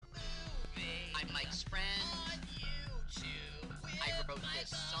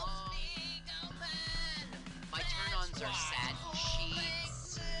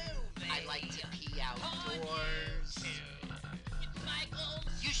outdoors.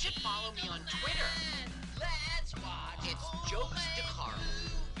 You should follow me on Twitter. Let's watch. It's Jokes de Carl.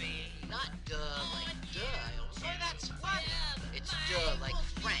 Not duh like duh. Or that's funny. It's duh like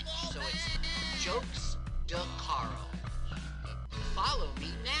French, so it's Jokes de Carl. Follow me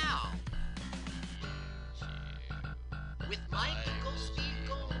now. With Michael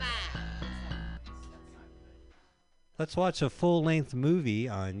Spiegelman. Let's watch a full-length movie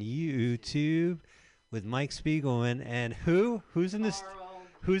on YouTube with Mike Spiegelman and who's in this?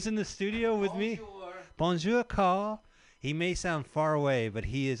 Who's in the studio with me? Bonjour, Carl. He may sound far away, but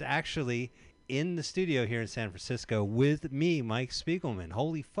he is actually in the studio here in San Francisco with me, Mike Spiegelman.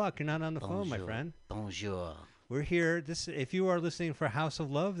 Holy fuck, you're not on the phone, my friend. Bonjour. We're here. If you are listening for House of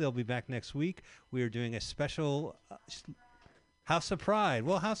Love, they'll be back next week. We are doing a special House of Pride.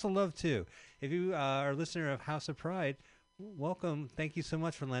 Well, House of Love, too. If you are a listener of House of Pride, welcome. Thank you so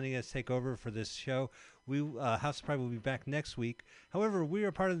much for letting us take over for this show. House of Pride will be back next week. However, we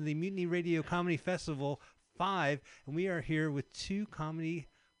are part of the Mutiny Radio Comedy Festival 5, and we are here with two comedy.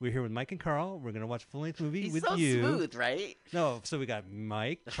 We're here with Mike and Carl. We're going to watch a full-length movie with so you. Smooth, right? No, so we got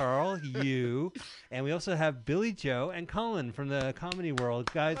Mike, Carl, you, and we also have Billy Joe and Colin from the comedy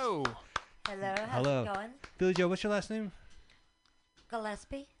world. Guys. Oh. Hello. How's it going? Billy Joe, what's your last name?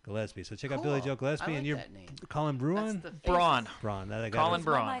 Gillespie. Gillespie. So check out Billy Joe Gillespie, and you're Colin Braun. Braun. Colin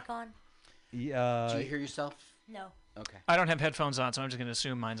Braun. My mic on? Do you hear yourself? No. Okay. I don't have headphones on, so I'm just going to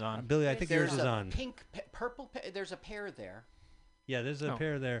assume mine's on. Billy, I think yours is on. There's a pink, purple. There's a pair there. Yeah, there's a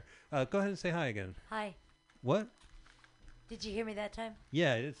pair there. Go ahead and say hi again. Hi. What? Did you hear me that time?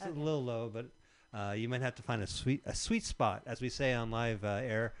 Yeah, it's a little low, but you might have to find a sweet spot, as we say on live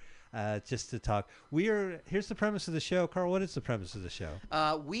air, just to talk. Here's the premise of the show. Carl, what is the premise of the show?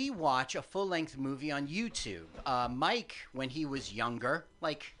 We watch a full-length movie on YouTube. Mike, when he was younger,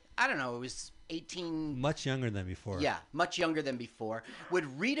 I don't know, it was 18... Much younger than before. Yeah, much younger than before.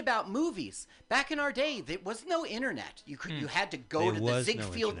 Would read about movies. Back in our day, there was no internet. You had to go to the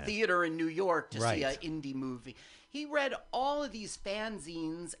Ziegfeld Theater in New York to see an indie movie. He read all of these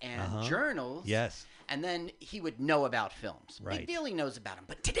fanzines and journals. Yes. And then he would know about films. Right. Big deal he knows about them.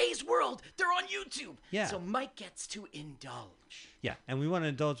 But today's world, they're on YouTube. Yeah. So Mike gets to indulge. Yeah, and we want to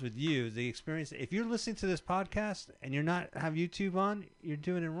indulge with you the experience. If you're listening to this podcast and you're not have YouTube on, you're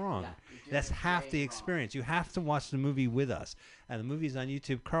doing it wrong. That's half the experience. You have to watch the movie with us. And the movie's on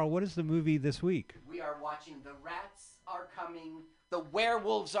YouTube. Carl, what is the movie this week? We are watching The Rats Are Coming, The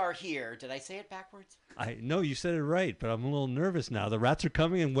Werewolves Are Here. Did I say it backwards? I know you said it right, but I'm a little nervous now. The rats are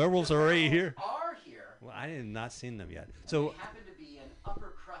coming and werewolves are already here. Are here. Well, I have not seen them yet. So they happen to be an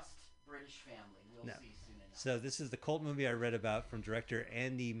upper crust British family. We'll see soon enough. So this is the cult movie I read about from director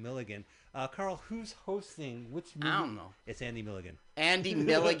Andy Milligan. Carl, who's hosting which movie? I don't know. It's Andy Milligan. Andy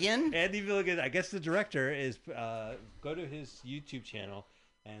Milligan? Andy Milligan. I guess the director is go to his YouTube channel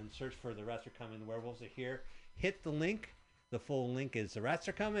and search for The Rats Are Coming, The Werewolves Are Here. Hit the link. The full link is The Rats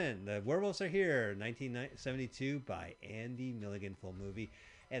Are Coming, The Werewolves Are Here, 1972 by Andy Milligan, full movie.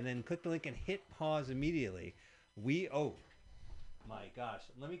 And then click the link and hit pause immediately. My gosh.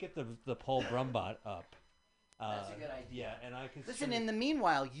 Let me get the Paul Brumbot up. That's a good idea. Yeah, and I can listen. In the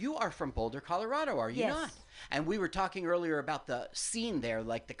meanwhile, you are from Boulder, Colorado, are you not? And we were talking earlier about the scene there,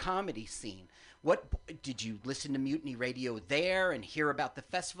 like the comedy scene. What did you listen to Mutiny Radio there and hear about the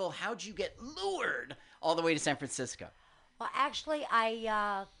festival? How'd you get lured all the way to San Francisco? Well, actually,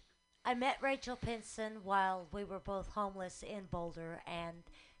 I met Rachel Pinson while we were both homeless in Boulder, and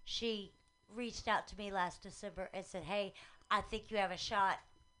she reached out to me last December and said, "Hey, I think you have a shot.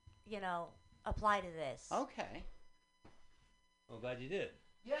 Apply to this." Okay. I'm glad you did.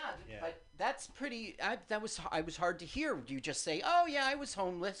 Yeah, but that's pretty. I was hard to hear. Do you just say, "Oh yeah, I was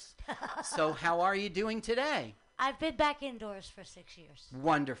homeless"? So how are you doing today? I've been back indoors for 6 years.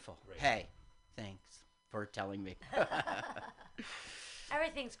 Wonderful. Great. Hey, thanks for telling me.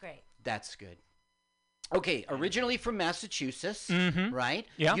 Everything's great. That's good. Okay, originally from Massachusetts, right?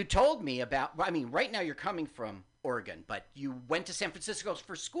 Yeah. You told me about. I mean, right now you're coming from Oregon, but you went to San Francisco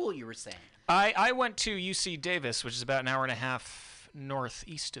for school. You were saying. I went to UC Davis, which is about an hour and a half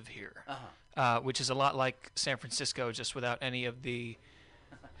northeast of here, which is a lot like San Francisco, just without any of the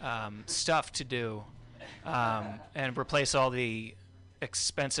stuff to do, and replace all the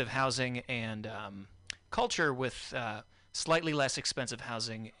expensive housing and culture with slightly less expensive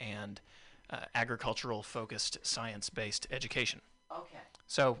housing and agricultural-focused, science-based education. Okay.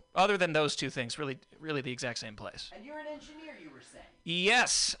 So, other than those two things, really the exact same place. And you're an engineer, you were saying.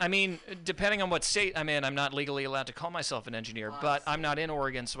 Yes. I mean, depending on what state I'm in, I'm not legally allowed to call myself an engineer, but I'm not in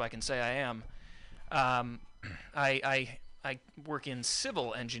Oregon, so I can say I am. I work in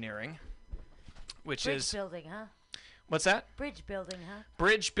civil engineering, which Bridge is building, huh? what's that? Bridge building, huh?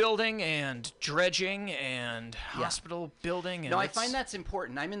 Bridge building and dredging and hospital building. And No, I find that's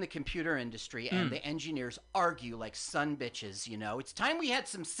important. I'm in the computer industry, and the engineers argue like son bitches, you know. It's time we had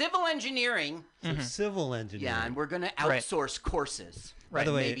some civil engineering. Some civil engineering. Yeah, and we're going to outsource courses. By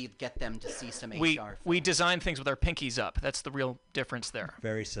the way, maybe get them to see some we HR. we design things with our pinkies up. That's the real difference there.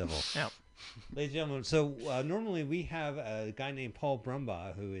 Very civil. Yeah. Ladies and gentlemen, so normally we have a guy named Paul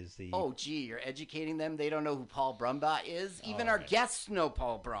Brumbaugh who is the... Oh, gee, you're educating them? They don't know who Paul Brumbaugh is? Even our guests know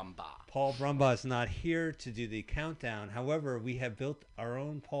Paul Brumbaugh. Paul Brumbaugh is not here to do the countdown. However, we have built our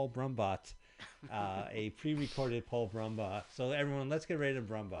own Paul Brumbaugh, a pre-recorded Paul Brumbaugh. So everyone, let's get ready to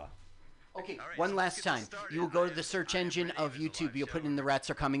Brumbaugh. Okay, one last time. You will go to the search engine of YouTube. You'll put in The Rats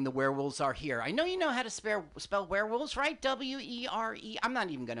Are Coming, The Werewolves Are Here. I know you know how to spell werewolves, right? W-E-R-E. I'm not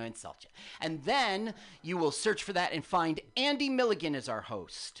even going to insult you. And then you will search for that and find Andy Milligan as our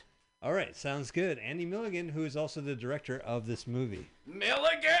host. All right, sounds good. Andy Milligan, who is also the director of this movie. Milligan!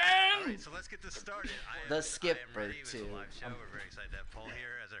 All right, so let's get this started. The skipper, ready with too. the live show. We're very excited to have Paul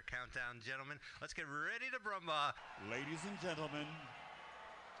here as our countdown gentleman. Let's get ready to Brumbaugh. Ladies and gentlemen,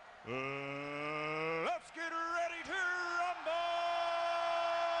 let's get ready to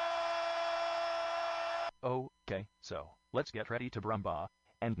rumble! Okay, so, let's get ready to Brumbaugh.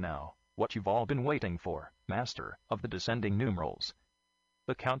 And now, what you've all been waiting for, master of the descending numerals.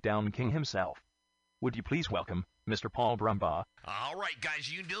 The countdown king himself. Would you please welcome Mr. Paul Brumbaugh? All right,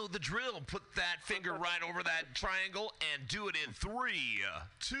 guys, you know the drill. Put that finger right over that triangle and do it in 3,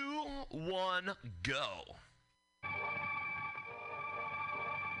 2, 1, go.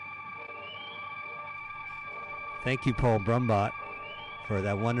 Thank you, Paul Brumbaugh, for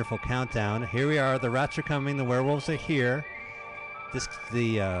that wonderful countdown. Here we are. The rats are coming. The werewolves are here.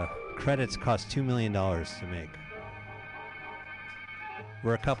 The credits cost $2 million to make.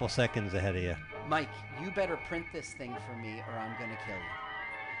 We're a couple seconds ahead of you. Mike, you better print this thing for me or I'm going to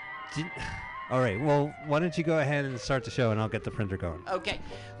kill you. All right. Well, why don't you go ahead and start the show, and I'll get the printer going. Okay.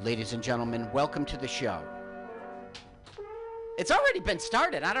 Ladies and gentlemen, welcome to the show. It's already been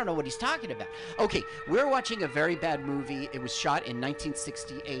started. I don't know what he's talking about. Okay, we're watching a very bad movie. It was shot in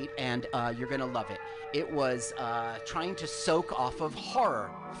 1968, and you're going to love it. It was trying to soak off of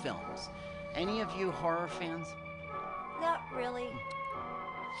horror films. Any of you horror fans? Not really.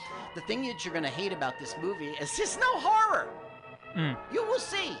 The thing that you're going to hate about this movie is there's no horror. You will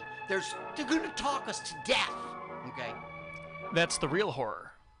see. They're going to talk us to death. Okay? That's the real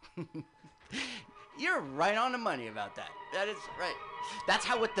horror. You're right on the money about that. That is right. That's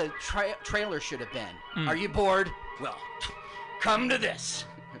how what the trailer should have been. Are you bored? Well, come to this.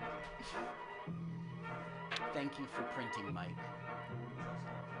 Thank you for printing, Mike.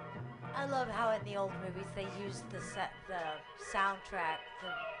 I love how in the old movies they used the soundtrack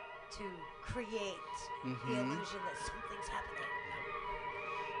to create the illusion that something's happening.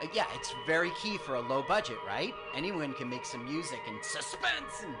 Yeah, it's very key for a low budget, right? Anyone can make some music and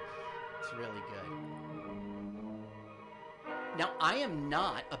suspense, and it's really good. Now, I am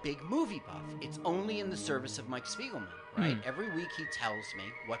not a big movie buff. It's only in the service of Mike Spiegelman, right? Every week he tells me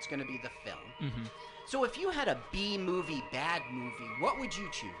what's going to be the film. So if you had a B movie, bad movie, what would you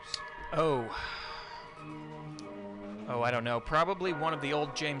choose? Oh, I don't know. Probably one of the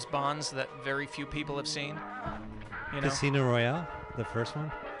old James Bonds that very few people have seen. You know? Casino Royale, the first one.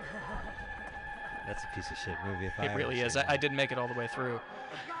 That's a piece of shit movie. It really is. I didn't make it all the way through.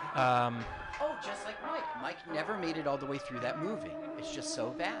 Oh, just like Mike. Mike never made it all the way through that movie. It's just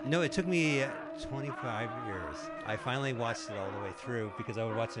so bad. No, it took me 25 years. I finally watched it all the way through because I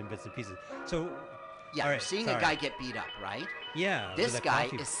would watch it in bits and pieces. So, Yeah, all you're right, seeing sorry. a guy get beat up, right? Yeah. This with a guy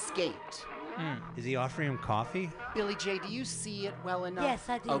coffee. escaped. Is he offering him coffee? Billy J, do you see it well enough? Yes,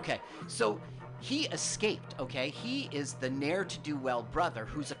 I do. Okay, so he escaped, okay? He is the ne'er-to-do-well brother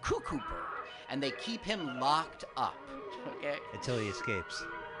who's a cuckoo bird, and they keep him locked up, okay? Until he escapes.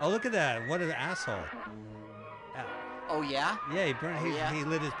 Oh, look at that. What an asshole. Oh, yeah? Yeah, he burned. Oh, yeah? He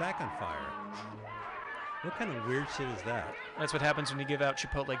lit his back on fire. What kind of weird shit is that? That's what happens when you give out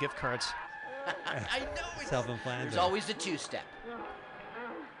Chipotle gift cards. I know. Self-inflamed. There's always a two-step.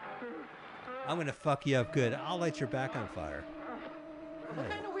 I'm gonna fuck you up good. I'll light your back on fire. What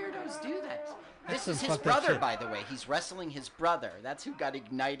kind of weirdos do that? That's This is some his fucked up brother, shit. by the way. He's wrestling his brother. That's who got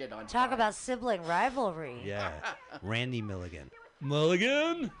ignited on Talk fire. about sibling rivalry. Yeah. Randy Milligan.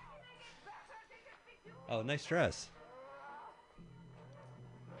 Mulligan? Oh, nice dress.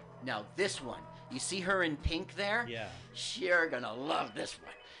 Now, this one. You see her in pink there? Yeah. You're gonna love this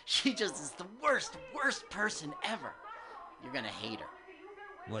one. She just is the worst person ever. You're gonna hate her.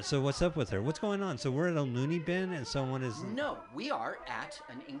 So what's up with her? What's going on? So we're at a loony bin and someone is... No, we are at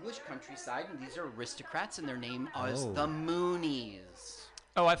an English countryside, and these are aristocrats, and their name is Oh. the Moonies.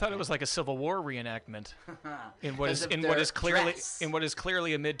 Oh, I thought it was like a Civil War reenactment in what is Because of in what their is clearly dress. in what is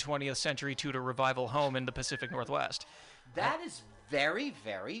clearly a mid 20th century Tudor revival home in the Pacific Northwest. That is very,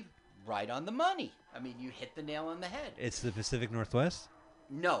 very right on the money. I mean, you hit the nail on the head. It's the Pacific Northwest?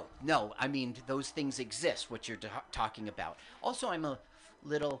 No. I mean, those things exist, what you're talking about. Also, I'm a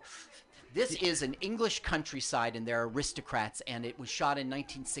little... This is an English countryside, and they're aristocrats, and it was shot in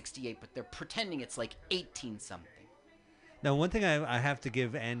 1968, but they're pretending it's like 18-something. Now, one thing I have to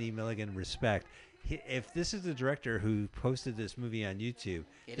give Andy Milligan respect. If this is the director who posted this movie on YouTube...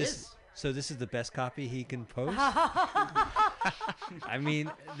 It this is. So this is the best copy he can post? I mean,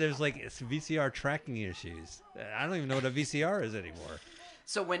 there's like VCR tracking issues. I don't even know what a VCR is anymore.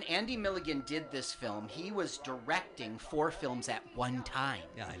 So when Andy Milligan did this film, he was directing 4 films at one time.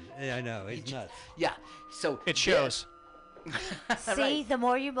 Yeah, I know. It's nuts. Yeah. So It shows. See, the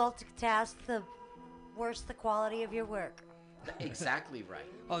more you multitask, the worse the quality of your work. Exactly right.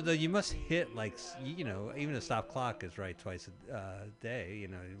 Although you must hit like even a stop clock is right twice a day.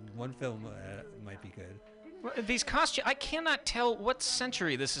 One film might be good. Well, these costumes, I cannot tell what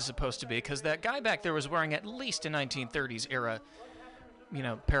century this is supposed to be because that guy back there was wearing at least a 1930s era,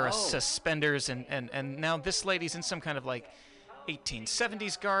 pair of suspenders, and now this lady's in some kind of like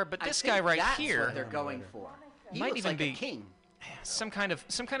 1870s garb. But this guy right that's here what they're going for. He might looks even like be a king. some kind of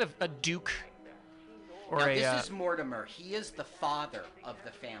a duke. Or Now, a, this is Mortimer. He is the father of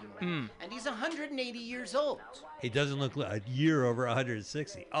the family. And he's 180 years old. He doesn't look like a year over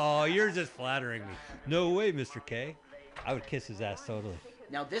 160. Oh, you're just flattering me. No way, Mr. K. I would kiss his ass totally.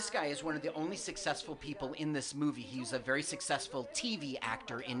 Now, this guy is one of the only successful people in this movie. He's a very successful TV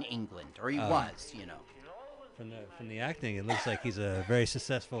actor in England. Or he was. From the acting, it looks like he's a very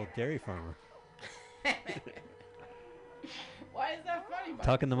successful dairy farmer. Why is that funny? Mike?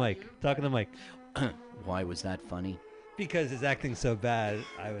 Talking the mic. Why was that funny? Because his acting's so bad,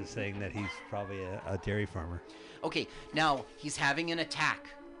 I was saying that he's probably a dairy farmer. Okay, now he's having an attack.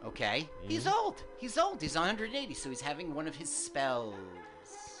 Okay? He's old. He's 180, so he's having one of his spells.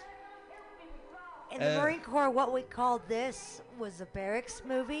 In the Marine Corps, what we called this was a barracks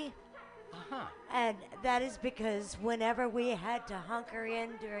movie. Uh-huh. And that is because whenever we had to hunker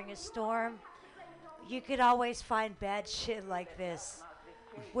in during a storm, you could always find bad shit like this.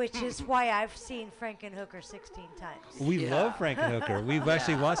 Which is why I've seen Frankenhooker 16 times. We love Frankenhooker. We've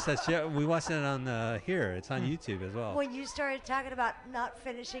actually watched that show. We watched it on here. It's on YouTube as well. When you started talking about not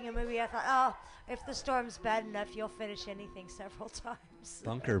finishing a movie, I thought, oh, if the storm's bad enough, you'll finish anything several times.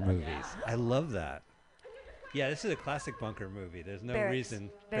 Bunker movies. I love that. Yeah, this is a classic bunker movie. There's no Barracks. reason.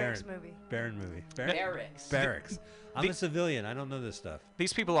 Barracks movie. Barron movie. Barracks. Barracks. I'm a civilian. I don't know this stuff.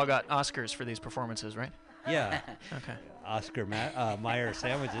 These people all got Oscars for these performances, right? Yeah. Okay. Oscar Mayer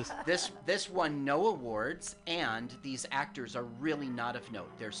sandwiches. This won no awards, and these actors are really not of note.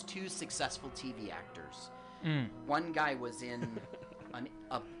 There's 2 successful TV actors. One guy was in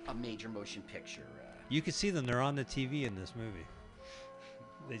a major motion picture. You can see them. They're on the TV in this movie.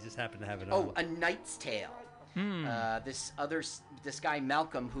 They just happen to have it on. Oh, A Knight's Tale. This guy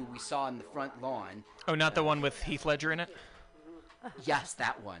Malcolm, who we saw in the front lawn. Oh, not the one with Heath Ledger in it? Yes,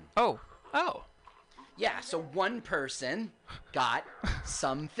 that one. Oh. Yeah, so one person got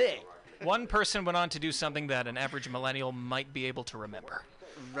something. One person went on to do something that an average millennial might be able to remember.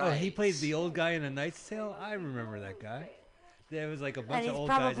 Right. Oh, he played the old guy in A Knight's Tale? I remember that guy. There was like a bunch And of he's old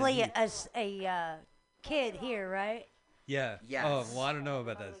guys. probably a kid here, right? Yeah. Yes. Oh, well, I don't know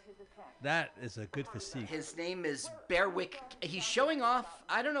about that. That is a good physique. His name is Berwick. He's showing off.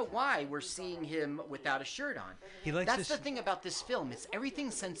 I don't know why we're seeing him without a shirt on. He likes That's the thing about this film. It's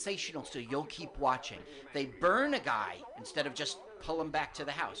everything's sensational, so you'll keep watching. They burn a guy instead of just pull him back to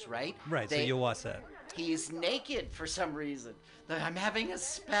the house, right? Right, so you'll watch that. He's naked for some reason. I'm having a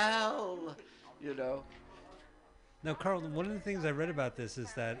spell, Now, Carl, one of the things I read about this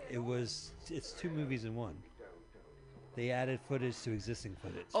is that it's 2 movies in one. They added footage to existing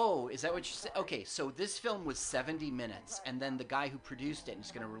footage. Oh, is that what you said? Okay, so this film was 70 minutes, and then the guy who produced it and is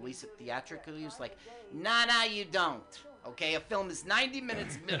going to release it theatrically was like, nah, you don't. Okay, a film is 90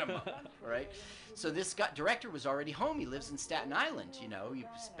 minutes minimum, right? So this director was already home. He lives in Staten Island, he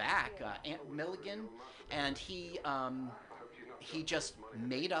was back, Ant Milligan, and he just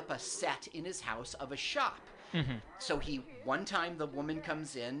made up a set in his house of a shop. Mm-hmm. So one time the woman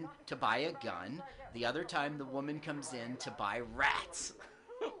comes in to buy a gun. The other time the woman comes in to buy rats.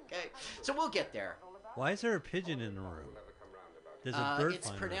 Okay, so we'll get there. Why is there a pigeon in the room? There's a bird It's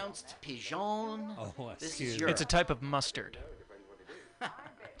flying pronounced pigeon. Oh, This excuse is me. Europe. It's a type of mustard.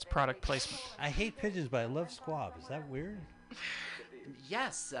 It's product placement. I hate pigeons, but I love squab. Is that weird?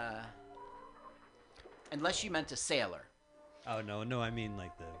 Yes. Unless you meant a sailor. Oh, no, I mean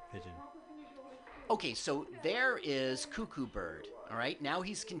like the pigeon. Okay, so there is Cuckoo Bird. All right, now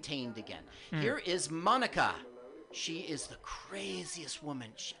he's contained again. Here is Monica. She is the craziest woman.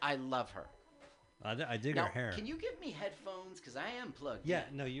 I love her. I dig Now, her hair. can you give me headphones? Because I am plugged Yeah,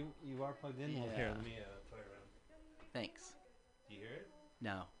 in. no, you are plugged in. Well, here, Yeah. let me toy around. Thanks. Do you hear it?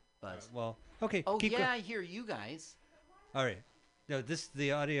 No, Buzz. Well, okay. Oh, keep yeah, go- I hear you guys. All right. No,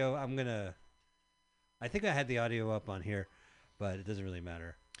 the audio. I think I had the audio up on here, but it doesn't really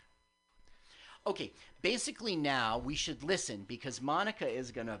matter. Okay, basically now we should listen because Monica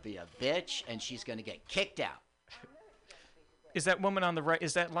is going to be a bitch and she's going to get kicked out. Is that woman on the right?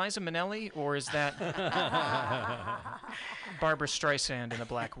 Is that Liza Minnelli or is that Barbara Streisand in a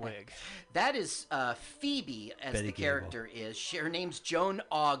black wig? That is Phoebe, as Betty the Gable. character is. Her name's Joan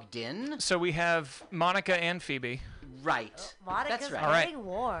Ogden. So we have Monica and Phoebe. Right. Monica's That's right. All right. getting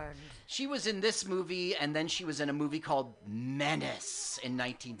warned. She was in this movie, and then she was in a movie called Menace in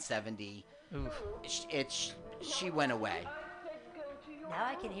 1970. Oof. She went away. Now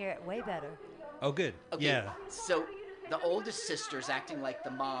I can hear it way better. Oh, good. Okay, Yeah. so the oldest sister's acting like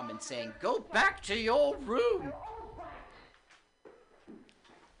the mom and saying, "Go back to your room."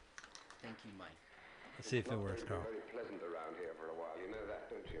 Thank you, Mike. Let's see if it works, Carl. Very pleasant around here for a while, you know that,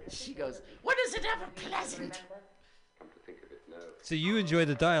 don't you? She goes, "What is it ever pleasant?" Come to think of it, no. So you enjoy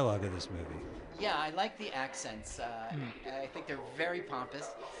the dialogue of this movie? Yeah, I like the accents. I think they're very pompous,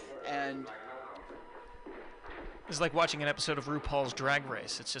 and It's like watching an episode of RuPaul's Drag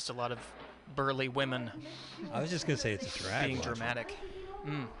Race. It's just a lot of burly women I was just gonna say it's a drag. being watch. dramatic.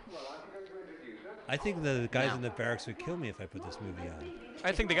 I think the guys No. in the barracks would kill me if I put this movie on.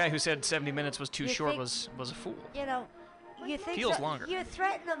 I think the guy who said 70 minutes was too You short think- was a fool. You know, you think Feels longer. You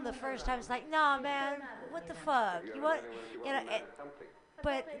threaten them the first time. It's like, nah, man, what the fuck? You want, you know,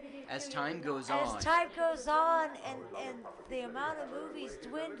 but as time goes as on, time goes on, and the amount of movies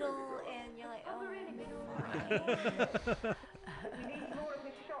dwindle, and you're like, oh. fine.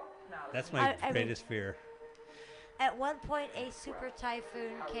 That's my I mean- greatest fear. At one point, a super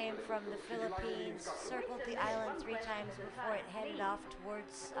typhoon came from the Philippines, circled the island 3 times before it headed off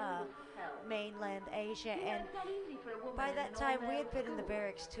towards mainland Asia. And by that time, we had been in the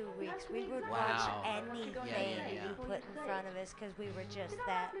barracks 2 weeks. We would Wow. watch anything Yeah. you put in front of us because we were just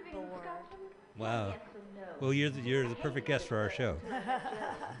that bored. Wow. Well, you're the perfect guest for our show.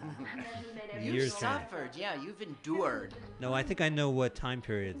 you've Years training. suffered. Yeah, you've endured. No, I think I know what time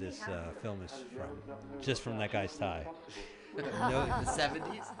period this film is from, just from that guy's tie. No, The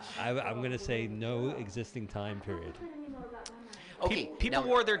 70s. I'm gonna say no existing time period. Okay, People now,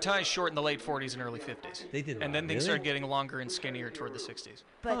 wore their ties short in the late 40s and early 50s. They did And not, then things really? started getting longer and skinnier toward the 60s.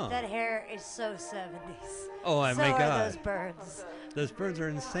 But Huh. that hair is so 70s. Oh, so my are God. those birds. Those birds are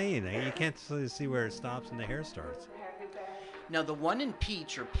insane. You can't see where it stops and the hair starts. now the one in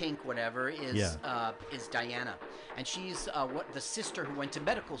peach or pink, whatever, is Yeah. is Diana, and she's the sister who went to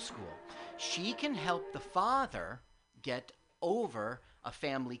medical school. She can help the father get over a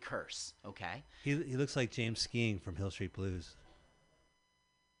family curse. Okay. He looks like James Skiing from Hill Street Blues.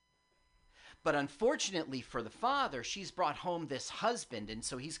 But unfortunately for the father, she's brought home this husband, and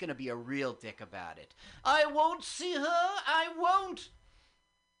so he's going to be a real dick about it. I won't see her. I won't.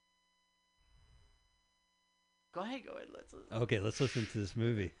 Go ahead. Let's listen. Okay, let's listen to this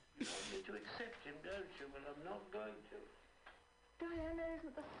movie. You need to accept him, don't you? Well, I'm not going to. Diana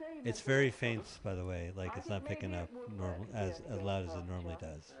isn't the same. It's very faint, by the way. Like it's not picking up as loud as it normally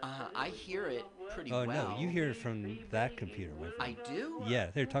does. I hear it pretty Oh well. no, you hear it from that computer. My friend. I do? Yeah,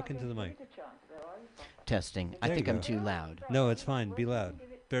 they're talking to the mic. Testing. I There think you I'm go. too loud. No, it's fine. Be loud.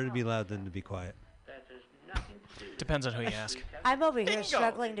 Better to be loud than to be quiet. That has nothing to do. Depends on who you ask. I'm over here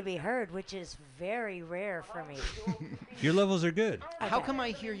struggling to be heard, which is very rare for me. Your levels are good. How come I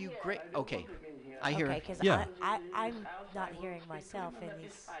hear you great? Okay. I hear. Okay, because Yeah. I'm not hearing myself in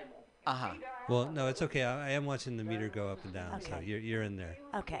these. Uh-huh. Well, no, it's okay. I am watching the meter go up and down, so Okay. you're in there.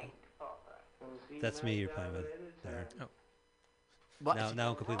 Okay. That's me you're playing with there. What? Now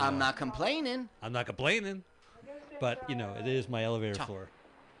I'm completely I'm off. not complaining. I'm not complaining, but you know it is my elevator Talk. floor.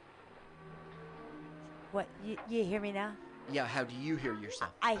 What? You hear me now? Yeah, how do you hear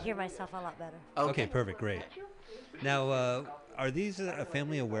yourself? I hear myself a lot better. Okay, perfect, great. Now, are these a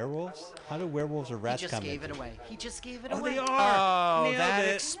family of werewolves? How do werewolves or He rats just come gave in? it away. He just gave it Oh, away. they are. Oh, Nailed that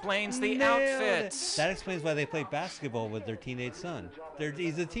it. explains the Nailed it. outfits. That explains why they play basketball with their teenage son.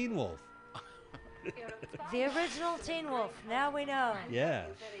 He's a teen wolf. The original Teen Wolf. Now we know. Yeah.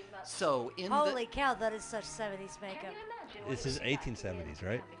 So in Holy cow, that is such 70s makeup. This is 1870s,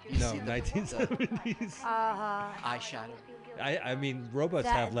 right? You No, see the- 1970s. eyeshadow. I mean, robots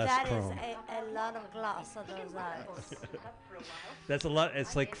have less that chrome. is a lot of gloss on those eyes. That's a lot.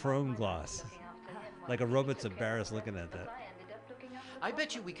 It's like chrome gloss. Like a robot's embarrassed looking at that. I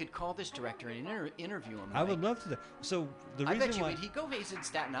bet you we could call this director and interview him. I would love to. So the I reason bet you why. he'd go. He's in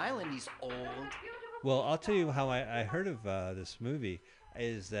Staten Island. He's old. Well, I'll tell you how I heard of this movie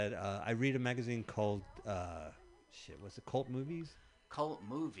is that I read a magazine called what's it? Cult Movies? Cult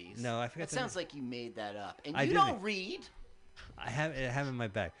movies. No, I forgot. It sounds like you made that up, and I you didn't. don't read. I have it in my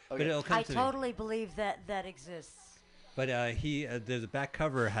bag, but Okay. it'll come I to me. totally believe that exists. But the back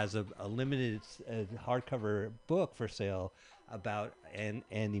cover has a limited hardcover book for sale about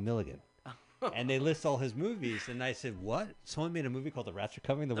Andy Milligan. And they list all his movies, and I said, "What? Someone made a movie called The Rats Are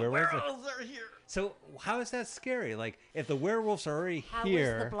Coming, the werewolves are here." So how is that scary? Like, if the werewolves are already How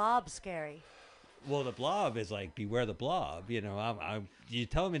here, is the Blob scary? well, the Blob is like, beware the Blob. You know, you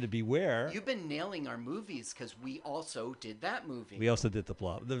telling me to beware. You've been nailing our movies because we also did that movie. We also did the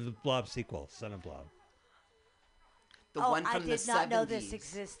Blob, the Blob sequel, Son of Blob. The oh, one I from did the not 70s. know this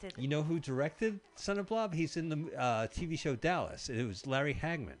existed. You know who directed Son of Blob? He's in the TV show Dallas. It was Larry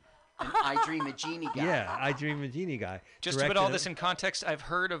Hagman. An I Dream a Genie guy. Yeah, I Dream a Genie guy. Just to put Directed all it. this in context, I've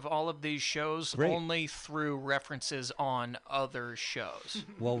heard of all of these shows Great. only through references on other shows.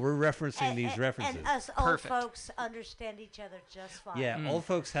 Well, we're referencing these references. And us old Perfect. folks understand each other just fine. Yeah, old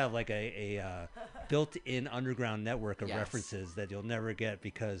folks have like a built-in underground network of Yes. references that you'll never get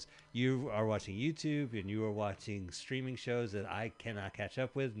because you are watching YouTube and you are watching streaming shows that I cannot catch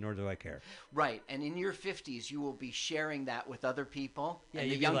up with, nor do I care. Right, and in your 50s, you will be sharing that with other people, Yeah, and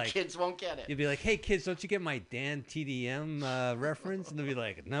the you'd be young like- kids won't get it. You'd be like, "Hey kids, don't you get my Dan TDM reference?" And they'll be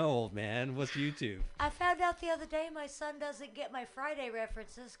like, "No, old man, what's YouTube?" I found out the other day my son doesn't get my Friday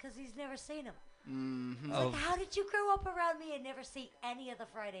references because he's never seen them. Mm-hmm. Oh, Like, how did you grow up around me and never see any of the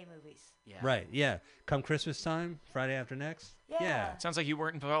Friday movies? Yeah. right, yeah. Come Christmas time, Friday after next. Yeah. Sounds like you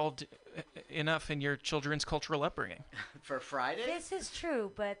weren't involved enough in your children's cultural upbringing. For Friday? This is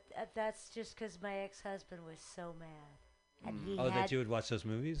true, but that's just because my ex-husband was so mad. And he Oh, had that you would watch those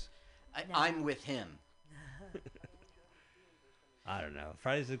movies? I'm with him. I don't know.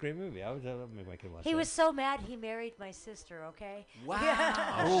 Friday's a great movie. I would make my kid watch. He that. was so mad he married my sister, okay? Wow.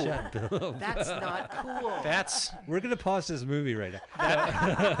 Oh, shut Bill. That's not cool. We're gonna pause this movie right now.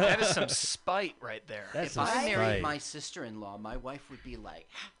 That is some spite right there. That's If some I married spite. my sister-in-law, my wife would be like,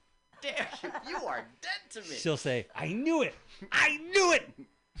 "Dare you? You are dead to me." She'll say, "I knew it. I knew it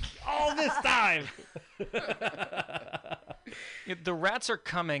all this time." The rats are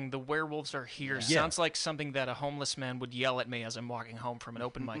coming, the werewolves are here. Yeah. Sounds like something that a homeless man would yell at me as I'm walking home from an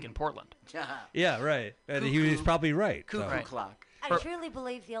open mic in Portland. Yeah, right. And he was probably right. Cuckoo so. clock. I truly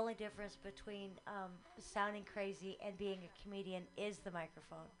believe the only difference between sounding crazy and being a comedian is the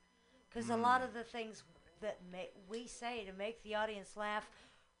microphone. Because a lot of the things that we say to make the audience laugh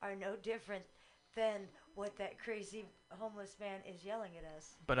are no different than what that crazy homeless man is yelling at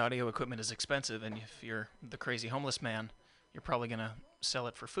us. But audio equipment is expensive, and if you're the crazy homeless man, you're probably going to sell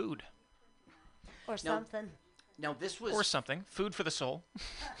it for food. Or something. Now this was Or something. Food for the soul.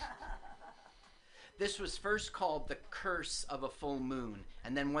 This was first called The Curse of a Full Moon,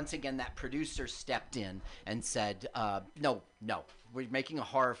 and then once again that producer stepped in and said, no, we're making a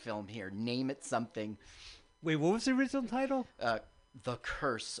horror film here. Name it something. Wait, what was the original title? The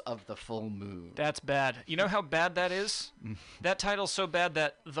Curse of the Full Moon. That's bad. You know how bad that is? That title's so bad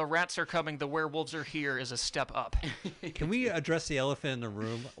that The Rats Are Coming, The Werewolves Are Here is a step up. Can we address the elephant in the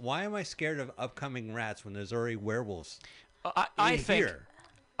room? Why am I scared of upcoming rats when there's already werewolves? I think here,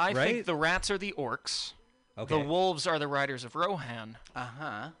 I right? think the rats are the orcs. Okay. The wolves are the riders of Rohan.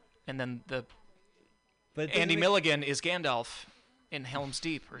 Uh-huh. And then the But it doesn't Andy make- Milligan is Gandalf in Helm's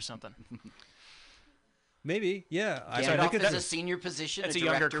Deep or something. Maybe, yeah. Gandalf is a senior position. That's a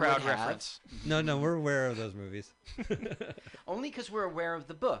director younger crowd would have. reference. No, we're aware of those movies. Only because we're aware of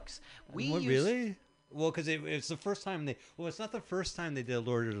the books. What, really? Well, because it's the first time they. Well, it's not the first time they did a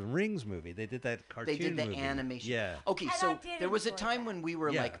Lord of the Rings movie. They did that cartoon. They did the movie. animation. Yeah. Okay, And I so did there was a enjoy time that. when we were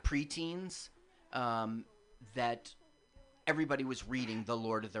Yeah. like preteens, that everybody was reading The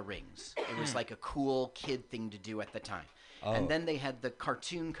Lord of the Rings. It was like a cool kid thing to do at the time. Oh. And then they had the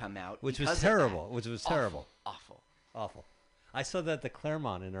cartoon come out, Which because was of that. terrible. Which was terrible. Awful. Awful. I saw that at the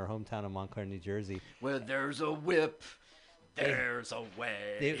Claremont in our hometown of Montclair, New Jersey. Where there's a whip, there's a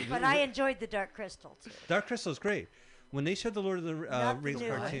way. But I enjoyed the Dark Crystal, too. Dark Crystal's great. When they showed the Lord of the Not the Rings new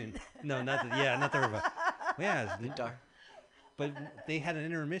one. cartoon, no, not the not the. Yeah, The dark. But they had an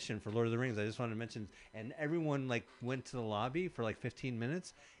intermission for Lord of the Rings. I just wanted to mention, and everyone like went to the lobby for like 15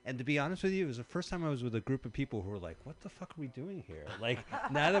 minutes. And to be honest with you, it was the first time I was with a group of people who were like, "What the fuck are we doing here? Like,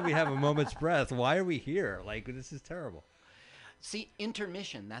 now that we have a moment's breath, why are we here? Like, this is terrible." See,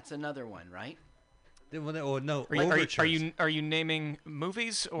 intermission. That's another one, right? Oh no! Are you naming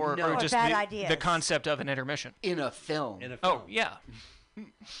movies or No. Or just bad the ideas. concept of an intermission? In a film. Oh yeah.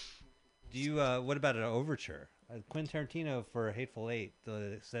 Do you? What about an overture? Quentin Tarantino for Hateful Eight,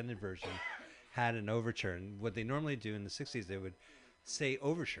 the extended version, had an overture, and what they normally do in the '60s, they would say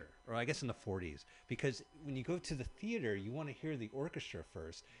overture, or I guess in the '40s, because when you go to the theater, you want to hear the orchestra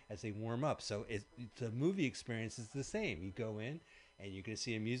first as they warm up. So the movie experience is the same. You go in, and you're going to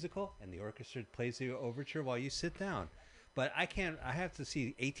see a musical, and the orchestra plays the overture while you sit down. But I have to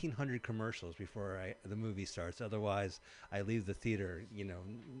see 1,800 commercials before the movie starts. Otherwise, I leave the theater,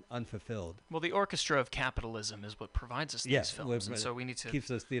 unfulfilled. Well, the orchestra of capitalism is what provides us these films, and so we need to keeps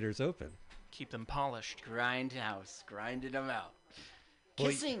those theaters open. Keep them polished. Grinding them out. Well,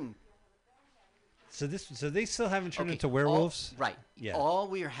 Kissing. So they still haven't turned into werewolves? Right. Yeah. All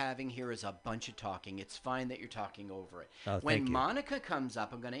we are having here is a bunch of talking. It's fine that you're talking over it. Oh, when thank you. Monica comes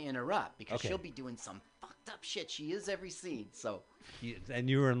up, I'm going to interrupt because Okay. she'll be doing some fucked up shit. She is every scene. So. And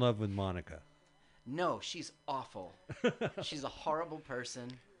you were in love with Monica. No, she's awful. She's a horrible person.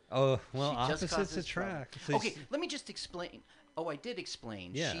 Oh, well, She just opposites causes attract. trouble. Okay, let me just explain. Oh, I did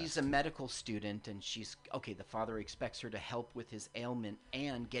explain. Yeah. She's a medical student, and the father expects her to help with his ailment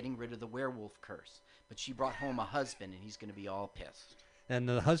and getting rid of the werewolf curse. But she brought home a husband, and he's going to be all pissed. And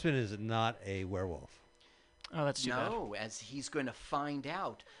the husband is not a werewolf. Oh, that's too bad. No, as he's going to find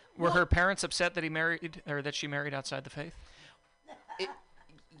out. Were her parents upset that he married, or that she married outside the faith?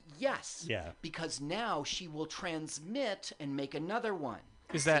 Yes. Yeah. Because now she will transmit and make another one.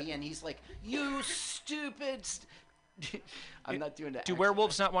 Is that- See? And he's like, "You stupid." I'm not doing that. Do accent,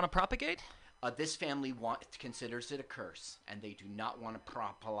 werewolves not want to propagate? This family considers it a curse, and they do not want to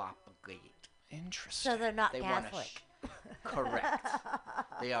propagate. Interesting. So they're not They wanna Catholic. Correct.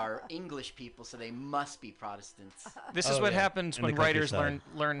 They are English people, so they must be Protestants. This is what happens In when the writers countryside.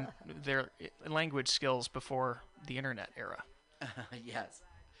 learn their language skills before the internet era. Yes.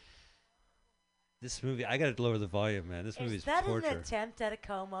 This movie, I got to lower the volume, man. This movie Is is that torture. an attempt at a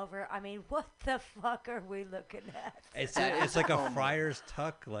comb over? I mean, what the fuck are we looking at? It's like a friar's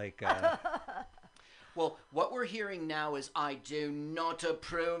tuck, like. Well, what we're hearing now is, "I do not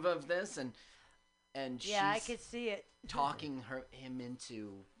approve of this," and Yeah, I she's could see it. talking him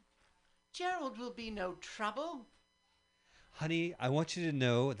into, "Gerald will be no trouble." Honey, I want you to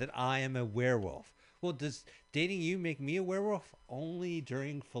know that I am a werewolf. Well, does dating you make me a werewolf? Only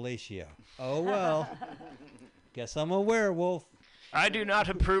during fellatio. Oh, well. Guess I'm a werewolf. I do not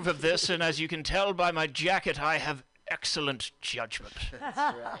approve of this, and as you can tell by my jacket, I have excellent judgment. That's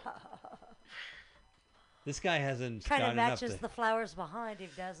right. This guy hasn't Kind of gotten up matches to... the flowers behind him,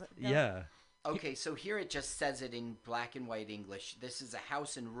 doesn't it? Yeah. Okay, so here it just says it in black and white English. This is a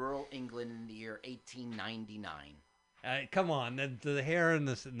house in rural England in the year 1899. Come on, the hair and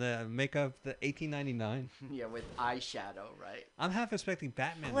the makeup, the 1899. Yeah, with eyeshadow, right? I'm half expecting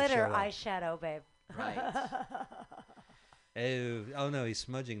Batman to Glitter show up. eyeshadow, babe. Right. Oh no, he's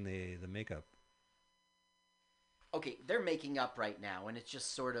smudging the makeup. Okay, they're making up right now, and it's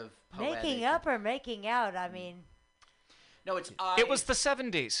just sort of poetic. Making up or making out? I mean, No, it's It was the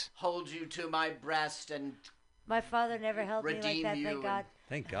 70s. hold you to my breast and my father never held me like redeem that, you. thank God.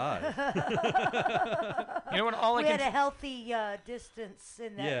 Thank God. You know what? All I We can had a healthy distance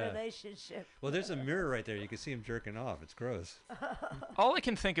in that Yeah. relationship. Well, there's a mirror right there. You can see him jerking off. It's gross. all I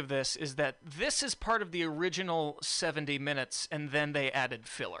can think of this is that this is part of the original 70 minutes, and then they added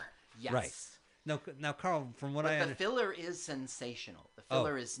filler. yes. Right. Now, Carl, from what But I the understand, filler is sensational. The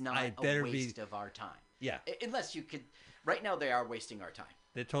filler is not I a better be- waste of our time. yeah, Unless you could. Right now, they are wasting our time.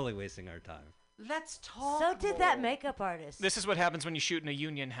 they're totally wasting our time. Let's talk. So did that more. makeup artist. This is what happens when you shoot in a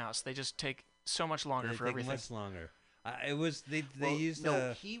union house. They just take so much longer They for take everything. much longer. It was they Well, used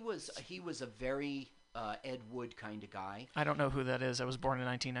no, he was a very Ed Wood kind of guy. I don't know who that is. I was born in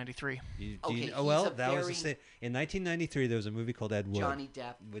 1993. Okay, oh well, he's a that was the very- same. In 1993, there was a movie called Ed Wood Johnny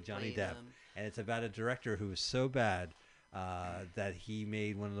Depp with Johnny played Depp, him. and it's about a director who was so bad that he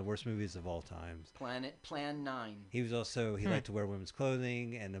made one of the worst movies of all time. Plan 9. He was also he liked to wear women's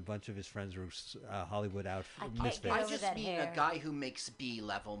clothing, and a bunch of his friends were Hollywood I can't misfits. get I over just that mean hair. a guy who makes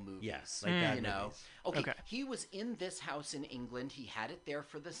B-level movies. Yes, like bad you know. movies. Okay, he was in this house in England. He had it there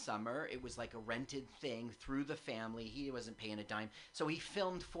for the summer. It was like a rented thing through the family. He wasn't paying a dime. So he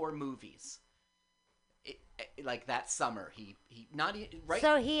filmed 4 movies. like that summer. He not right.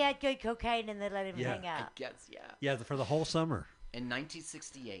 So he had good cocaine and they let him Yeah. hang I out. guess Yeah, for the whole summer. In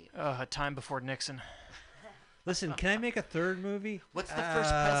 1968. A time before Nixon. Listen, can I make a third movie? What's the first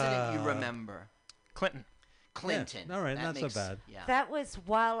president you remember? Clinton. Clinton. Yeah, all right, That not so makes- bad. Yeah. That was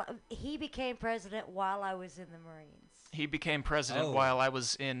while he became president while I was in the Marines. He became president Oh. while I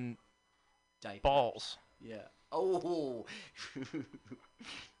was in Diapers. balls. Yeah. Oh.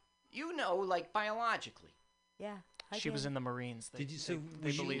 You know, like biologically. Yeah. She was in the Marines. They, Did you- so they were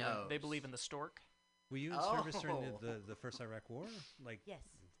you- believe knows. they believe in the stork. Were you in service during Oh. the first Iraq War? Like, Yes.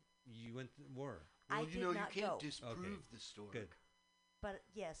 you went to war. I did not go. disprove the story. Good. But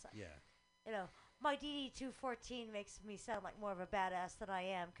yes, Yeah. you know, my DD-214 makes me sound like more of a badass than I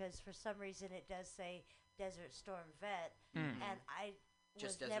am because for some reason it does say Desert Storm Vet, and I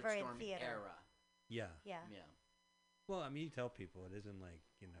Just was Desert never Storm in theater. era. Yeah. Yeah. Yeah. Well, I mean, you tell people it isn't like,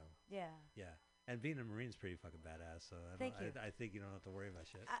 Yeah. yeah. And being a Marine's pretty fucking badass, so Thank you. I think you don't have to worry about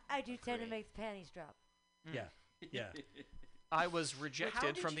shit. I do tend to Great. make the panties drop. Yeah. Yeah. I was How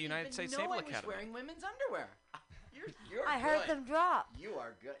rejected did from the you United even States know Naval I was Academy. wearing women's underwear. You're I heard good. them drop. You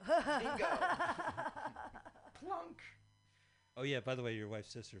are good. Bingo. Plunk. Oh, yeah, by the way, your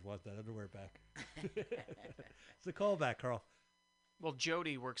wife's sister wants that underwear back. It's a callback, Carl. Well,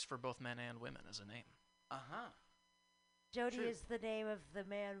 Jody works for both men and women as a name. Uh-huh. Jody True. is the name of the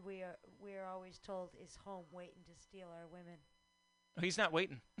man we are always told is home waiting to steal our women. Oh, he's not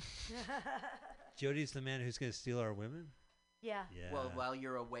waiting. Jody's the man who's going to steal our women? Yeah. Yeah. Well, while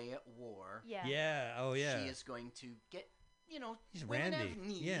you're away at war, Yeah. Yeah. Oh, yeah. she is going to get, He's women Randy. have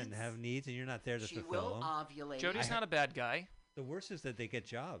needs. Yeah, and have needs, and you're not there to She fulfill will them. ovulate. Jody's not a bad guy. The worst is that they get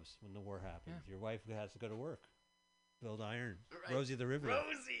jobs when the war happens. Your wife has to go to work, build iron. Right. Rosie the Riveter.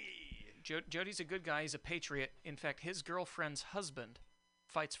 Rosie. Jody's a good guy. He's a patriot. In fact, his girlfriend's husband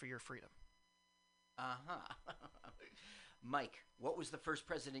fights for your freedom. Uh-huh. Mike, what was the first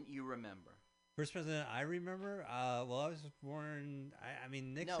president you remember? First president I remember. Well, I was born. I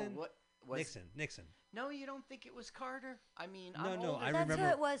mean Nixon. No, what was Nixon. No, you don't think it was Carter? I mean, No, I'm no, older. I That's remember-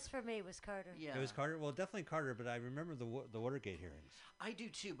 who it was for me. Was Carter. Yeah. It was Carter. Well, definitely Carter, but I remember the Watergate hearings. I do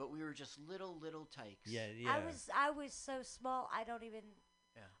too, but we were just little tykes. Yeah, yeah. I was so small. I don't even.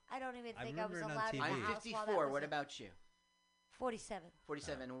 Yeah. I don't even I think I was remember it on allowed in TV. the I'm house while that 54. was What in- about you? 47.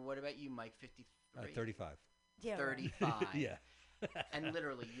 47. And what about you, Mike? 53. 35. Yeah. right. 35. Yeah. And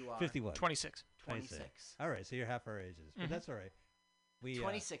literally, you are 51. 26. 26. All right, so you're half our ages, but that's all right. We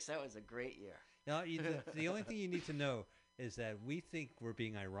 26. That was a great year. No, the only thing you need to know is that we think we're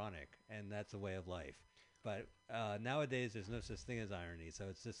being ironic, and that's a way of life. But nowadays, there's no such thing as irony, so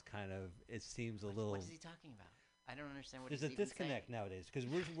it's just kind of, it seems a little. What is he talking about? I don't understand what There's he's a even disconnect saying. nowadays because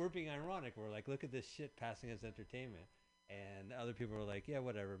we're being ironic. We're like, look at this shit passing as entertainment, and other people are like, yeah,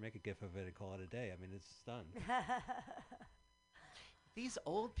 whatever, make a gif of it and call it a day. I mean, it's done. These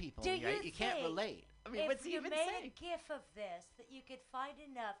old people, Do right? you You can't think relate. I mean, if what's he you even made saying? a GIF of this, that you could find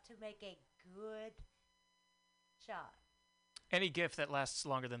enough to make a good shot. Any GIF that lasts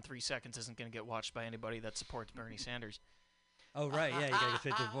longer than 3 seconds isn't going to get watched by anybody that supports Bernie Sanders. Oh right, yeah, you gotta get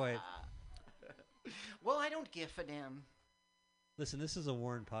straight to the point. Well, I don't give a damn. Listen, this is a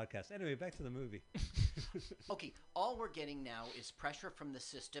Warren podcast. Anyway, back to the movie. Okay, all we're getting now is pressure from the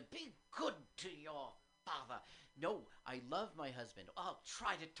sister. Be good to your father. No, I love my husband. I'll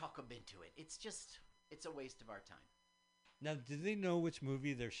try to talk him into it. It's a waste of our time. Now, do they know which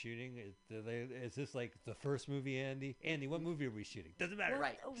movie they're shooting? Is this like the first movie, Andy? Andy, what movie are we shooting? Doesn't matter.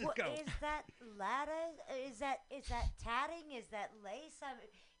 Right. Just go. Is that lattice? Is that tatting? Is that lace? I mean,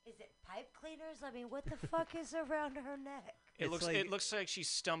 is it pipe cleaners? I mean, what the fuck is around her neck? It looks like she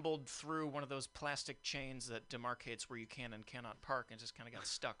stumbled through one of those plastic chains that demarcates where you can and cannot park and just kind of got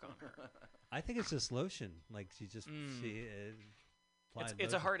stuck on her. I think it's just lotion. Like she just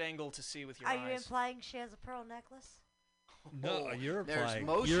It's a hard angle to see with your Are eyes. you implying she has a pearl necklace? No, you're there's applying.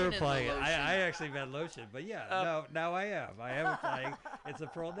 motion You're in the applying. lotion. I actually meant lotion, but yeah, no, now I am. I am applying. It's a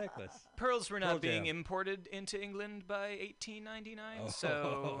pearl necklace. Pearls were Pearl not being jam. imported into England by 1899, Oh,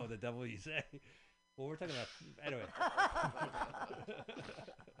 so the devil you say. Well, we're talking about anyway.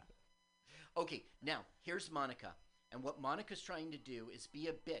 Okay, now here's Monica. And what Monica's trying to do is be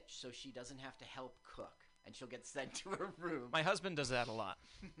a bitch so she doesn't have to help cook. And she'll get sent to her room. my husband does that a lot.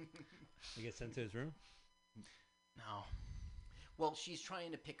 You get sent to his room. No. Well, she's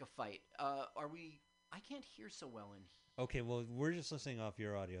trying to pick a fight. I can't hear so well in here. Okay, well, we're just listening off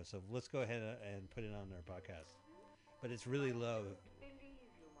your audio, so let's go ahead and put it on our podcast. But it's really low. Believe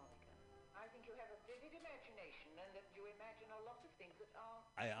you, Monica. I think you have a vivid imagination and that you imagine a lot of things that are...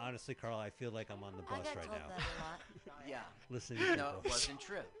 I honestly, Carl, I feel like I'm on the I bus got right told now. that a lot. Yeah. Listening to No, people. it wasn't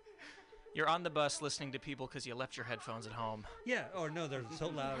true. You're on the bus listening to people because you left your headphones at home. Yeah. Or no, they're so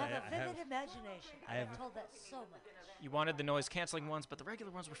loud. You have a vivid imagination. I I've have- told that so much. You wanted the noise-canceling ones, but the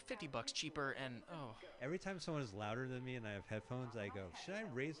regular ones were $50 cheaper, and Every time someone is louder than me and I have headphones, I go, should I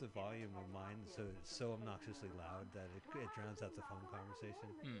raise the volume of mine so it's so obnoxiously loud that it drowns out the phone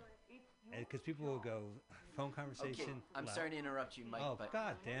conversation? Because people will go, phone conversation. Okay, I'm loud. sorry to interrupt you, Mike. Oh, but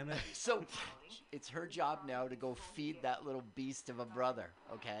God damn it. So, it's her job now to go feed that little beast of a brother,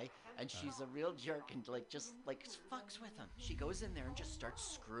 okay? And she's a real jerk and just fucks with him. She goes in there and just starts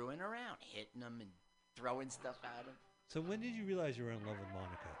screwing around, hitting him and throwing stuff at him. So when did you realize you were in love with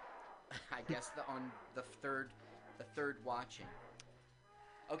Monica? I guess on the third watching.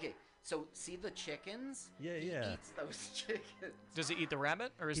 Okay, so see the chickens? Yeah, he yeah. eats those chickens. does he eat the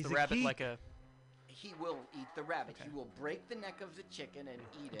rabbit, or is He's the a rabbit geek. like a... He will eat the rabbit. Okay. He will break the neck of the chicken and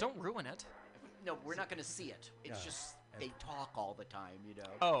eat it. Don't ruin it. No, we're not going to see it. It's Yeah. just they talk all the time, you know.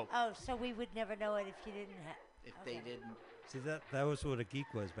 Oh, Oh, so we would never know it if you didn't have. If they didn't. See, that was what a geek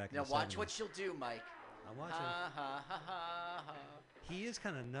was back Now in the watch 70s. what she'll do, Mike. I'm watching. Ha ha ha ha ha. He is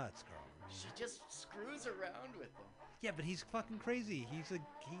kind of nuts, Carl. I mean, She just screws around with them. yeah, but he's fucking crazy. He's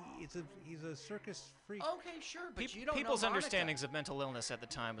a circus freak. Okay, sure, but you don't people's know Monica. understandings of mental illness at the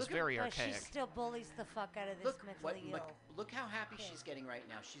time was Look at- very But archaic. she still bullies the fuck out of this Look, mentally ill. look how happy she's getting right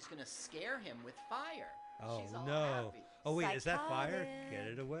now. She's gonna scare him with fire. Oh She's all no! happy. Oh wait, is that fire? Psychotic. Get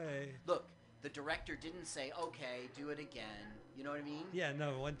it away! Look, the director didn't say, "Okay, do it again." You know what I mean? Yeah,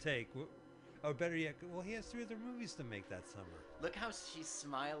 no, one take. Or better yet, well, he has 3 other movies to make that summer. Look how she's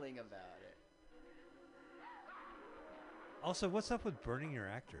smiling about it. Also, what's up with burning your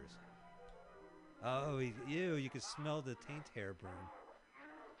actors? Oh, ew! You can smell the taint hair burn.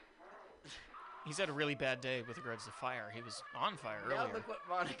 He's had a really bad day with regards to fire. He was on fire Now earlier. look what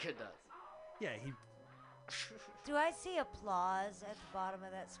Monica does. Yeah, he. Do I see applause at the bottom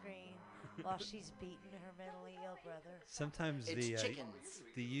of that screen while she's beating her mentally ill brother? Sometimes It's the chickens.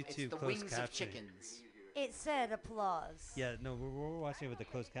 the It's YouTube the closed wings of captioning. chickens. It said applause. Yeah, no, we're watching it with the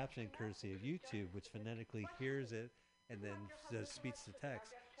closed captioning courtesy of YouTube, which phonetically hears it and then does speech to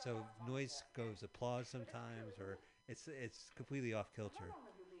text. So noise goes applause sometimes, or it's completely off kilter.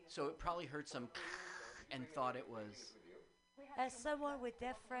 So it probably heard some and thought it was. As someone with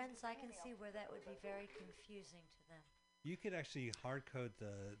deaf friends, I can see where that would be very confusing to them. You could actually hard code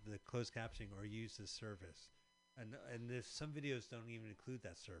the closed captioning or use this service, and there's some videos don't even include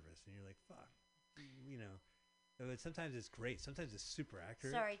that service, and you're like, fuck, you know. But sometimes it's great. Sometimes it's super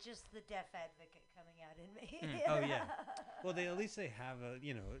accurate. Sorry, just the deaf advocate coming out in me. Oh yeah. Well, at least they have a,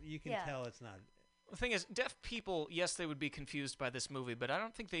 you can Yeah. tell it's not. The thing is, deaf people, yes, they would be confused by this movie, but I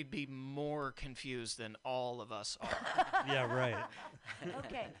don't think they'd be more confused than all of us are. Yeah, right.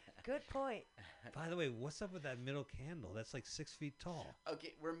 Okay, good point. By the way, what's up with that middle candle? That's like 6 feet tall.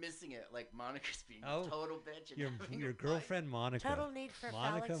 Okay, we're missing it. Like Monica's being Oh, a total bitch. And Your having your a fight. girlfriend Monica. Total need for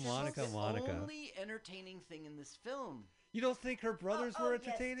Monica, phallic Monica, symbols. Monica. The only entertaining thing in this film. You don't think her brothers Oh, were yes,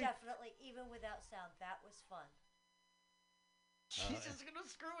 entertaining? definitely. Even without sound, that was fun. She's just gonna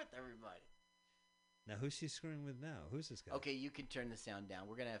screw with everybody. Now, who's she screwing with now? Who's this guy? Okay, you can turn the sound down.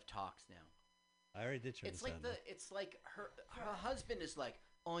 We're gonna have talks now. I already did turn It's the like sound the. down. It's like her husband is like,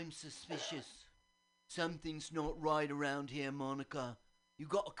 I'm suspicious. Something's not right around here, Monica. You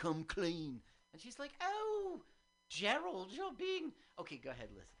gotta come clean. And she's like, oh, Gerald, you're being. Okay, go ahead,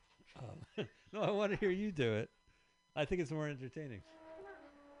 listen. No, I want to hear you do it. I think it's more entertaining.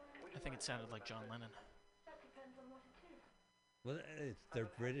 I think it sounded like John Lennon. Well, they're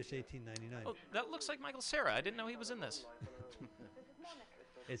British 1899. Oh, that looks like Michael Cera. I didn't know he was in this.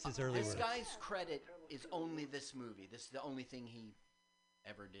 It's his early This work. guy's credit is only this movie. This is the only thing he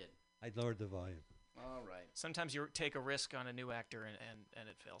ever did. I lowered the volume. All right. Sometimes you take a risk on a new actor and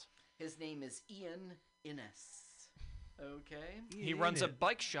it fails. His name is Ian Innes. Okay. He runs a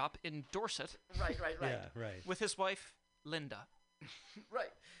bike shop in Dorset Right. Yeah, right. with his wife, Linda.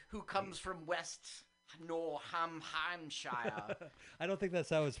 Right. Who comes from West Northamptonshire. I don't think that's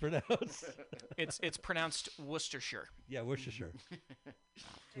how it's pronounced. It's pronounced Worcestershire. Yeah, Worcestershire.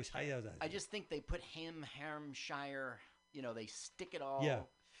 I just think they put Hampshire, they stick it all. Yeah.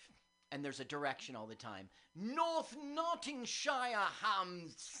 And there's a direction all the time. North Nottinghamshire Ham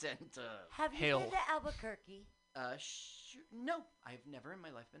Centre. Have you Hail. been to Albuquerque? No, I've never in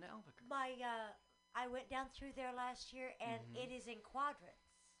my life been to Albuquerque. I went down through there last year, and it is in quadrants.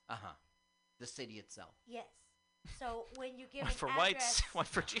 Uh-huh. The city itself. Yes. So when you give One an for address, whites, one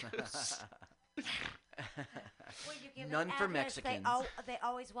for Jews. when you give None an for address, Mexicans. They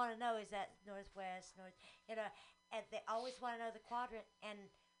always want to know, is that northwest, north, and they always want to know the quadrant. And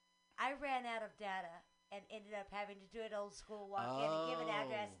I ran out of data and ended up having to do it old school, walk in and give an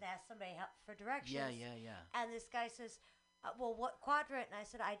address and ask somebody help for directions. Yeah. And this guy says, well, what quadrant? And I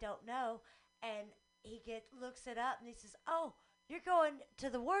said, I don't know. And he looks it up, and he says, oh, you're going to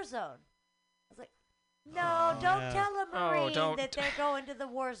the war zone. I was like, no, don't tell a Marine that they're going to the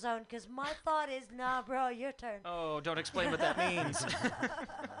war zone, because my thought is, nah, bro, your turn. Oh, don't explain what that means.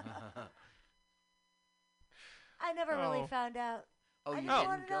 I never really found out. Oh, I you didn't didn't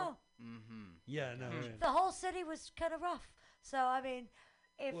want to go? know. Mm-hmm. Yeah, no. Right. The whole city was kind of rough. So, I mean,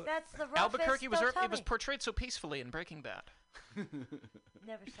 if that's the roughest, Albuquerque was don't tell it was me. portrayed so peacefully in Breaking Bad.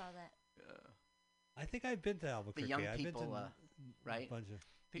 Never saw that. I think I've been to Albuquerque. The young I've people, been to right? A bunch of.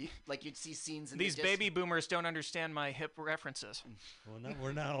 Like you'd see scenes in These the baby boomers don't understand my hip references. Well, no,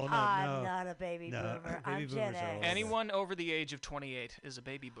 we're not. I'm not a baby boomer. Baby I'm Gen boomers are X. old. Anyone over the age of 28 is a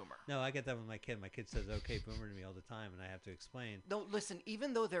baby boomer. No, I get that with my kid. My kid says "okay, boomer" to me all the time, and I have to explain. No, listen.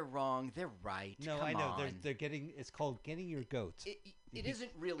 Even though they're wrong, they're right. No, Come I know on. they're getting. It's called getting your goat. It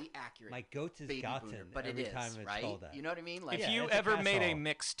isn't really accurate. My goat is baby gotten boomer, but every it is, time it's right? called that. You know what I mean? Like, If Yeah, you it's a ever made a catch-all.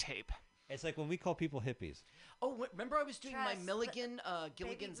 mixtape, It's like when we call people hippies. oh, remember I was doing my Trust, Milligan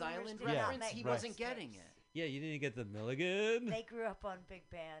Gilligan's boomers Island do not reference? make He right. wasn't getting mistakes. it. Yeah, you didn't get the Milligan. They grew up on big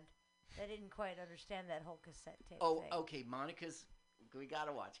band. They didn't quite understand that whole cassette tape Oh, thing. okay. Monica's. We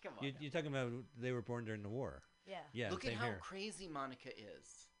gotta watch. Come on. You're talking about they were born during the war. Yeah. Yeah, Look at same how here. crazy Monica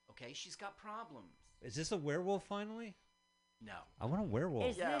is. Okay, she's got problems. Is this a werewolf finally? No. I want a werewolf.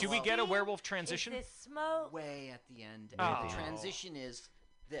 Is Yeah, this do we get a steam? werewolf transition? Is this smoke? Way at the end. Oh. The transition is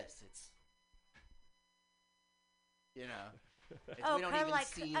this. It's. You know. Oh, we don't kind of even like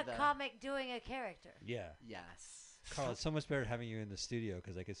see a the. comic doing a character. Yeah. Yes. Carl, it's so much better having you in the studio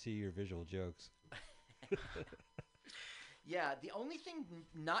because I can see your visual jokes. Yeah, the only thing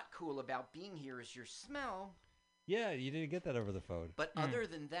not cool about being here is your smell. Yeah, you didn't get that over the phone. But other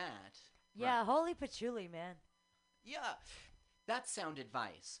than that, Yeah, right. holy patchouli, man. Yeah, that's sound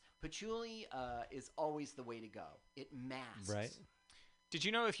advice. Patchouli is always the way to go. It masks. Right. Did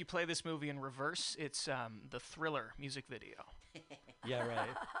you know if you play this movie in reverse, it's the Thriller music video? Yeah, right.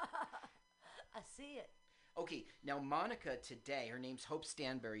 I see it. Okay, now Monica today, her name's Hope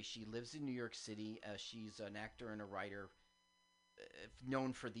Stanberry. She lives in New York City. She's an actor and a writer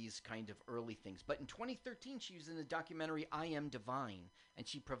known for these kind of early things. But in 2013, she was in the documentary I Am Divine, and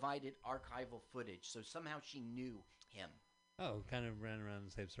she provided archival footage. So somehow she knew him. Oh, kind of ran around in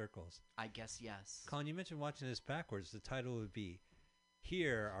the same circles. I guess, yes. Colin, you mentioned watching this backwards. The title would be,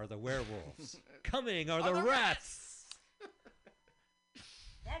 Here Are the Werewolves. Coming are the Rats.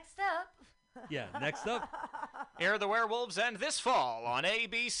 Next up. Yeah, next up. Here are the werewolves, and this fall on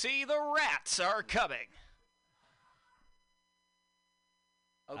ABC, the rats are coming.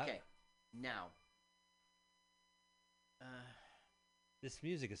 Okay, now. This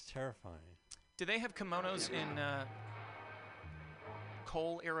music is terrifying. Do they have kimonos in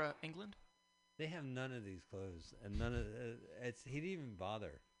coal era England? They have none of these clothes, and none of he didn't even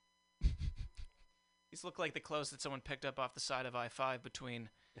bother. These look like the clothes that someone picked up off the side of I-5 between.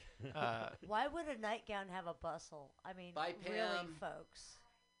 Why would a nightgown have a bustle? I mean, Bye, really, Pam. folks.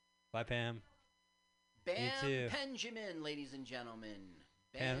 Bye, Pam. Bam too. Benjamin, ladies and gentlemen.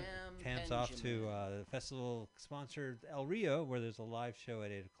 Pam, Bam Pam's off to Benjamin. the festival sponsored El Rio, where there's a live show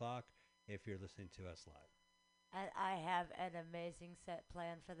at 8 o'clock if you're listening to us live. And I have an amazing set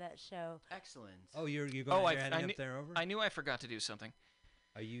planned for that show. Excellent. Oh, you're going you're heading knew, up there over? I knew I forgot to do something.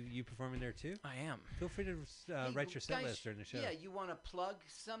 Are you performing there too? I am. Feel free to Hey, write your set guys, list during the show. Yeah, you want to plug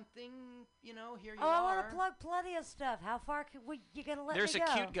something? You know, here you Oh, I are. want to plug plenty of stuff. How far can you gonna let There's me a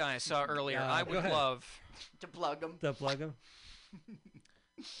go? cute guy I saw earlier. I go would ahead. love. To plug them. To plug them.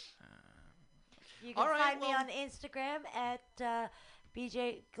 You can All right, find me well- on Instagram at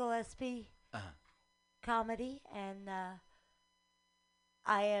BJ Gillespie Comedy, and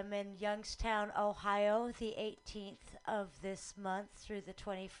I am in Youngstown, Ohio, the 18th of this month through the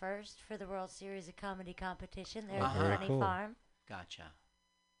 21st for the World Series of Comedy competition there at the very Honey cool. Farm. Gotcha.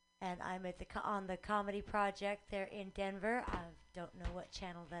 And I'm at on the Comedy Project there in Denver. I don't know what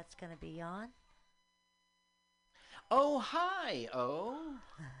channel that's going to be on. Oh, hi. Oh.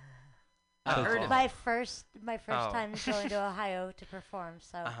 I heard of My it. first Oh. time going to Ohio to perform,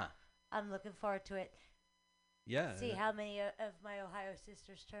 so Uh-huh. I'm looking forward to it. Yeah. See how many of my Ohio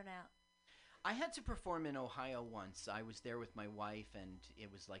sisters turn out. I had to perform in Ohio once. I was there with my wife, and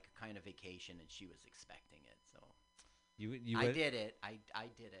it was like a kind of vacation, and she was expecting it. So you I went, did it. I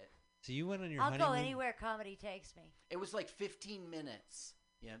did it. So you went on your I'll honeymoon? go anywhere comedy takes me. It was like 15 minutes.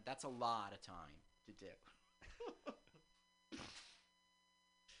 Yeah, that's a lot of time to do.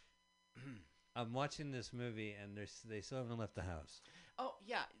 I'm watching this movie, and they still haven't left the house. Oh,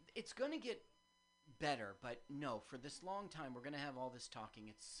 yeah. It's going to get better, but no, for this long time, we're going to have all this talking.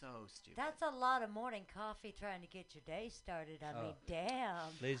 It's so stupid. That's a lot of morning coffee trying to get your day started. I mean, damn.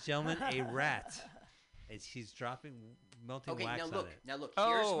 Ladies and gentlemen, a rat. She's dropping melting wax on it. Now look,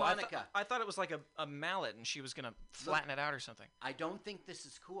 here's Monica. I thought it was like a mallet and she was going to flatten it out or something. I don't think this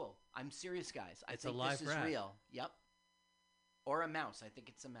is cool. I'm serious, guys. I It's think a live this is rat. real. Yep. Or a mouse. I think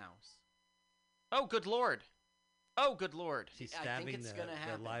it's a mouse. Oh, good Lord. Oh, good Lord. She's I stabbing think it's gonna the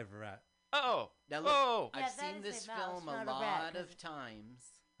happen. live rat. Oh. Now look, Oh. Yeah, I've that seen is this a mouse, film a not a rat, lot 'cause of times.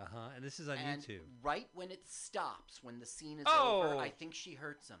 And this is on And YouTube. right when it stops, when the scene is Oh. over, I think she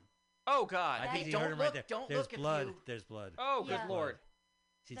hurts him. Oh, God. I think you don't heard him look, right there. don't There's look if blood. you- There's blood. Oh, Yeah. good Lord.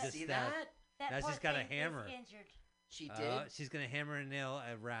 She That- just See stabbed. that? That Now poor she's got a thing is hammer. injured. She did. She's gonna hammer and nail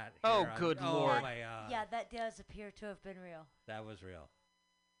a rat. Oh, here on- good Oh Lord. my God. Yeah, that does appear to have been real. That was real.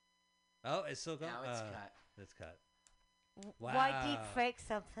 Oh, it's still going. Now it's cut. It's cut. Why Wow. deep fake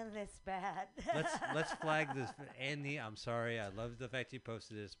something this bad? Let's flag this. Andy, I'm sorry. I love the fact you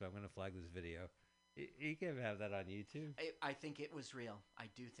posted this, but I'm gonna flag this video. You can have that on YouTube. I think it was real. I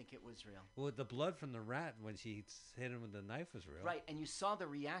do think it was real. Well, the blood from the rat when she hit him with the knife was real. Right, and you saw the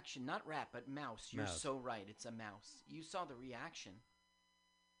reaction. Not rat, but mouse. You're Mouse. so right. It's a mouse. You saw the reaction.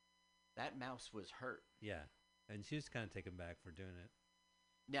 That mouse was hurt. Yeah, and she was kind of taken back for doing it.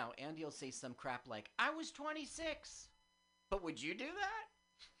 Now, Andy will say some crap like, I was 26. But would you do that?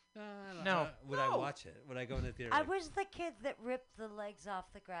 No. Would I watch it? Would I go in the theater? I like, was the kid that ripped the legs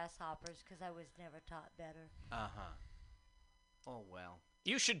off the grasshoppers because I was never taught better. Uh-huh. Oh, well.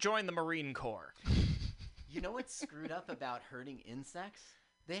 You should join the Marine Corps. You know what's screwed up about hurting insects?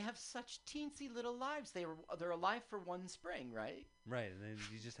 They have such teensy little lives. They're alive for one spring, right? Right, and then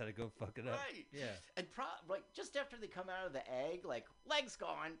you just had to go fuck it up. Right. Yeah. And like just after they come out of the egg, like legs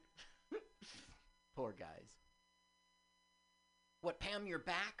gone. Poor guys. What, Pam? You're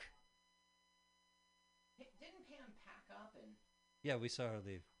back? Didn't Pam pack up and? Yeah, we saw her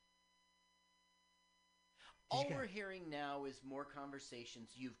leave. All we're hearing now is more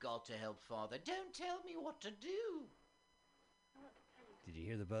conversations. You've got to help Father. Don't tell me what to do. Did you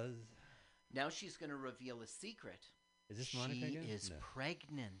hear the buzz? Now she's going to reveal a secret. Is this Monica She again? is No.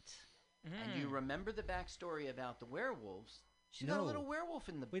 pregnant. And you remember the backstory about the werewolves? She's got a No. little werewolf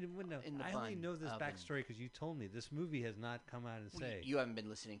in the Wait, no. in the I only bun know this oven. backstory because you told me. This movie has not come out and say. You haven't been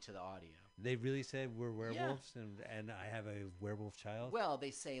listening to the audio. They really said we're werewolves and I have a werewolf child? Well,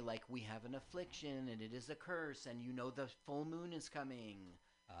 they say, like, we have an affliction and it is a curse and you know the full moon is coming.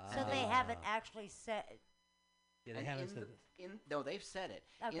 So they haven't actually said. Yeah, they And haven't in said the- No, they've said it.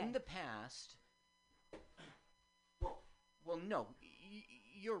 Okay. In the past, well, no,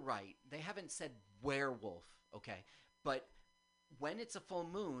 you're right. They haven't said werewolf, okay? But when it's a full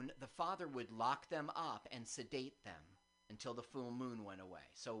moon, the father would lock them up and sedate them until the full moon went away.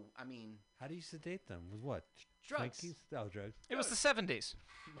 So, I mean... How do you sedate them? With what? Drugs. Twinkies? Oh, drugs. It was the 70s.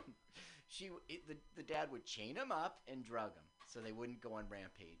 The dad would chain them up and drug them so they wouldn't go on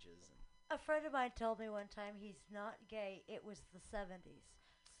rampages. A friend of mine told me one time he's not gay. It was the 70s.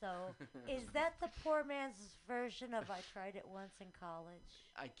 So, is that the poor man's version of I tried it once in college?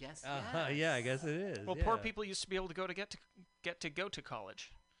 I guess. Yeah, I guess it is. Well, yeah. poor people used to be able to get to go to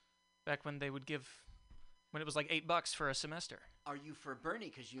college, back when they would when it was like $8 for a semester. Are you for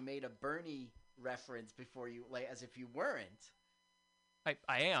Bernie? Because you made a Bernie reference before you, like, as if you weren't.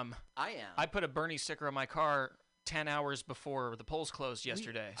 I am. I am. I put a Bernie sticker on my car 10 hours before the polls closed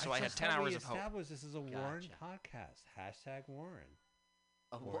yesterday, so I had 10 hours of hope. We established this is a Warren Gotcha. podcast. Hashtag Warren.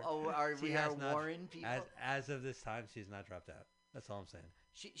 Are She we has are not- Warren people? As of this time, she's not dropped out. That's all I'm saying.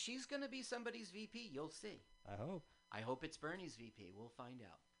 She's going to be somebody's VP. You'll see. I hope. I hope it's Bernie's VP. We'll find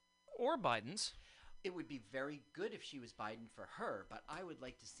out. Or Biden's. It would be very good if she was Biden for her, but I would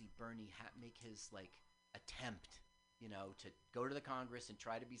like to see Bernie make his, like, attempt, to go to the Congress and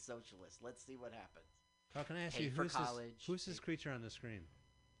try to be socialist. Let's see what happens. Carl, can I ask Pay you, for college. who's this creature on the screen?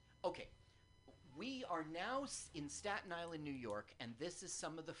 Okay. We are now in Staten Island, New York, and this is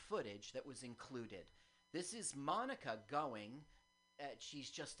some of the footage that was included. This is Monica going. She's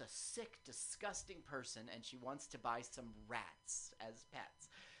just a sick, disgusting person, and she wants to buy some rats as pets.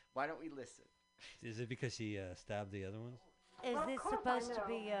 Why don't we listen? Is it because she stabbed the other ones? Is this supposed to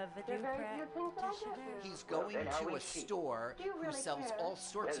be a video practitioner? He's going to a store who sells all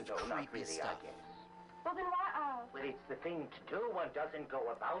sorts of creepy stuff. Well, then why? Well, it's the thing to do. One doesn't go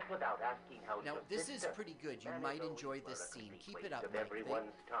about without asking how. Now, this is pretty good. You might enjoy this scene. Keep it up, Mike.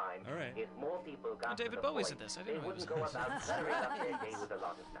 Everyone's time. All right. If more people got David to the Bowie's point, at this. I they didn't know he wouldn't was go at about cluttering up their day with a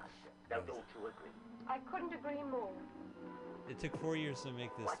lot of nonsense. Now, don't you agree? I couldn't agree more. It took 4 years to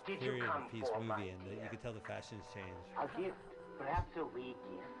make this What did you period come piece for, movie, my and dear? you could tell the fashions changed. A gift, perhaps a wee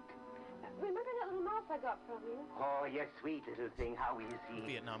gift. Remember that little mouse drops I got from you. Oh, you sweet little thing. How easy. The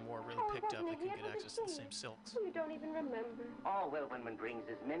Vietnam War really picked up. They couldn't get access to the same silks. You don't even remember. Oh, well, when one brings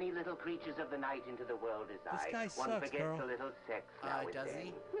as many little creatures of the night into the world as This I, guy one sucks, forgets girl. a little sex now and Does then.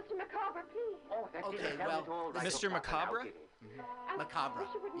 he? Mr. Macabre, please. Oh, that Okay, didn't tell well, it all right Mr. up, and Macabre? I'll get it. Macabre.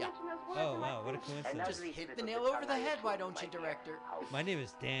 Yeah. Oh, wow, what a coincidence. Just hit the nail over the head, why don't you, director? My name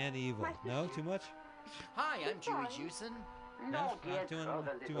is Dan Evil. No, too much? Hi, I'm Julie Jewson. No, Yeah, dear not doing girl,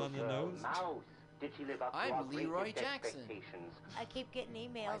 the too little on the girl nose. Mouse. Did she live up to I'm our Leroy greatest Jackson. expectations? I keep getting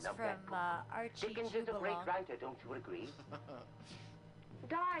emails I love from that Archie Dickens is a great Jubilon. writer, don't you agree?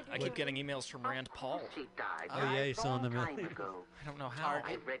 Died. I keep getting emails from Rand Paul. She died. Oh, yeah, he's still in the long middle. time ago. I don't know how.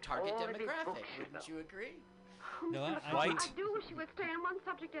 Target all of his demographic, books, you wouldn't you agree? No, I White. I do wish you would stay on one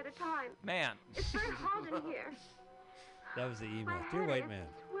subject at a time. Man. It's very hot in here. That was the email. My Dear head white is man.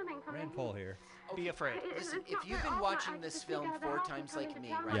 swimming from Rand the Paul heat. here. Be afraid. Listen, It's if not you've very been often watching I this just sneak film out of the 4 house and times come like into me,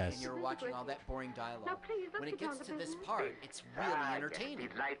 town right? Yes. And you're to watching visit all with that boring dialogue. Now, please, let's When it get down gets to to this business. part, it's really yes, entertaining.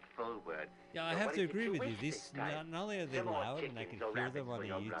 delightful word. Yeah, I So have what to is it agree you with you. wish These this time? not only are they Some more loud and I can chickens or hear them rabbits on for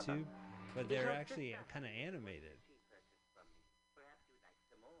your brother. YouTube, but they're actually kind of animated.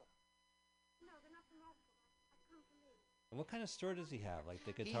 No, they're not from Oxford. I've come from me. What kind of store does he have? Like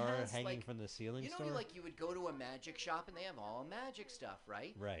the He guitar has, hanging like- from the ceiling You know, store? like you would go to a magic shop and they have all magic stuff,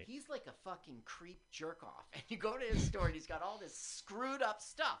 right? Right. He's like a fucking creep jerk off. And you go to his store and he's got all this screwed up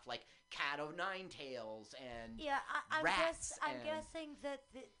stuff, like Cat o' Nine Tails and Yeah, I'm rats. I'm and- guessing that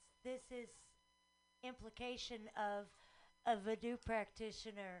this is implication of a voodoo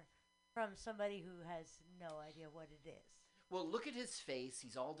practitioner from somebody who has no idea what it is. Well, look at his face.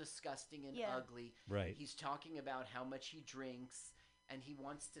 He's all disgusting and Yeah. ugly. Right. He's talking about how much he drinks, and he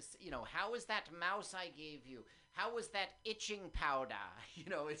wants to, how is that mouse I gave you? How was that itching powder?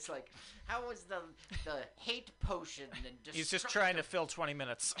 It's like, how was the hate potion and He's just trying to fill 20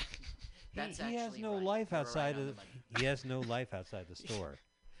 minutes. That's he has actually no right. life You were right outside on of the money. he has no life outside the store.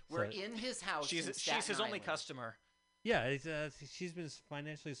 We're So- in his house. She's in his Staten only Island. customer. Yeah, she's been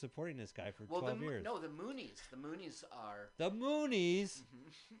financially supporting this guy for 12 years. No, the Moonies. The Moonies are. The Moonies?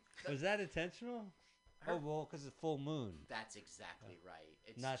 Mm-hmm. Was that intentional? Oh, well, because it's full moon. That's exactly right.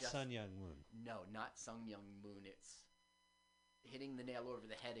 It's Not just, Sun Young Moon. No, not Sun Young Moon. It's hitting the nail over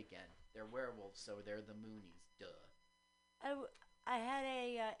the head again. They're werewolves, so they're the Moonies. Duh. I had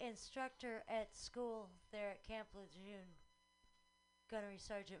a instructor at school there at Camp Lejeune, Gunnery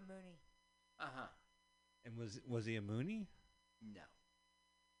Sergeant Mooney. Uh-huh. And was he a Moonie? No.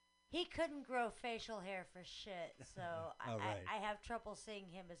 He couldn't grow facial hair for shit, so Oh, right. I have trouble seeing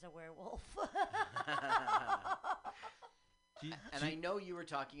him as a werewolf. And I know you were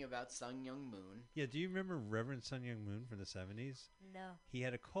talking about Sun Young Moon. Yeah, do you remember Reverend Sun Young Moon from the 70s? No. He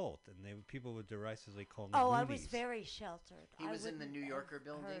had a cult, and people would derisively call him Oh, the I Moonies. was very sheltered. He was in the wouldn't New Yorker have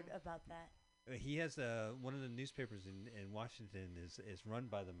building? Heard about that. He has one of the newspapers in Washington is run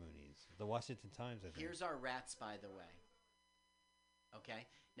by the Moonies. The Washington Times, I think. Here's our rats, by the way. Okay?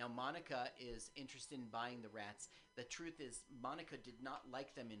 Now, Monica is interested in buying the rats. The truth is, Monica did not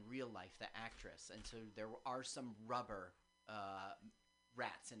like them in real life, the actress. And so there are some rubber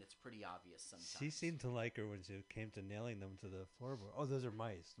rats, and it's pretty obvious sometimes. She seemed to like her when she came to nailing them to the floorboard. Oh, those are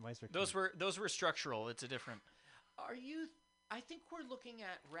mice. Mice are Those cute. were structural. It's a different. Are you... I think we're looking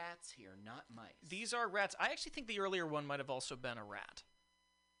at rats here, not mice. These are rats. I actually think the earlier one might have also been a rat.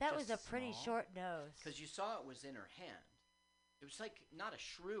 That Just was a pretty small? short nose. Because you saw it was in her hand. It was like not a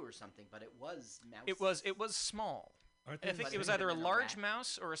shrew or something, but it was mouse. It was small. Aren't I they think the it was same? either a Could've been a large rat.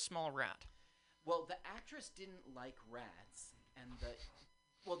 mouse or a small rat. Well, the actress didn't like rats, and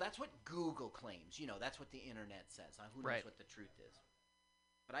well, that's what Google claims. That's what the internet says. Who knows Right. what the truth is?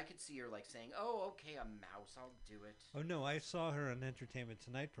 But I could see her like saying, "Oh, okay, a mouse, I'll do it." Oh no, I saw her on Entertainment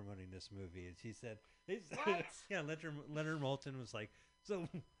Tonight promoting this movie, and she said, What? "Yeah." Leonard Moulton was like, "So,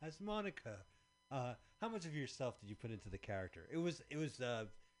 as Monica, how much of yourself did you put into the character?" It was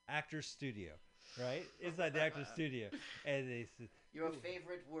actor's studio, right? Inside the actor's studio, and they said, Your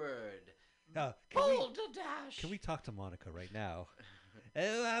favorite word? Balderdash. Can we Dash. talk to Monica right now?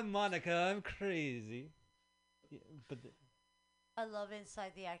 Oh, I'm Monica. I'm crazy. Yeah, but I love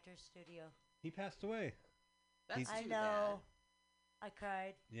Inside the Actors Studio. he passed away. That's I too know. I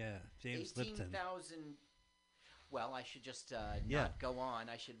cried. Yeah, James 18,000. Lipton. Well, I should just Yeah. not go on.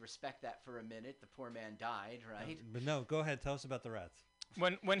 I should respect that for a minute. The poor man died, right? But no, go ahead. Tell us about the rats.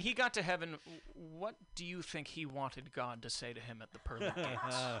 When he got to heaven, what do you think he wanted God to say to him at the pearly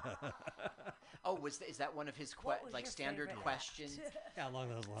gates? Oh, is that one of his What was your standard favorite questions? Yeah, along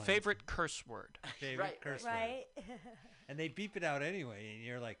those lines. Favorite curse word? Favorite Right, curse word. Right? And they beep it out anyway, and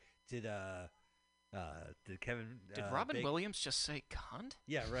you're like, Did Kevin? Did Robin Williams just say cunt?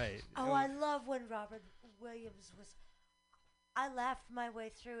 Yeah, right. Oh, I love when Robin Williams was. I laughed my way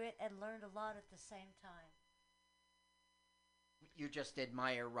through it and learned a lot at the same time. You just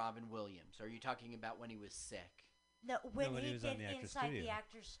admire Robin Williams. Are you talking about when he was sick? No, when he he was did on the Actors Inside Studio. the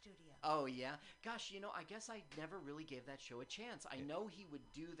Actors Studio. Oh, yeah? Gosh, I guess I never really gave that show a chance. I know he would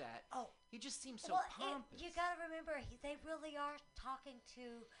do that. Oh. He just seems so Well, pompous. you got to remember, they really are talking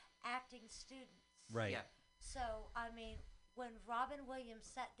to acting students. Right. Yeah. So, I mean, when Robin Williams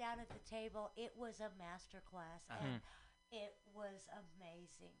sat down at the table, it was a master class, and it was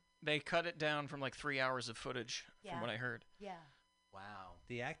amazing. They cut it down from like 3 hours of footage, from what I heard. Yeah. Wow.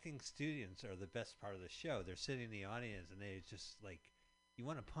 The acting students are the best part of the show. They're sitting in the audience, and they just like you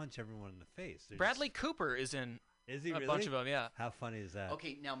want to punch everyone in the face. Bradley Cooper is in Is he a really? bunch of them, yeah. How funny is that?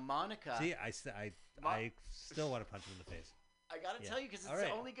 Okay, now Monica. See, I still want to punch him in the face. I gotta tell you, because it's All the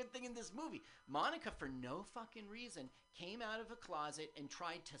right. only good thing in this movie. Monica, for no fucking reason, came out of a closet and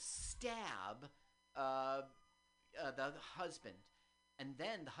tried to stab the husband. And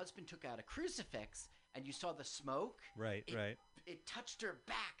then the husband took out a crucifix, and you saw the smoke. Right, right. It touched her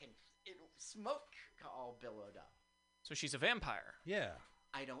back, and smoke all billowed up. So she's a vampire. Yeah.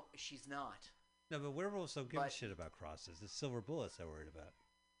 She's not. No, but werewolves don't give a But- shit about crosses. It's silver bullets they're worried about.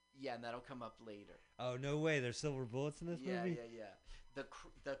 Yeah, and that'll come up later. Oh, no way. There's silver bullets in this movie? Yeah.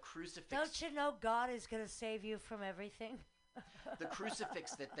 The crucifix. Don't you know God is going to save you from everything? The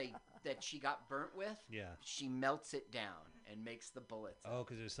crucifix that she got burnt with. Yeah. She melts it down and makes the bullets. Oh,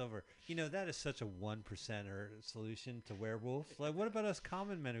 because there's silver. That is such a 1%er solution to werewolves. Like, what about us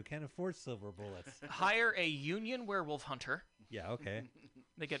common men who can't afford silver bullets? Hire a union werewolf hunter. Yeah, okay.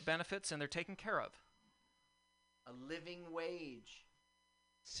 They get benefits and they're taken care of. A living wage.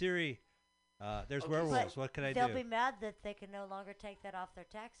 Siri, there's Okay, werewolves. But What can I they'll do? be mad that they can no longer take that off their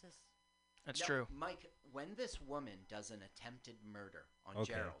taxes. That's Now, true. Mike, when this woman does an attempted murder on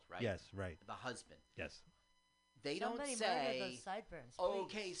Okay. Gerald, right? Yes, right. The husband. Yes. They Somebody don't murder say, those sideburns,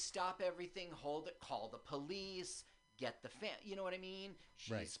 okay, please. stop everything, hold it, call the police, get the you know what I mean?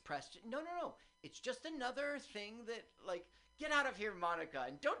 She's Right. pressed. No. It's just another thing that, like, get out of here, Monica,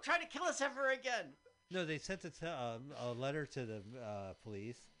 and don't try to kill us ever again. No, they sent a letter to the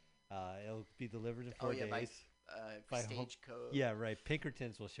police. It'll be delivered in 4 days. By stagecoach. Yeah, right.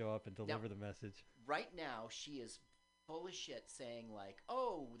 Pinkertons will show up and deliver the message. Right now, she is full of shit saying, like,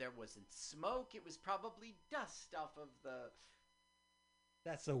 oh, there wasn't smoke. It was probably dust off of the...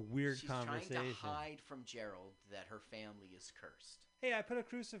 That's a weird She's conversation. trying to hide from Gerald that her family is cursed. Hey, I put a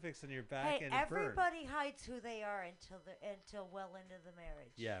crucifix on your back Hey, and it burned. everybody hides who they are until well into the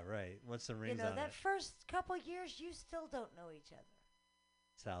marriage. Yeah, right. Once the rings You know, on that it. first couple years, you still don't know each other.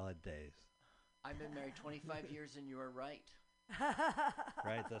 Salad days. I've been married 25 years, and you are right.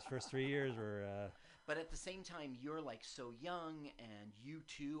 Right, those first 3 years were... But at the same time, you're, like, so young, and you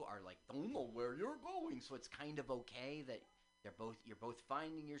two are, like, don't know where you're going. So it's kind of okay that you're both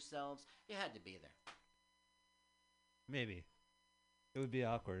finding yourselves. You had to be there. Maybe. It would be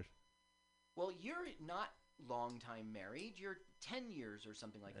awkward. Well, you're not long time married. You're 10 years or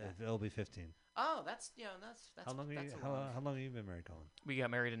something like that. It'll be 15. Oh, that's How long have you been married, Colin? We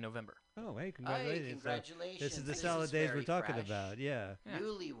got married in November. Oh, hey, congratulations. Hey, congratulations. This is the This salad is days we're very talking fresh. about. Yeah.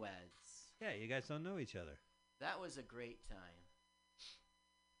 Newlyweds. Yeah, you guys don't know each other. That was a great time.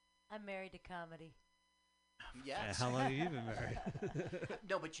 I'm married to comedy. Yes. How long have you been married?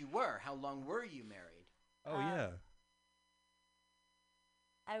 No, but you were. How long were you married? Oh, yeah.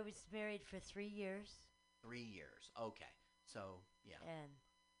 I was married for 3 years. 3 years. Okay. So, yeah. And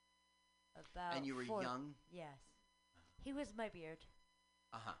about And you were young? Yes. He was my beard.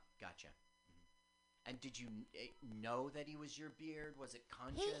 Uh-huh. Gotcha. And did you know that he was your beard? Was it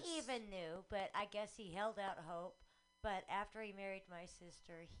conscious? He even knew, but I guess he held out hope. But after he married my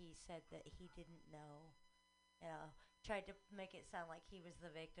sister, he said that he didn't know. Tried to make it sound like he was the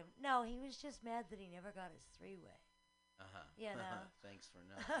victim. No, he was just mad that he never got his three-way. Uh-huh. You know. Thanks for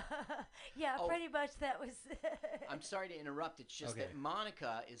knowing. Yeah, Oh. pretty much that was... I'm sorry to interrupt. It's just Okay. that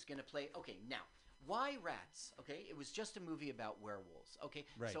Monica is going to play... Okay, now, why Rats? Okay, it was just a movie about werewolves. Okay,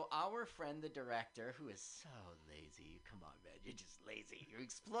 Right. So our friend, the director, who is so lazy... Come on, man, you're just lazy. You're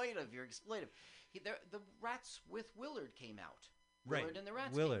exploitive. The Rats with Willard came out. Right. Willard and the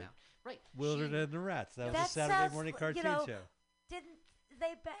Rats Willard. came out. Right. Willard and the Rats. That was That a Saturday sounds morning li- cartoon you know, show. Didn't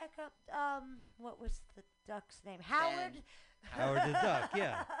they back up, what was the duck's name? Howard? Howard the Duck,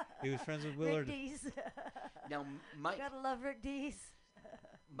 yeah. He was friends with Willard. Rick Dees. Now, Mike... Gotta love Rick Dees.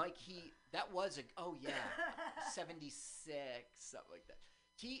 Mike, that was a... Oh, yeah. 76, something like that.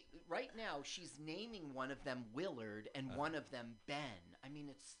 Right now, she's naming one of them Willard and one of them Ben. I mean,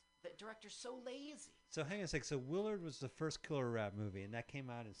 it's The director's so lazy. So hang on a sec. So Willard was the first killer rat movie, and that came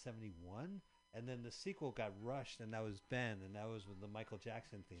out in '71. And then the sequel got rushed, and that was Ben, and that was with the Michael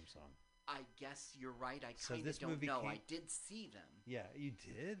Jackson theme song. I guess you're right. I So kind this of don't movie know. came- I did see them. Yeah, you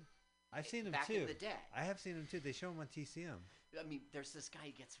did? I've seen them Back too. in the day. I have seen them too. They show them on TCM. I mean, there's this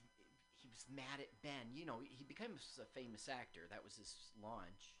guy he was mad at Ben. You know, he became a famous actor. That was his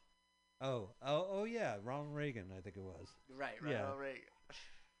launch. Oh, yeah, Ronald Reagan, I think it was. Right, Yeah. Ronald Reagan.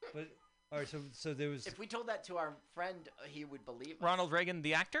 But all right, so there was. If we told that to our friend, he would believe us. Ronald Reagan,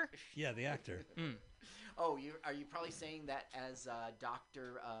 the actor? Yeah, the actor. Oh, are you probably saying that as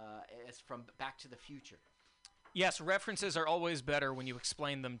Doctor as from Back to the Future? Yes, references are always better when you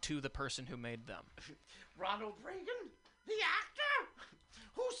explain them to the person who made them. Ronald Reagan, the actor,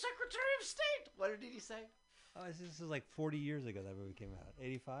 who's Secretary of State. What did he say? Oh, this is like 40 years ago that movie came out.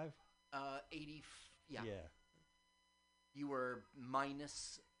 85? 80. Yeah. Yeah. You were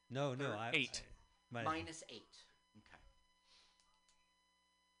minus. No, 8. Minus 8. Okay.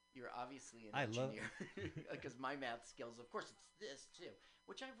 You're obviously an I love- engineer because my math skills. Of course, it's this too,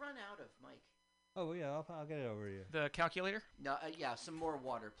 which I've run out of, Mike. Oh, well, yeah, I'll get it over to you. The calculator? No, yeah, some more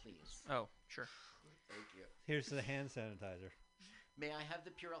water, please. Oh, sure. Thank you. Here's the hand sanitizer. May I have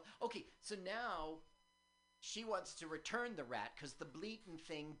the Purell? Okay, so now she wants to return the rat because the bleating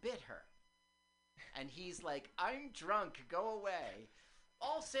thing bit her. And he's like, I'm drunk, go away.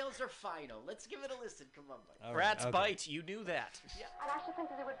 All sales are final. Let's give it a listen. Come on, Mike. All Rats okay. bite, you knew that. Yeah. And I should think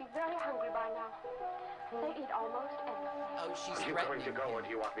that they would be very hungry by now. They eat almost everything. Oh, she's Are you threatening going to go, or him. do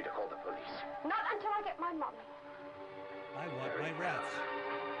you want me to call the police? Not until I get my money. I want my rats.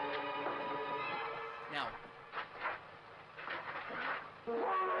 Now,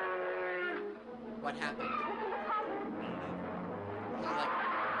 what happened? He like,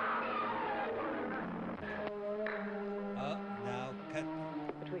 Now, cut.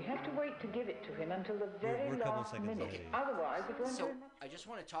 But we have to wait to give it to him until the very we're a couple last seconds minute. late. Otherwise, it won't so very much. I just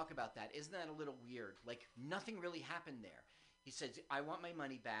want to talk about that. Isn't that a little weird? Like, nothing really happened there. He says, I want my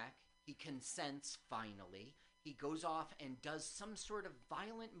money back. He consents finally. He goes off and does some sort of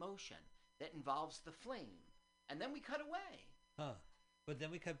violent motion that involves the flame. And then we cut away. Huh. But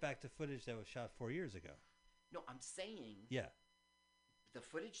then we cut back to footage that was shot 4 years ago. No, I'm saying Yeah. the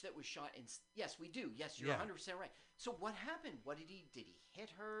footage that was shot in. Yes, we do. Yes, you're Yeah. 100% right. So what happened? Did he hit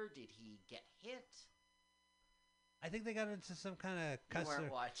her? Did he get hit? I think they got into some kind of You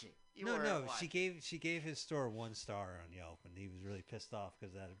weren't watching. No. She gave his store 1 star on Yelp, and he was really pissed off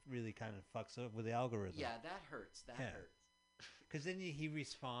because that really kind of fucks up with the algorithm. Yeah, that hurts. That hurts. Because then he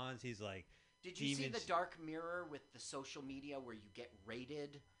responds. He's like, Did you see the demons- dark mirror with the social media where you get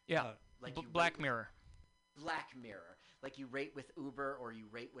rated? Yeah. Like you Black rate- Mirror. Black Mirror. Like you rate with Uber or you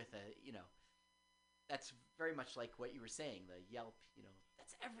rate with a, that's very much like what you were saying, the Yelp,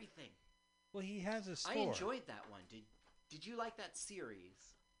 that's everything. Well, he has a store. I enjoyed that one. Did you like that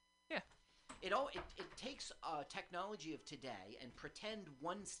series? Yeah. It takes technology of today and pretend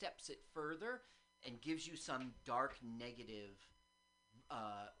one steps it further and gives you some dark negative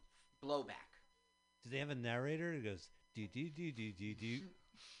blowback. Do they have a narrator who goes, do?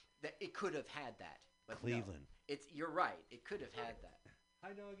 That it could have had that. But Cleveland. No. You're right. It could have had that. Hi,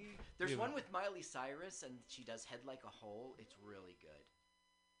 doggy. There's one with Miley Cyrus, and she does Head Like a Hole. It's really good.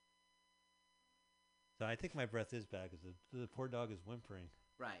 So I think my breath is bad because the poor dog is whimpering.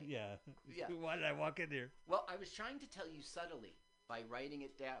 Right. Yeah. Yeah. Why did I walk in here? Well, I was trying to tell you subtly by writing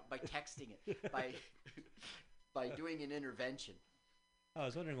it down, by texting it, by doing an intervention. I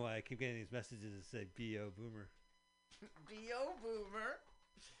was wondering why I keep getting these messages that say "B.O. Boomer." B.O. Boomer.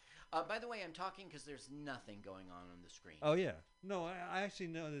 By the way, I'm talking because there's nothing going on the screen. Oh yeah, no, I actually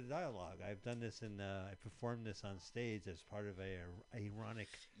know the dialogue. I've done this and I performed this on stage as part of a ironic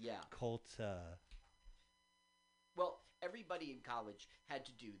cult. Well, everybody in college had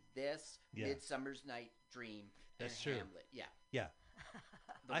to do this, Midsummer's Night Dream, That's and true. Hamlet. Yeah. Yeah.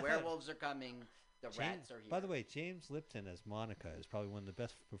 The werewolves are coming. The rats are here. By the way, James Lipton as Monica is probably one of the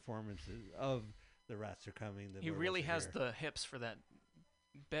best performances of The Rats Are Coming. He really has the hips for that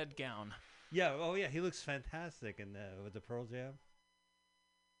bed gown. Yeah. Oh yeah, he looks fantastic in with the Pearl Jam.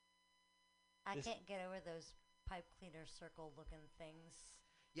 I can't get over those pipe cleaner circle looking things.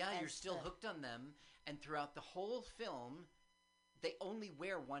 Yeah, you're still hooked on them, and throughout the whole film, they only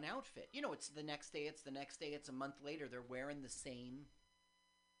wear one outfit. It's the next day, it's the next day, it's a month later, they're wearing the same.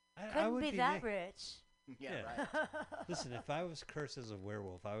 I would be that rich. Yeah, right. Listen, if I was cursed as a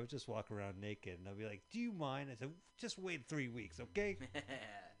werewolf, I would just walk around naked, and I'd be like, "Do you mind?" I said, "Just wait 3 weeks, okay?"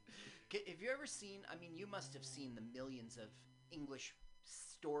 Have you ever seen? I mean, you must have seen the millions of English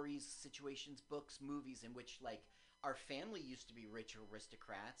stories, situations, books, movies in which, like, our family used to be rich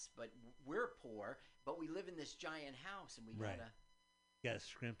aristocrats, but we're poor, but we live in this giant house, and we gotta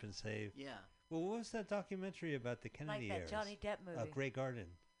scrimp and save. Yeah. Well, what was that documentary about the Kennedy Like that heirs? Johnny Depp movie. Grey Garden.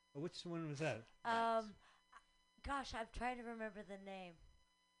 Which one was that? Gosh, I'm trying to remember the name.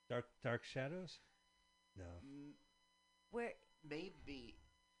 Dark Shadows? No. Where? Maybe.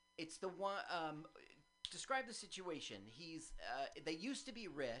 It's the one. Describe the situation. They used to be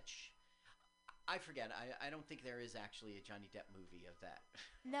rich. I forget. I don't think there is actually a Johnny Depp movie of that.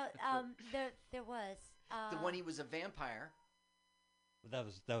 No, there was. The one he was a vampire. Well,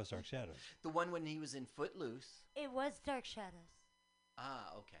 that was Dark Shadows. The one when he was in Footloose. It was Dark Shadows. Ah,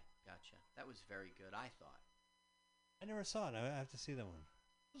 okay, gotcha. That was very good, I thought. I never saw it. I have to see that one.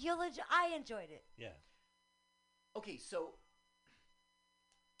 I enjoyed it. Yeah. Okay, so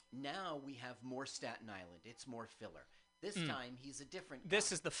now we have more Staten Island. It's more filler. This time he's a different guy.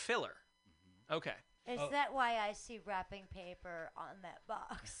 This is the filler. Mm-hmm. Okay. Is that why I see wrapping paper on that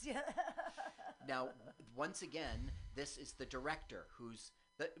box? Now, once again, this is the director who's...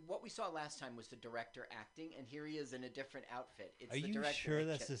 what we saw last time was the director acting, and here he is in a different outfit. It's Are the you director sure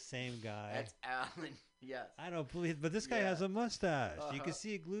that's the same guy? That's Alan, yes. I don't believe but this guy has a mustache. You can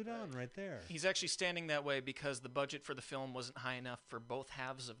see it glued on right there. He's actually standing that way because the budget for the film wasn't high enough for both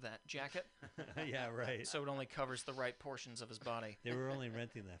halves of that jacket. Yeah, right. So it only covers the right portions of his body. They were only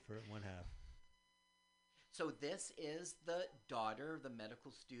renting that for one half. So this is the daughter of the medical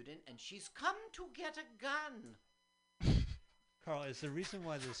student, and she's come to get a gun. Carl, is the reason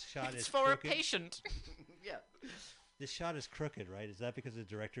why this shot it's is for crooked? a patient. Yeah. This shot is crooked, right? Is that because the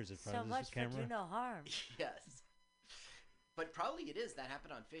director's in front of this camera? So much for do no harm. Yes. But probably it is. That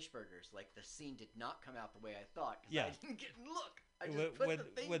happened on Fish Burgers. Like, the scene did not come out the way I thought. Yeah. I didn't get... Look! I just put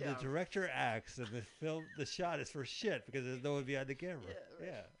the thing when down. the director acts and the shot is for shit because there's no one behind the camera. Yeah.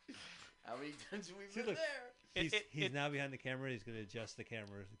 Right. Yeah. How many times have we See, been look, there? He's now behind the camera. He's going to adjust the camera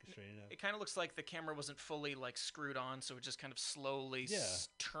to straighten it up. It kind of looks like the camera wasn't fully like screwed on, so it just kind of slowly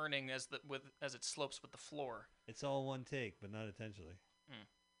turning as it slopes with the floor. It's all one take, but not intentionally.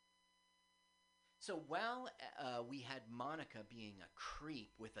 So while we had Monica being a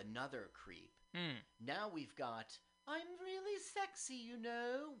creep with another creep, now we've got I'm really sexy, you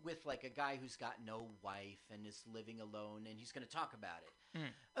know, with like a guy who's got no wife and is living alone, and he's going to talk about it.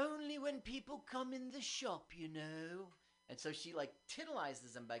 Only when people come in the shop, you know. And so she like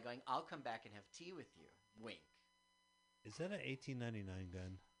titillizes him by going, I'll come back and have tea with you. Wink. Is that an 1899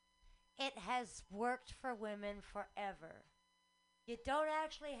 gun? It has worked for women forever. You don't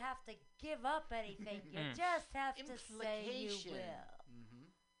actually have to give up anything. You just have to say you will.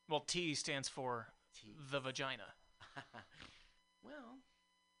 Well, T stands for the vagina. Well.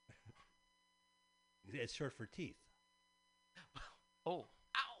 It's short for teeth. Oh.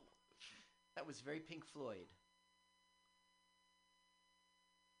 Ow! That was very Pink Floyd.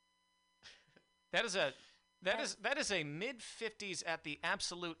 That is a mid-50s at the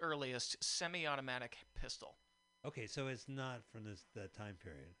absolute earliest semi-automatic pistol. Okay, so it's not from that time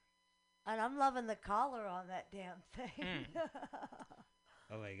period. And I'm loving the collar on that damn thing.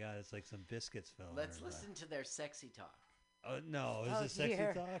 Oh my God, it's like some biscuits fell. Let's listen to their sexy talk. Oh no, is this sexy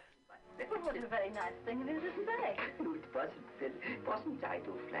talk? It was a very nice thing, and isn't it? It wasn't, Phil. Wasn't I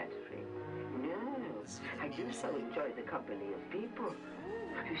too flattering? No. I do so enjoy the company of people.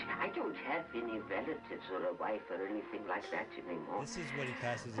 You see, I don't have any relatives or a wife or anything like that anymore. This is what he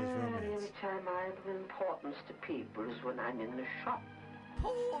passes his The romance. only time I have importance to people is when I'm in the shop.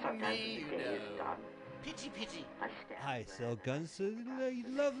 Poor Sometimes me, the day is done. Pity. I sell guns to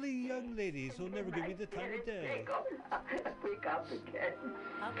lovely young ladies who'll never give me the time of day. Wake up again.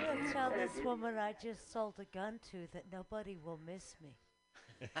 I'm going to tell this woman I just sold a gun to that nobody will miss me.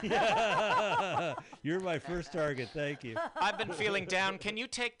 You're my first target, thank you. I've been feeling down. Can you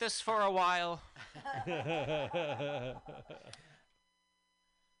take this for a while?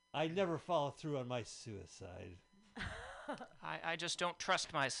 I never follow through on my suicide. I just don't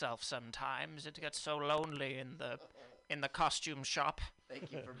trust myself sometimes. It gets so lonely in the costume shop.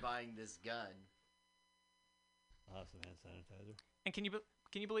 Thank you for buying this gun. Awesome hand sanitizer. And can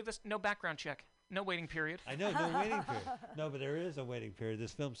you believe this? No background check. No waiting period. I know, no waiting period. No, but there is a waiting period.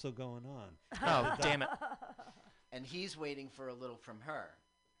 This film's still going on. Oh, damn it. And he's waiting for a little from her,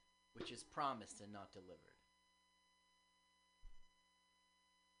 which is promised and not delivered.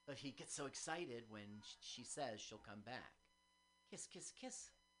 But he gets so excited when she says she'll come back. Kiss, kiss,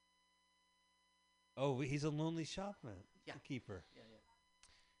 kiss. Oh, he's a lonely shopman. Yeah. Keeper. Yeah.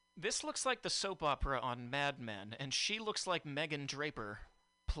 This looks like the soap opera on Mad Men, and she looks like Megan Draper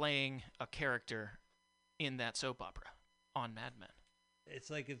playing a character in that soap opera on Mad Men. It's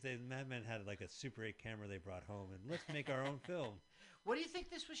like if the Mad Men had like a Super 8 camera they brought home and let's make our own film. What do you think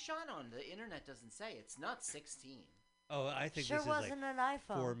this was shot on? The internet doesn't say. It's not 16. Oh, I think Sure this is wasn't like an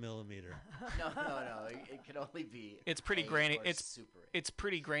iPhone. 4 millimeter. No. It could only be. It's pretty 8 grainy. or It's Super 8. it's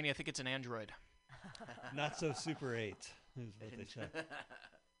pretty grainy. I think it's an Android. Not so Super 8 is what they said.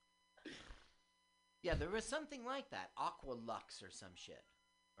 Yeah, there was something like that. Aqualux or some shit,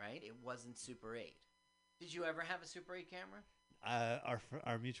 right? It wasn't Super 8. Did you ever have a Super 8 camera?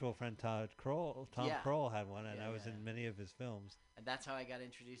 Our mutual friend Tom Kroll had one, and I was in many of his films. And that's how I got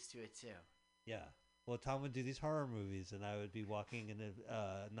introduced to it too. Yeah. Well, Tom would do these horror movies, and I would be walking in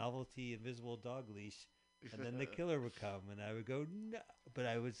a novelty invisible dog leash, and then the killer would come, and I would go, no. But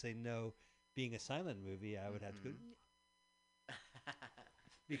I would say no. Being a silent movie, I would have to go,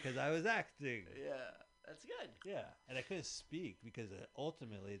 because I was acting. Yeah, that's good. Yeah, and I couldn't speak because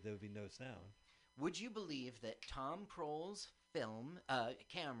ultimately there would be no sound. Would you believe that Tom Kroll's film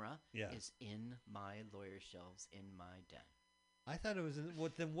camera is in my lawyer shelves in my den? I thought it was in.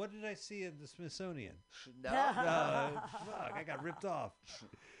 Then what did I see in the Smithsonian? No. Fuck, I got ripped off.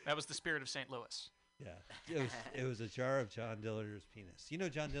 That was the Spirit of St. Louis. Yeah, it was a jar of John Diller's penis. You know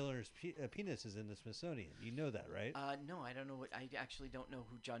John Diller's penis is in the Smithsonian. You know that, right? No, I don't know what. I actually don't know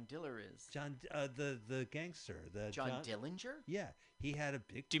who John Diller is. John, the gangster, John Dillinger. Yeah, he had a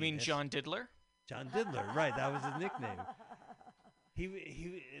big. Do you mean John Diddler? John Diddler, right? That was his nickname.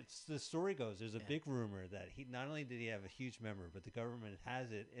 It's the story goes. There's a big rumor that he not only did he have a huge member, but the government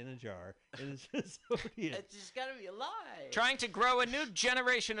has it in a jar in the Smithsonian. It's just gotta be a lie. Trying to grow a new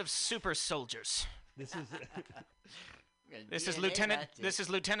generation of super soldiers. This is This is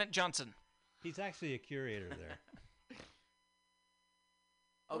Lieutenant Johnson. He's actually a curator there.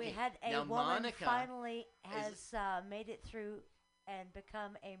 We had a woman finally has made it through and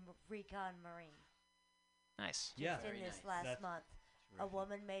become a recon Marine. Nice. Just in this last month, a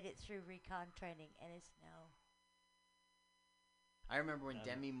woman made it through recon training and is now. I remember when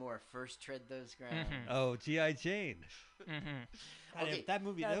Demi Moore first tread those grounds. Mm-hmm. Oh, G.I. Jane. Okay, that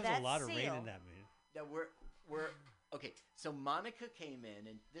movie. There was a lot of rain in that movie. Now we're okay. So Monica came in,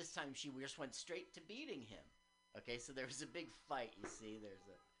 and this time she just went straight to beating him. Okay, so there was a big fight. You see, there's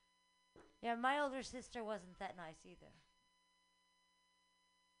a. Yeah, my older sister wasn't that nice either.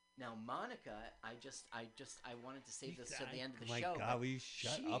 Now Monica, I wanted to save this to the end of the show. My God, will you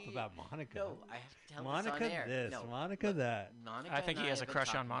shut up about Monica? No, I have to tell Monica this on air. this, No, Monica look, that. Monica I think and he has have a been crush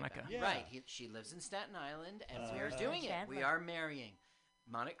on talking Monica. about- Yeah. Right, she lives in Staten Island, and we are doing it. Chandler. We are marrying.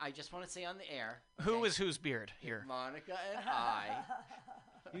 Monica, I just want to say on the air. Who is whose beard here? Monica and I.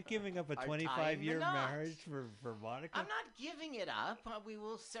 You're giving up a Are 25-year tying the knot. marriage for Monica? I'm not giving it up. We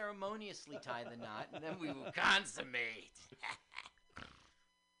will ceremoniously tie the knot, and then we will consummate.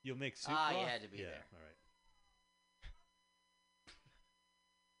 You'll make soup. You broth? had to be there. All right.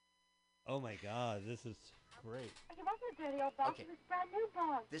 Oh my God, this is great. It wasn't a dirty old box. Okay. It was a brand new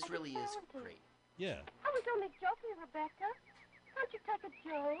box. This I really just is found it. great. Yeah. I was only joking, Rebecca. Can't you take a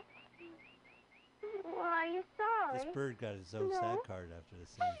joke? Well, are you sorry? This bird got his own No. sad card after the Oh,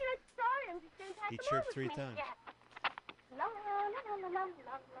 scene. you're not sorry. I'm just saying He pass chirped them 3 over to me. times. Yeah. La, la, la, la, la, la, la,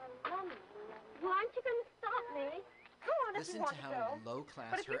 la. Well, aren't you going to stop me? Go on if Listen you want to to how go. low But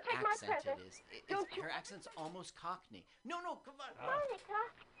class if you her take my accent present, is. don't you- Her accent's almost Cockney. No, come on. Monica,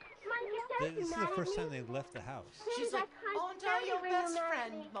 Monica, This is the first time they left the house. She's like, aren't I your best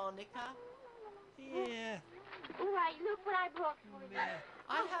friend, Monica? Yeah. All right, look what I brought for you.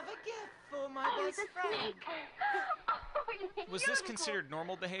 I have a gift for my Oh, best it's a friend. snake. Was this considered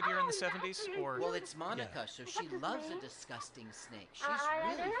normal behavior in the 70s, or Well, it's Monica, so she What's his loves name? a disgusting snake. She's I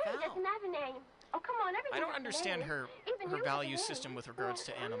really don't know. He doesn't foul. have a name. Oh, come on, everything I don't has a understand name. her Even her you have a value name. system with regards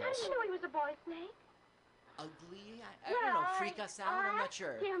to I animals. didn't know he was a boy snake. Ugly? I don't know. Freak us out? I'm not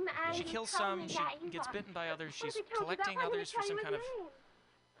sure. Him and She he kills told some, me she that he gets was. bitten by others, Suppose she's he told you that. collecting Why didn't others he for tell some you kind his of... name?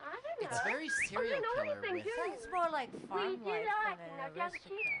 I don't It's know. very serial know killer anything, with. do you? Sounds more like farm did life like than him, an now, doesn't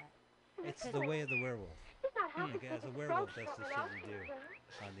she? aristocrat. It's the way of the werewolf. He's not happy Yeah, as a because werewolf, his that's the throat's shit you do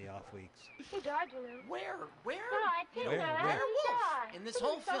concerned. on the off weeks. He died, you know. Where? No, I didn't Where? know. Where? He died. In this He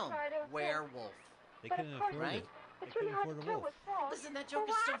whole was so film, sorry to werewolf. They But couldn't of course, afford right? it. They It's really couldn't hard afford to a tell wolf. what's false. Listen, that joke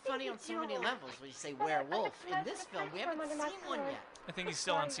Well, is I so think funny on it's so many you. levels when you say Well, werewolf. I In this film, we from haven't under my seen one sword. yet. I think he's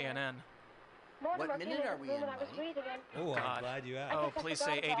still on CNN. Mortimer What came minute in are the we room in, when I was buddy? reading it. Oh, I'm God. glad you I asked. Oh, guess I please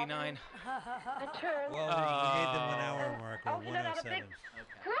forgot say about 89. I turned. Well, we made the 1 hour mark, or Oh, you know, that a 107. big...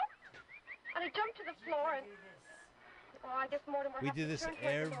 Huh? And he jumped to the floor and... Oh, I guess Mortimer We has do to this turn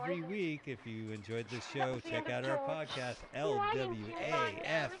towards the every door. week. If you enjoyed this That show, was the check end out of our George. podcast, Oh, I didn't see it,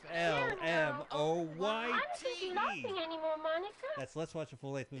 Monica. LWAFLMOYT. I don't think nothing anymore, Monica. That's Let's Watch a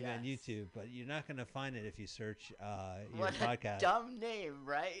Full-Length Movie on Yes. YouTube, but you're not going to find it if you search your What podcast. a dumb name,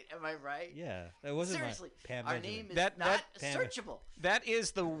 right? Am I right? Yeah, that wasn't Seriously, Pam our Benjamin. name is That- not that- Pam- searchable. That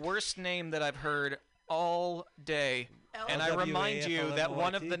is the worst name that I've heard all day. And I remind you that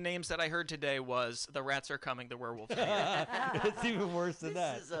one of the names that I heard today was "The Rats Are Coming, the Werewolves Are Here." It's even worse than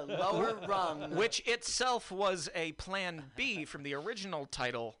that. This is a lower rung. Which itself was a plan B from the original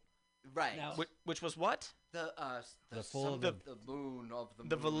title. Right. Which was what? The full of the moon of the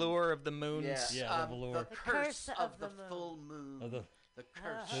The moon. velour of the moons. Yes. Yeah, the velour. The curse of the full moon. Of the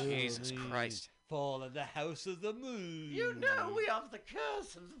curse. Jesus Christ. Fall in the house of the moon. You know we have the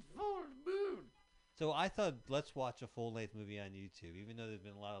curse of the full moon. So I thought Let's Watch a Full-Length Movie on YouTube, even though there's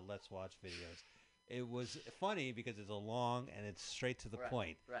been a lot of Let's Watch videos. It was funny because it's a long and it's straight to the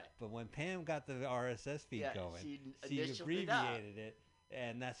point. Right. But when Pam got the RSS feed going, she she initialed it up. abbreviated it,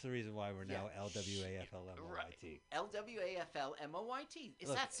 and that's the reason why we're now LWAFLMOYT. LWAFLMOYT. Is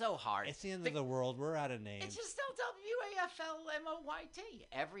Look, that so hard? It's the end of the world. We're out of names. It's just LWAFLMOYT.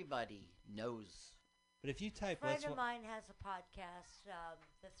 Everybody knows. But if you type A friend Let's of Wa- mine has a podcast,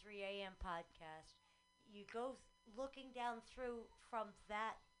 the 3 a.m. podcast. You go looking down through from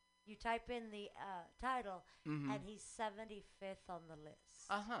that, you type in the title, and he's 75th on the list.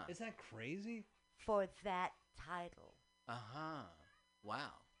 Is that crazy? For that title.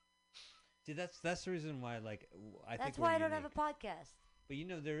 Wow. See, that's the reason why, like, I think That's we're why I don't unique. have a podcast. But you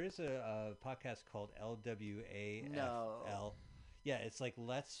know, there is a podcast called LWAFL. No. Yeah, it's like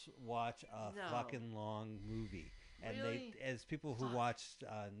Let's Watch a No. fucking long movie. And Really? as people who watch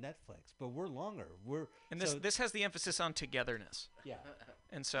Netflix, but we're longer. And this has the emphasis on togetherness. Yeah.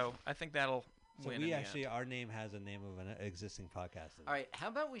 And so I think that'll So win. we in actually, the end. our name has a name of an existing podcast. All right, how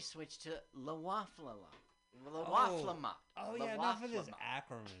about we switch to Lwaflmoyt? Oh yeah, enough of this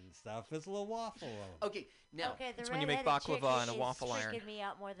acronym stuff. It's Lwaflmoyt. Okay, now Okay, the It's when you make redheaded chick baklava in a is waffle iron. freaking me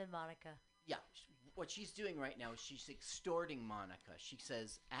out more than Monica. yeah, what she's doing right now is she's extorting Monica. She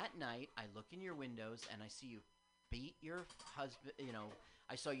says, "At night, I look in your windows and I see you beat your husband. You know,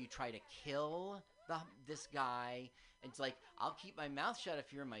 I saw you try to kill this guy. And it's like, I'll keep my mouth shut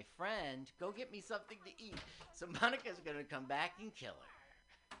if you're my friend. Go get me something to eat." So Monica's gonna come back and kill her.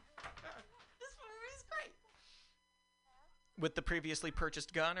 This movie's great. With the previously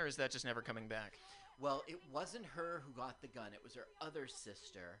purchased gun, or is that just never coming back? Well, it wasn't her who got the gun. It was her other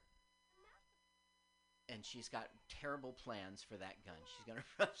sister. And she's got terrible plans for that gun. She's going to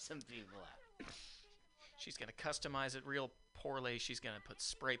rub some people out. She's going to customize it real poorly. She's going to put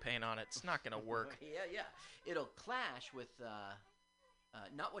spray paint on it. It's not going to work. Yeah. It'll clash with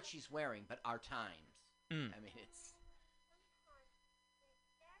not what she's wearing, but our times. I mean, it's...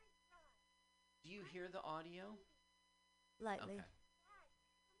 Do you hear the audio? Lightly. Okay.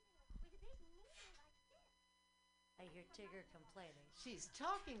 I hear Tigger complaining. She's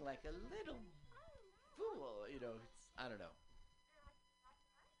talking like a little fool, you know. I don't know.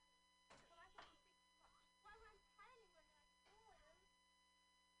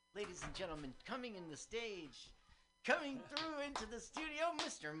 Ladies and gentlemen, coming in the stage, coming through into the studio,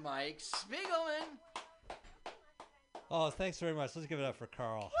 Mr. Mike Spiegelman. Oh, thanks very much. Let's give it up for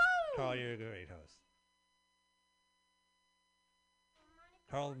Carl. Carl, you're a great host.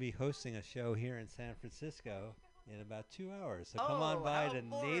 Carl will be hosting a show here in San Francisco in about 2 hours. So come on by how to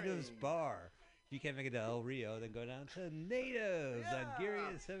boring. Natives Bar. If you can't make it to El Rio, then go down to Natives on Geary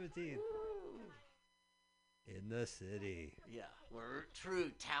and 17th. In the city. Yeah, where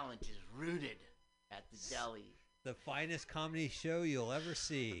true talent is rooted at the deli. The finest comedy show you'll ever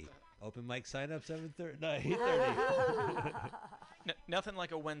see. Open mic sign up 7:30. No, 8:30. Nothing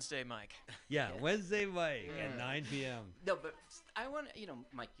like a Wednesday mic. Yeah, Wednesday mic at 9 p.m. No, but I want to,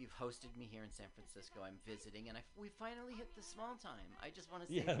 Mike, you've hosted me here in San Francisco. I'm visiting, and we finally hit the small time. I just want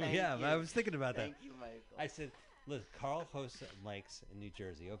to say thank you. I was thinking about that. Thank you, Michael. I said, look, Carl hosts mics in New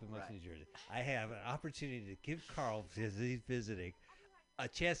Jersey, open mics in New Jersey. I have an opportunity to give Carl, as he's visiting, a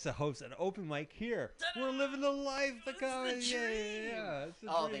chance to host an open mic here. Ta-da! We're living the life, the comedy. Yeah. It's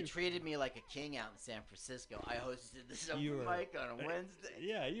the they dream. treated me like a king out in San Francisco. I hosted this open mic on a Wednesday.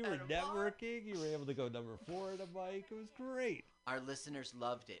 Yeah, you were networking. You were able to go number 4 at a mic. It was great. Our listeners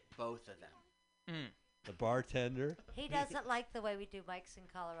loved it, both of them. The bartender. He doesn't like the way we do mics in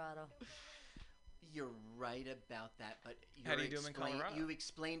Colorado. You're right about that, but How do you do them in Colorado? You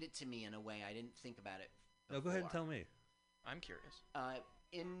explained it to me in a way I didn't think about it before. No, go ahead and tell me. I'm curious.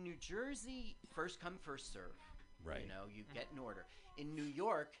 In New Jersey, first come, first serve. Right. You know, you get an order. In New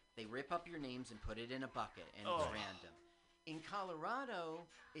York, they rip up your names and put it in a bucket, and it's random. In Colorado,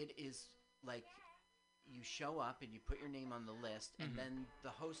 it is like you show up and you put your name on the list, and then the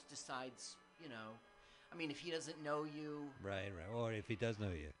host decides, I mean, if he doesn't know you. Right. Or if he does know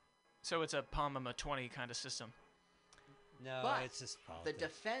you. So it's a Palmama 20 kind of system. No, But it's just the politics.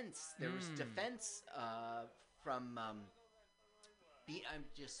 defense, there was defense from, I'm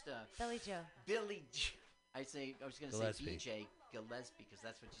just. Billy Joe. Billy Joe. I was going to say Gillespie. BJ Gillespie, because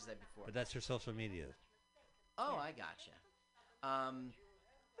that's what you said before. But that's her social media. Oh, I gotcha.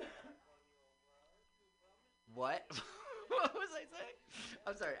 What? What was I saying?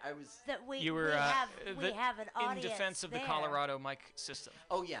 I'm sorry. I was. That You were we have an audience in defense of there. the Colorado mic system.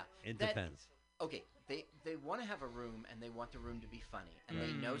 Oh yeah. In defense. Okay. They want to have a room, and they want the room to be funny, and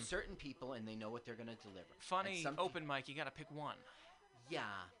they know certain people, and they know what they're going to deliver. Funny open mic, you got to pick one. Yeah,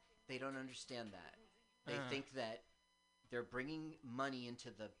 they don't understand that. They think that they're bringing money into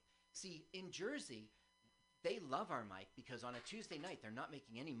the. See, in Jersey, they love our mic because on a Tuesday night they're not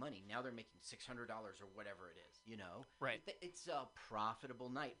making any money. Now they're making $600 or whatever it is. Right. It's a profitable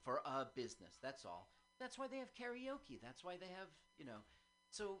night for a business. That's all. That's why they have karaoke. That's why they have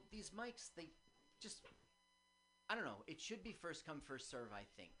So these mics, they just. I don't know. It should be first come, first serve, I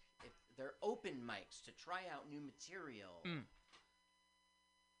think. If they're open mics to try out new material.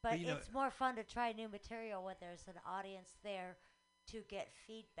 But it's more fun to try new material when there's an audience there to get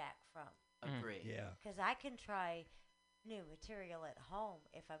feedback from. Agree. Yeah. Because I can try new material at home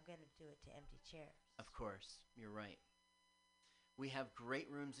if I'm going to do it to empty chairs. Of course. You're right. We have great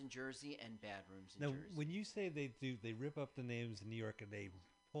rooms in Jersey and bad rooms in Now, Jersey. when you say they rip up the names in New York and they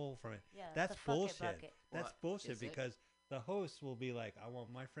pull from it, Yeah, that's the fuck it bullshit. bucket. That's What? bullshit Is it? because the host will be like, I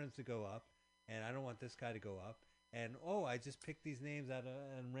want my friends to go up, and I don't want this guy to go up. And, I just picked these names out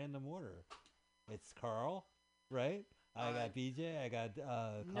in random order. It's Carl, right? I got BJ, I got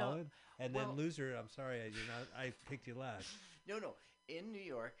Colin, and then loser. I'm sorry, I picked you last. No. In New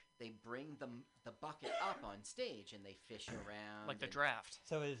York, they bring the bucket up on stage and they fish around. Like the draft.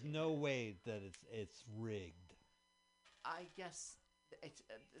 So there's no way that it's rigged. I guess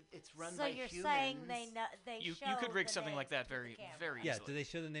it's run So by you're humans. saying they You show could rig the something like names that to the very, camera. very Yeah, easily. do they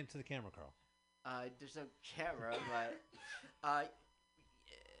show the name to the camera, Carl? There's no camera, but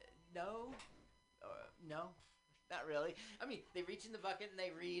no, not really. I mean, they reach in the bucket and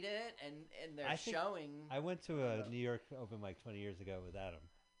they read it, and they're showing. I went to a New York open mic 20 years ago with Adam,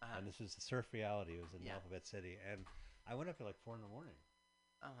 and this was the Surf Reality. It was in Alphabet City, and I went up at like 4 in the morning.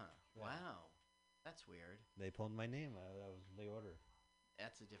 Yeah. Wow, that's weird. They pulled my name. That was the order.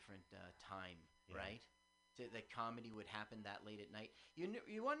 That's a different time, right? So the comedy would happen that late at night.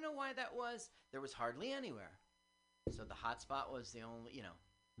 You want to know why that was? There was hardly anywhere, so the hot spot was the only.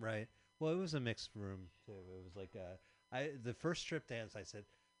 Right. Well, it was a mixed room too. It was like the first strip dance. I said,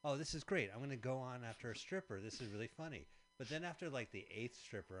 "Oh, this is great. I'm going to go on after a stripper. This is really funny." But then after like the 8th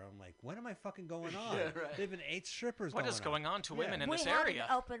stripper, I'm like, "When am I fucking going on?" Yeah, right. There've been 8 strippers. What is going on to women in we this had area?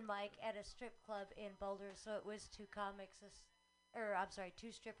 an open mic at a strip club in Boulder, so it was 2 comics,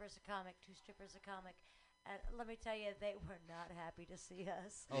 2 strippers a comic, 2 strippers a comic. And let me tell you, they were not happy to see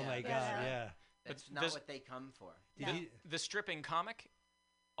us. Oh my God! Yeah. That's But not this- what they come for. The stripping comic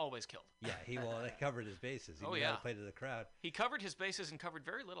always killed. Yeah, he covered his bases. He Oh, knew how yeah. to play to the crowd. He covered his bases and covered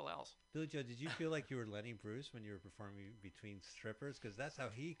very little else. Billy Joe, did you feel like you were Lenny Bruce when you were performing between strippers? Because that's how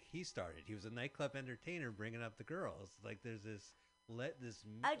he started. He was a nightclub entertainer bringing up the girls. Like there's this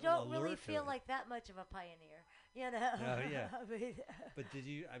I don't allure really to feel it. like that much of a pioneer, Oh, yeah. I mean, But did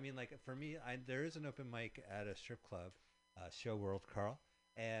you? I mean, like for me, there is an open mic at a strip club, Show World, Carl,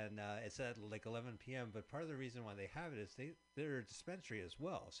 and it's at like 11 p.m. But part of the reason why they have it is they're a dispensary as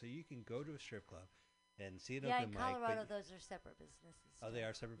well, so you can go to a strip club and see an yeah, open in mic. Colorado, but- those are separate businesses. Oh, they too.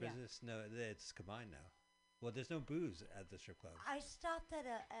 are separate Yeah. business. No, it's combined now. Well, there's no booze at the strip club. I stopped at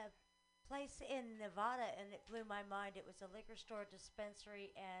a place in Nevada, and it blew my mind. It was a liquor store,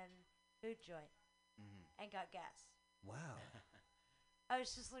 dispensary, and food joint, and got gas. Wow. I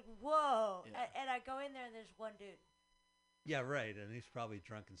was just like, whoa. Yeah. And I go in there, and there's one dude. Yeah, right. And he's probably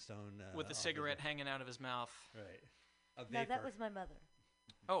drunk and stoned. With the off his- cigarette hanging out of his mouth. Right. A No, that vapor. was my mother.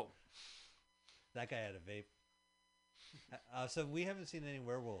 Oh. That guy had a vape. So we haven't seen any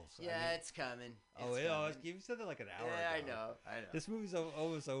werewolves. I Yeah, mean- it's coming. Oh, It's yeah, coming. you said that like an hour Yeah, ago. I know. This movie's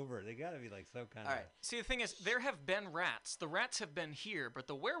almost over. They got to be like some kind All of. right. See, the thing is, there have been rats. The rats have been here, but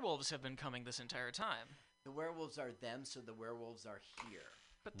the werewolves have been coming this entire time. The werewolves are them, so the werewolves are here.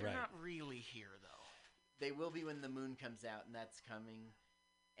 But they're Right. not really here, though. They will be when the moon comes out, and that's coming.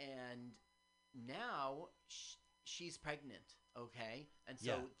 And now she's pregnant, okay? And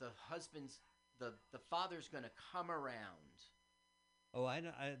so Yeah. the husband's, the father's going to come around. Oh, I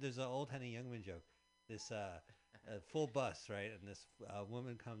know. There's an old Henny Youngman joke. This a full bus, right? And this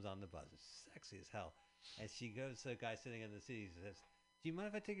woman comes on the bus, sexy as hell, and she goes to the guy sitting in the seat. He says, "Do you mind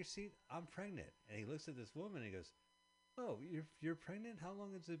if I take your seat? I'm pregnant." And he looks at this woman and he goes, "Oh, you're pregnant? How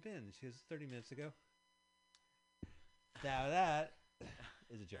long has it been?" She goes, 30 minutes ago. Now that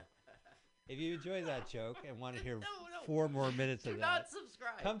is a joke. If you enjoy that joke and want to hear 4 more minutes of that, not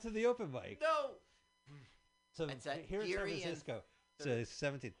subscribe. come to the open mic. No. So It's at here in San Erie and Francisco, so it's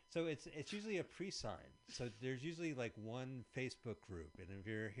 17. So it's usually a pre-sign. So there's usually like one Facebook group, and if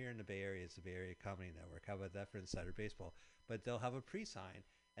you're here in the Bay Area, it's the Bay Area Comedy Network. How about that for Insider Baseball? But they'll have a pre-sign,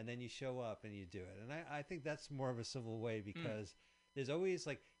 and then you show up and you do it. And I think that's more of a civil way because there's always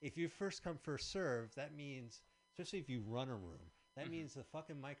like if you first come first serve, that means especially if you run a room, that means the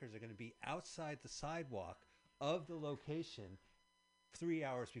fucking micers are going to be outside the sidewalk of the location 3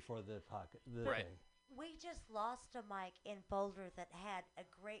 hours before the thing. We just lost a mic in Boulder that had a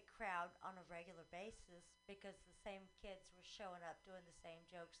great crowd on a regular basis because the same kids were showing up doing the same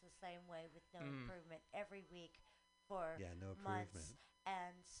jokes the same way with no improvement every week for months.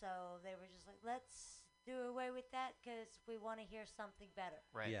 And so they were just like, let's do away with that because we want to hear something better.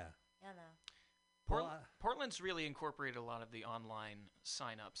 Right. Yeah. You know. Portland's really incorporated a lot of the online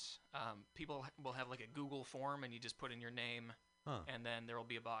sign-ups. People will have like a Google form, and you just put in your name, and then there will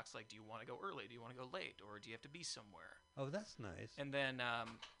be a box like, do you want to go early? Do you want to go late? Or do you have to be somewhere? Oh, that's nice. And then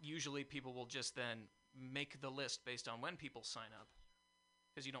usually people will just then make the list based on when people sign up,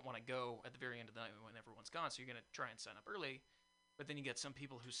 because you don't want to go at the very end of the night when everyone's gone, so you're going to try and sign up early. But then you get some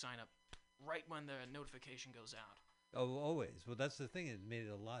people who sign up right when the notification goes out. Oh, always. Well, that's the thing. It made it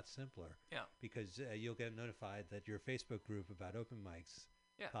a lot simpler. Yeah. Because you'll get notified that your Facebook group about open mics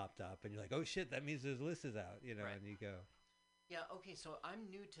popped up, and you're like, oh, shit, that means the list is out, you know, and you go. Yeah, okay, so I'm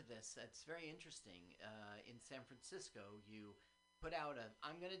new to this. It's very interesting. In San Francisco, you put out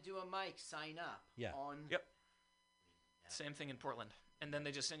I'm going to do a mic, sign up. Yeah. Yep. Same thing in Portland. And then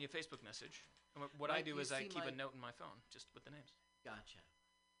they just send you a Facebook message. And what I do is I keep a note in my phone just with the names. Gotcha.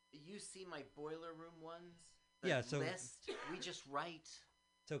 You see my boiler room ones? So list, we just write.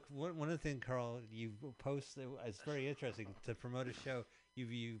 So one of the things, Carl, you post, it's very interesting, to promote a show,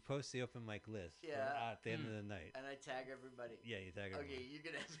 you post the open mic list at the end of the night. And I tag everybody. Yeah, you tag everybody. Okay, you're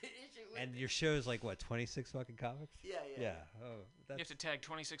going to have an issue with And your show's like, what, 26 fucking comics? Yeah. Oh, you have to tag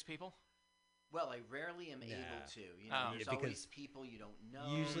 26 people? Well, I rarely am able to. You know, there's always people you don't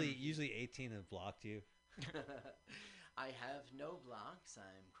know. Usually 18 have blocked you. I have no blocks.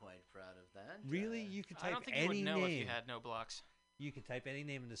 I'm quite proud of that. Really? You could type I don't think any you would know name. if you had no blocks. You can type any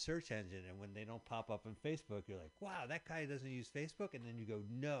name in the search engine, and when they don't pop up on Facebook, you're like, wow, that guy doesn't use Facebook. And then you go,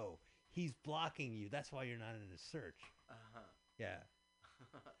 no, he's blocking you. That's why you're not in the search. Yeah.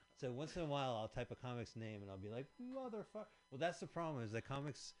 So once in a while, I'll type a comic's name, and I'll be like, motherfucker. Well, that's the problem, is that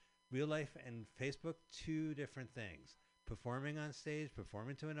comics, real life and Facebook, 2 different things. Performing on stage,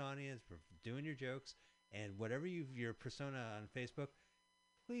 performing to an audience, doing your jokes, and whatever your persona on Facebook,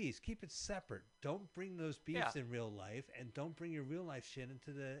 please keep it separate. Don't bring those beefs in real life, and don't bring your real life shit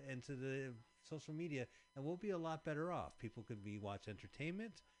into the social media, and we'll be a lot better off. People could watch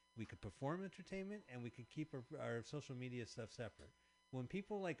entertainment, we could perform entertainment, and we could keep our social media stuff separate. When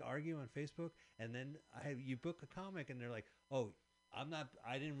people like argue on Facebook, and then you book a comic, and they're like, oh,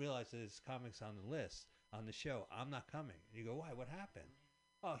 I didn't realize that this comic's on the list on the show. I'm not coming. And you go, why? What happened?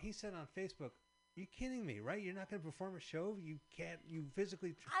 Oh, he said on Facebook. You kidding me, right? You're not going to perform a show? You can't. You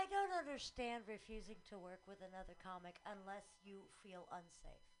physically. I don't understand refusing to work with another comic unless you feel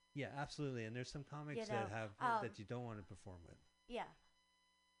unsafe. Yeah, absolutely. And there's some comics that have that you don't want to perform with. Yeah.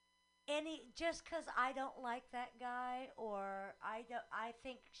 Just because I don't like that guy, or I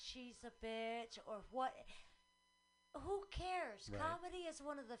think she's a bitch, or what. Who cares? Right. Comedy is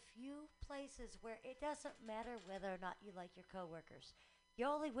one of the few places where it doesn't matter whether or not you like your coworkers. You're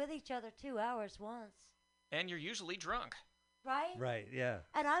only with each other 2 hours once. And you're usually drunk. Right? Right, yeah.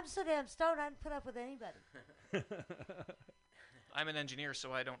 And I'm so damn stoned I didn't put up with anybody. I'm an engineer,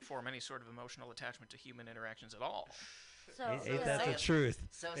 so I don't form any sort of emotional attachment to human interactions at all. So ain't that the truth?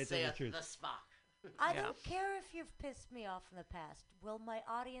 So ain't say that the truth? the Spock. I don't care if you've pissed me off in the past. Will my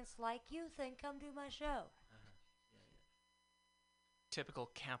audience like you? Then come do my show.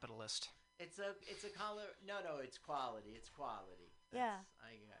 Typical capitalist. It's a color. No, it's quality. It's quality. I get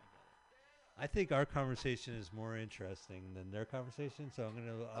it. I think our conversation is more interesting than their conversation, so I'm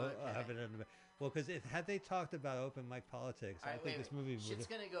gonna have it in the well, because had they talked about open mic politics, I think this movie would. Shit's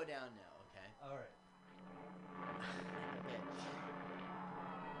gonna go down now. Okay. All right. Okay.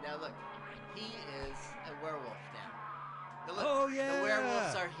 Now look, he is a werewolf now. Look, the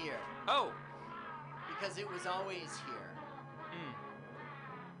werewolves are here. Oh. Because it was always here.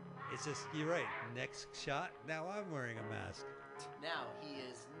 It's just, you're right. Next shot, now I'm wearing a mask. Now he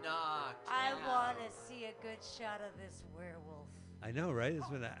is knocked I out. want to see a good shot of this werewolf. I know, right? It's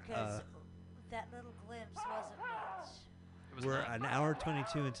been Because that little glimpse wasn't much. we're an hour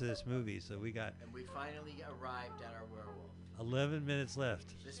 22 into this movie, so we got And we finally arrived at our werewolf. 11 minutes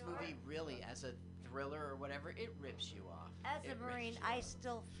left. This movie really, as a thriller or whatever, it rips you off. As It a Marine, rips you I off.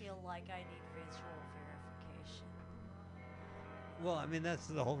 still feel like I need visual verification. Well, I mean, that's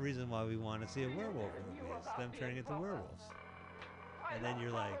the whole reason why we want to see a werewolf movie. It's them turning into werewolves. And then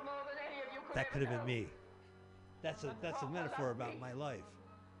you're like, that could have been me. That's a metaphor about my life.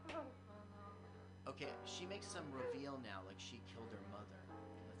 Okay, she makes some reveal now, like she killed her mother.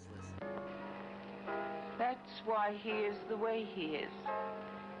 Let's listen. That's why he is the way he is.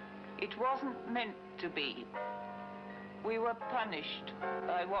 It wasn't meant to be. We were punished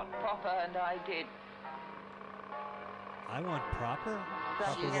by what Papa and I did. I want proper?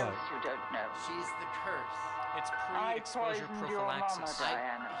 Something Proper else what? you don't know. She's the curse. It's I pre-exposure poisoned your mama, prophylaxis.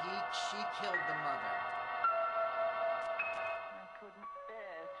 Diana. She killed the mother. I couldn't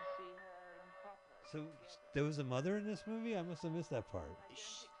bear to see her and Papa. So there was a mother in this movie? I must have missed that part.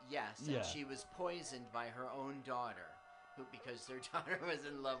 Yes, Yeah. and she was poisoned by her own daughter, because their daughter was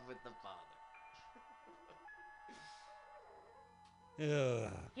in love with the father.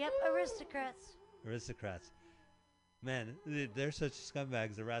 Ugh. Yep, aristocrats. Aristocrats. Man, they're such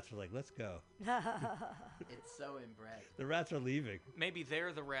scumbags. The rats are like, let's go. It's so inbred. The rats are leaving. Maybe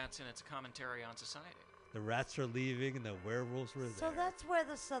they're the rats and it's a commentary on society. The rats are leaving and the werewolves were So there. that's where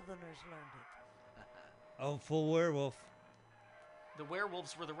the Southerners learned it. Oh, full werewolf. The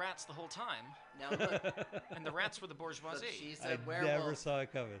werewolves were the rats the whole time. Now look. And the rats were the bourgeoisie. Look, she's I a werewolf. never saw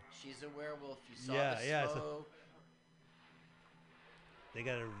it coming. She's a werewolf. You saw Yeah, the yeah, slow. They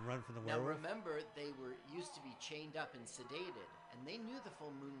got to run from the Now werewolf. remember, they were used to be chained up and sedated, and they knew the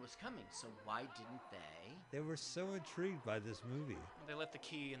full moon was coming. So why didn't they? They were so intrigued by this movie. They left the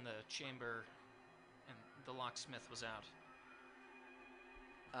key in the chamber and the locksmith was out.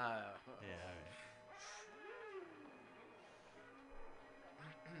 Yeah, all right.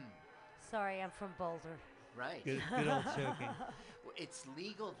 Sorry, I'm from Boulder. Right. Good old joking. Well, it's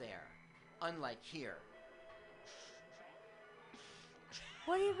legal there, unlike here.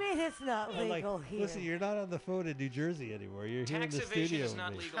 What do you mean it's not I'm like, legal here? listen, you're not on the phone in New Jersey anymore. You're here in Tax the evasion studio is with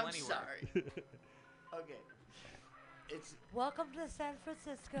not me. legal I'm anywhere. sorry. Okay. It's Welcome to San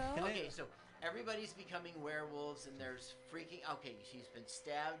Francisco. okay. So everybody's becoming werewolves, and there's freaking. Okay, she's been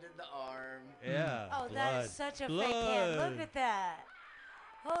stabbed in the arm. Yeah. Oh, blood. that is such a blood. fake hand. Look at that.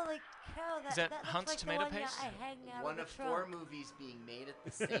 Holy cow, Is that looks Hunt's like tomato the one paste? I hang out One of of the 4 trunk. movies being made at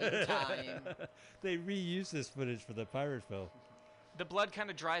the same time. They reused this footage for the pirate film. The blood kind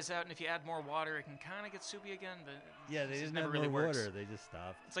of dries out, and if you add more water, it can kind of get soupy again. But Yeah, it they just didn't never have really more works. water. They just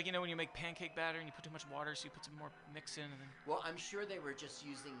stopped. It's like, you know, when you make pancake batter and you put too much water, so you put some more mix in, and then Well, I'm sure they were just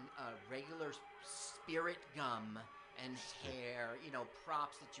using regular spirit gum and hair,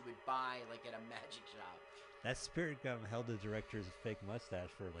 props that you would buy like at a magic shop. That spirit gum held the director's fake mustache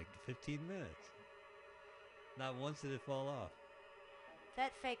for like 15 minutes. Not once did it fall off.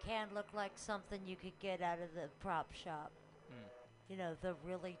 That fake hand looked like something you could get out of the prop shop. You know, the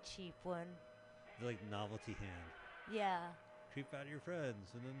really cheap one. The, like novelty hand. Yeah. Creep out your friends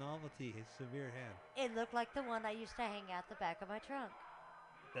and the novelty severe hand. It looked like the one I used to hang out the back of my trunk.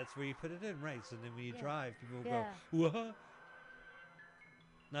 That's where you put it in, right? So then when you Yeah. drive, people will Yeah. go, what?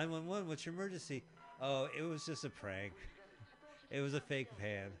 911, what's your emergency? Oh, it was just a prank. It was a fake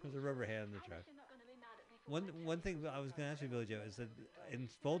hand. It was a rubber hand in the truck. One thing I was going to ask you, Billy Joe, is that in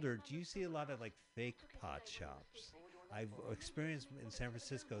Boulder, do you see a lot of like fake pot shops? I've experienced in San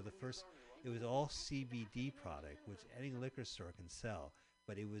Francisco, it was all CBD product, which any liquor store can sell,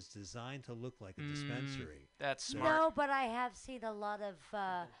 but it was designed to look like a dispensary. That's So- smart. No, but I have seen a lot of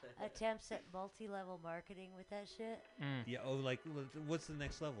attempts at multi-level marketing with that shit. Yeah. Oh, like what's the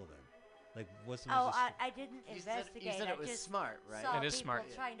next level then? Like what's the Oh, most I didn't You said investigate. it I was just smart, right? saw It is people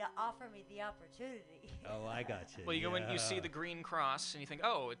smart. trying to offer me the opportunity. Oh, I got you. Well, you go in, you see Yeah. the green cross, and you think,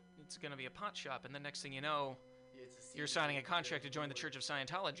 oh, it's going to be a pot shop, and the next thing you know, you're signing a contract to join the Church of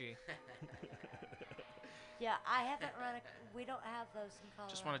Scientology. Yeah, I haven't run a. We don't have those in Colorado.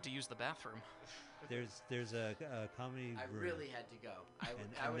 Just wanted to use the bathroom. There's a comedy I room. really had to go.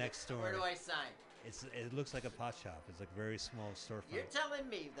 And next door. Where do I sign? It looks like a pot shop. It's like a very small storefront. You're telling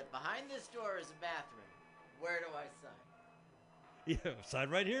me that behind this door is a bathroom. Where do I sign? Yeah, sign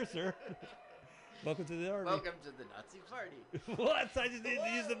right here, sir. Welcome to the army. Welcome to the Nazi party. What? I just need to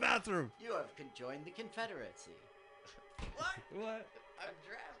use the bathroom. You have joined the Confederacy. What? What? I'm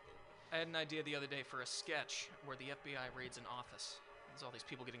drafted. I had an idea the other day for a sketch where the FBI raids an office, There's all these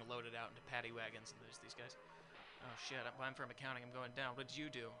people getting loaded out into paddy wagons, and there's these guys. Oh shit! I'm from accounting. I'm going down. What did you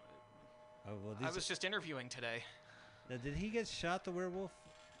do? Oh, well, I was just interviewing today. Now, did he get shot, the werewolf?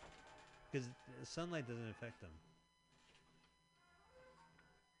 Because sunlight doesn't affect him.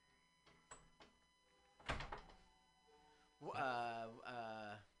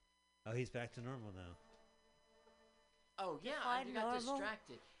 Oh, he's back to normal now. Oh yeah, I got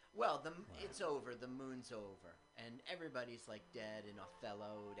distracted. Well, it's over. The moon's over, and everybody's like dead and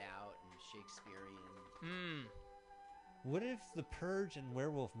Othello'd out and Shakespearean. What if the Purge and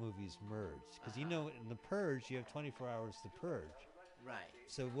werewolf movies merged? Because in the Purge you have 24 hours to purge. Right.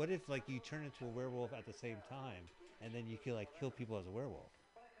 So what if you turn into a werewolf at the same time, and then you can kill people as a werewolf?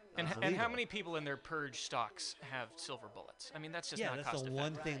 And how many people in their purge stocks have silver bullets? I mean, that's just not that's cost the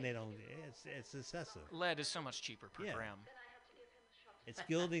effective. one thing they don't. It's excessive. Lead is so much cheaper per gram. It's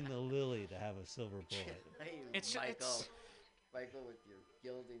gilding the lily to have a silver bullet. Hey, it's Michael with your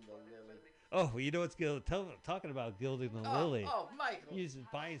gilding the lily. Oh, well, you know what's talking about gilding the lily? Oh, Michael.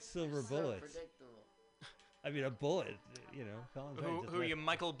 Buying silver so bullets. Predictable. I mean, a bullet. Colin's right, Who you,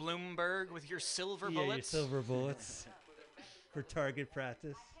 Michael Bloomberg, with your silver bullets? Yeah, your silver bullets for target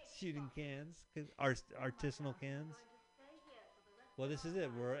practice. Shooting cans, artisanal cans. Well, this is it.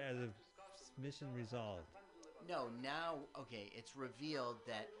 We're at a mission resolved. No, now, okay, it's revealed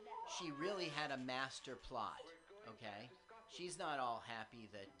that she really had a master plot, okay? She's not all happy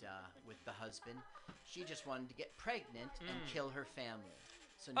that with the husband. She just wanted to get pregnant and kill her family.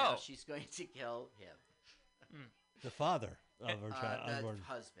 So now she's going to kill him. The father of her child.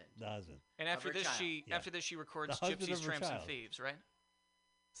 The husband. The husband. And after this, she records Gypsies, Tramps, and Thieves, right?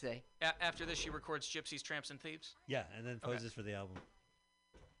 Say? After this, she records Gypsies, Tramps, and Thieves? Yeah, and then poses for the album.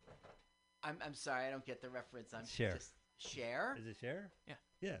 I'm sorry, I don't get the reference. I'm Cher. Just Cher? Is it Cher? Yeah.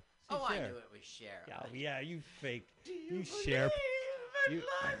 Yeah. Oh, Cher. I knew it was Cher. Yeah, you fake. You Cher.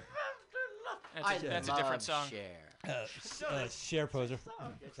 That's a different song. Cher. Cher poser.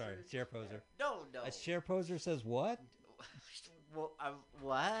 Sorry, Cher poser. No. A Cher poser says what? Well,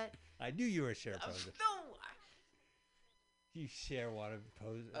 what? I knew you were a Cher poser. No. You Cher wanted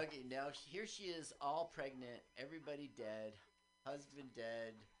poser. Okay, now here she is, all pregnant, everybody dead, husband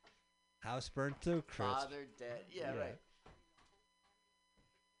dead, house burnt to crisp, father dead. Yeah, right.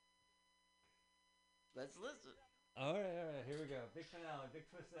 Let's listen. All right, here we go. Big finale, big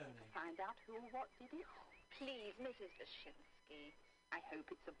twist ending. Find out who or what did it. Please, Mrs. Wyszynski, I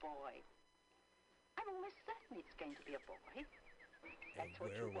hope it's a boy. I'm almost certain it's going to be a boy. That's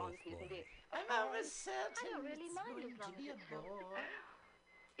what you want, isn't it? I'm almost certain I don't really mind going as long to be as a boy.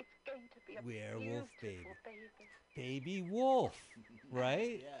 It's going to be a Werewolf beautiful baby. baby. Baby wolf,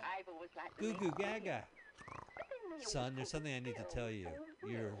 right? Yeah. I've always liked Goo the goo gaga. Son, there's something I need to tell you.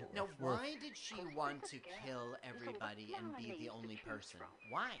 Now, why did she want to kill everybody and be the only person?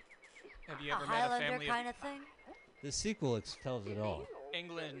 Why? Have you A ever met a Highlander family kind of thing? The sequel tells it all.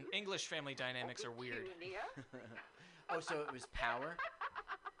 English family dynamics are weird. Oh, so it was power?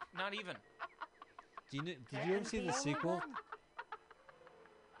 Not even. Did you ever see the sequel?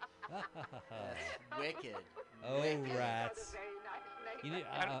 That's wicked. Oh, Wicked. rats.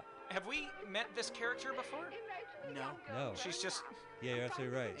 Have we met this character before? No. She's just. Yeah, you're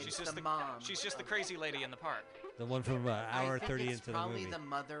absolutely right. She's It's just the mom. She's just the crazy lady in the park. The one from hour 30 into the probably movie. the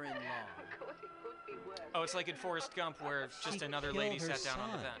mother-in-law. Oh, it's like in Forrest Gump where just another lady killed her sat down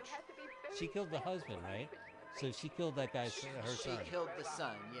on the son. bench. She killed the husband, right? So she killed that guy's her She son. killed the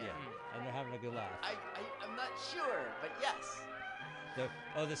son, yeah. And they're having a good laugh. I'm not sure, but yes.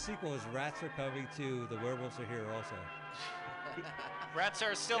 The sequel is Rats Are Coming to The Werewolves Are Here also. Rats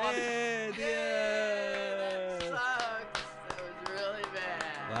are still on. And That sucks. That was really bad.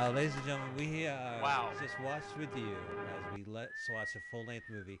 Wow, ladies and gentlemen, we Wow. just watched with you as we let's watch a full-length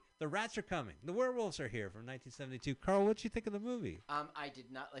movie. The Rats Are Coming. The Werewolves Are Here from 1972. Carl, what'd you think of the movie? I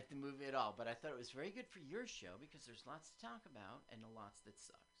did not like the movie at all, but I thought it was very good for your show because there's lots to talk about and lots that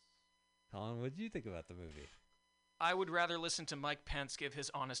sucks. Colin, what did you think about the movie? I would rather listen to Mike Pence give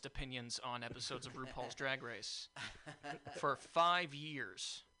his honest opinions on episodes of RuPaul's Drag Race for 5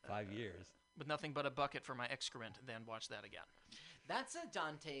 years. 5 years. With nothing but a bucket for my excrement, than watch that again. That's a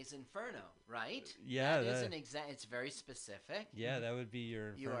Dante's Inferno, right? Yeah, that is that- an it's very specific. Yeah, that would be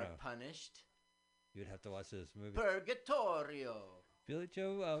your Inferno. You are punished. You would have to watch this movie. Purgatorio. Billy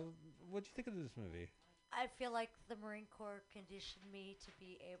Joe, what'd you think of this movie? I feel like the Marine Corps conditioned me to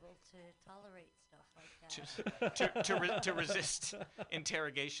be able to tolerate stuff like that. To resist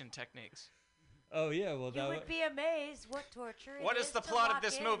interrogation techniques. Oh, yeah, well, You would be amazed what torture it What is the to plot of lock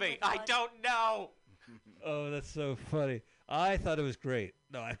this in movie? with I one- don't know. Oh, that's so funny. I thought it was great.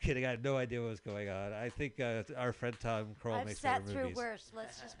 No, I'm kidding. I had no idea what was going on. I think our friend Tom Kroll I've makes sat better through movies. worse.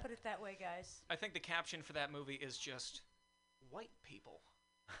 Let's just put it that way, guys. I think the caption for that movie is just white people.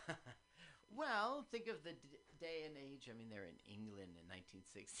 Well, think of the day and age. I mean, they're in England in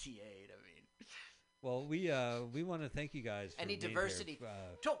 1968. I mean, Well, we want to thank you guys for any being diversity. here.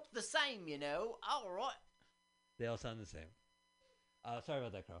 Talk the same, you know. All right. They all sound the same. Sorry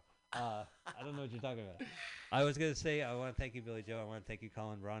about that, Carl. I don't know what you're talking about. I was going to say I want to thank you, Billy Joe. I want to thank you,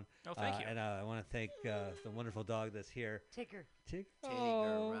 Colin Braun. Oh, thank you. And I want to thank the wonderful dog that's here. Tigger. Tigger,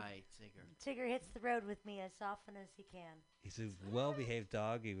 Right, Tigger. Tigger hits the road with me as often as he can. He's a well-behaved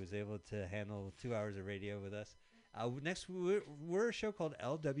dog. He was able to handle 2 hours of radio with us. Next, we're a show called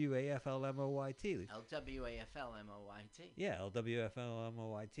LWAFLMOYT. LWAFLMOYT. Yeah,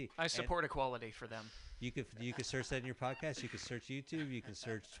 LWFLMOYT. I support equality for them. You could search that in your podcast. You can search YouTube. You can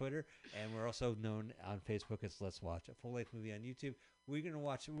search Twitter, and we're also known on Facebook as Let's Watch, a full-length movie on YouTube. We're gonna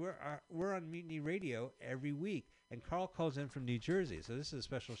watch. We're on Mutiny Radio every week, and Carl calls in from New Jersey, so this is a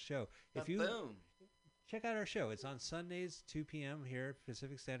special show. If you Boom. check out our show, it's on Sundays 2 p.m. here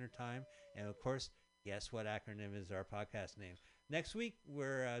Pacific Standard Time, and of course, guess what acronym is our podcast name? Next week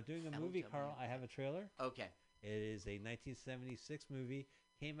we're doing a movie. Carl, I have a trailer. Okay. It is a 1976 movie.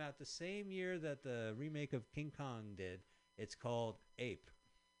 Came out the same year that the remake of King Kong did. It's called Ape,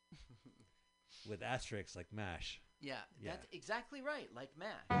 with asterisks like MASH. Yeah, that's exactly right, like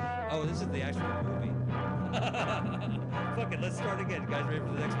Matt. Oh, this is the actual movie. Fuck it, let's start again. Guys, ready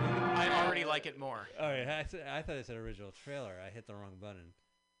for the next movie? I already like it more. All right, I thought it said original trailer. I hit the wrong button.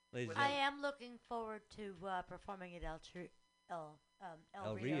 Ladies and I gentlemen, am looking forward to performing at El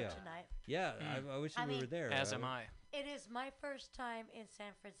Rio. Rio tonight. Yeah, I wish we were there. As am I. It is my first time in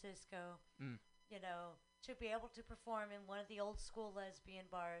San Francisco, you know, to be able to perform in one of the old school lesbian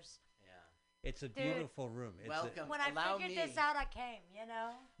bars. Yeah. It's a beautiful room. It's welcome. When I figured this out, I came, you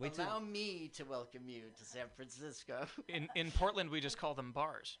know. Allow me to welcome you to San Francisco. In Portland, we just call them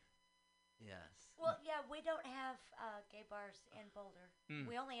bars. Yes. Well, yeah, we don't have gay bars in Boulder. Mm.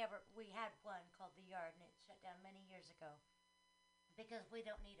 We had one called The Yard, and it shut down many years ago because we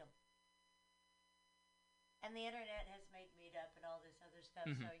don't need them. And the internet has made meetup and all this other stuff,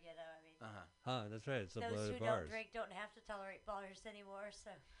 so, you know, I mean. That's right. It's a those blood who bars. don't drink don't have to tolerate bars anymore,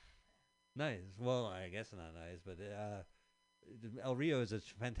 so. Nice. Well, I guess not nice, but El Rio is a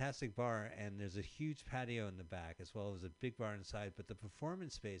fantastic bar, and there's a huge patio in the back as well as a big bar inside. But the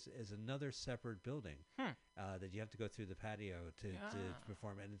performance space is another separate building that you have to go through the patio to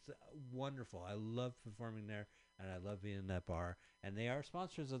perform, and it's wonderful. I love performing there, and I love being in that bar. And they are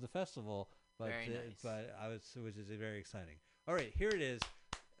sponsors of the festival, but Very nice. which is very exciting. All right, here it is,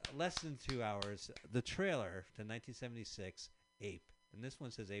 less than 2 hours. The trailer to 1976 Ape. And this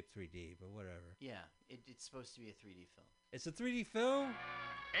one says Ape 3D, but whatever. Yeah, it's supposed to be a 3D film. It's a 3D film?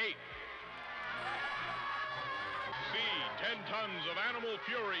 Ape. See 10 tons of animal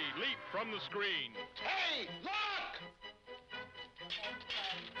fury leap from the screen. Hey, look!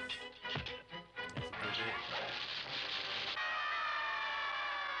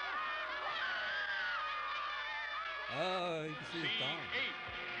 Oh, you can see his dong.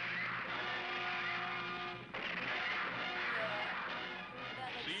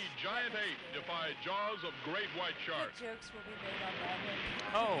 See giant ape defy jaws of great white shark. Jokes will be made on that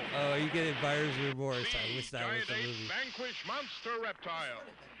one. Oh, you getting buyer's remorse. I wish that was Giant the ape movie. vanquish monster reptile.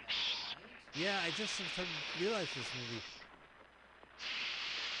 Yeah, I just realized this movie.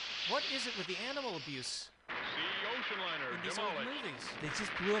 What is it with the animal abuse See ocean liner in these old demolished. movies? They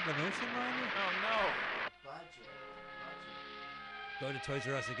just blew up an ocean liner? Oh, no. Budget. Go to Toys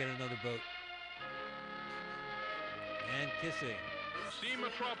R Us and get another boat. And kissing. See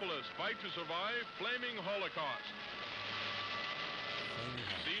Metropolis fight to survive flaming holocaust.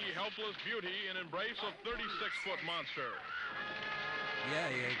 See helpless beauty in embrace of 36-foot monster. Yeah,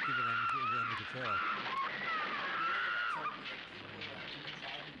 keep it under control.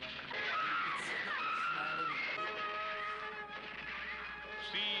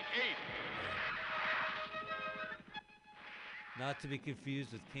 See ape. Not to be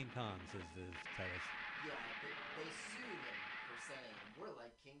confused with King Kong, says the title. Yeah, they sued him for saying, we're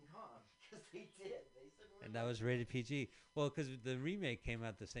like King Kong. Because they did. They said we're And that was rated PG. Well, because the remake came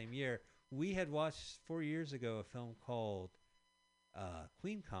out the same year. We had watched 4 years ago a film called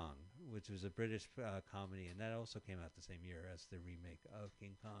Queen Kong, which was a British comedy, and that also came out the same year as the remake of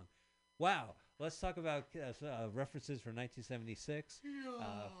King Kong. Wow. Let's talk about references for 1976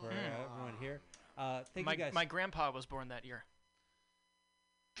 for everyone here. Thank you guys. My grandpa was born that year.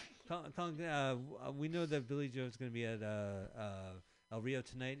 Colin, we know that Billy Joe's going to be at El Rio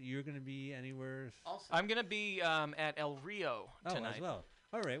tonight. You're going to be anywhere? Also, I'm going to be at El Rio tonight. As well.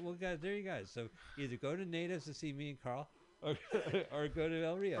 All right. Well, guys, there you guys. So either go to Natives to see me and Carl, or go to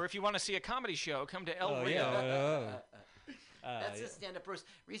El Rio. Or if you want to see a comedy show, come to El Rio. Yeah. That's a stand-up roast.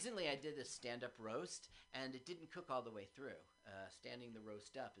 Recently, I did a stand-up roast, and it didn't cook all the way through. Standing the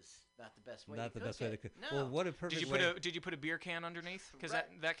roast up is not the best way to cook it. Not the best way to cook. No. Well, what a perfect Did you put a beer can underneath? Because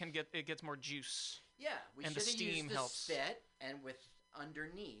that can gets more juice. Yeah, we and should the have steam used the helps. spit and with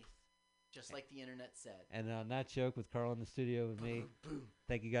underneath, just like the internet said. And on that joke with Carl in the studio with me,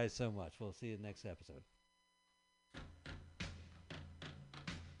 thank you guys so much. We'll see you next episode.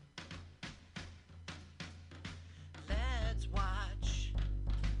 Let's watch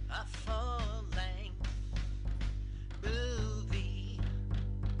a full-length movie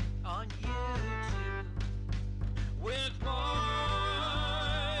on YouTube with Mike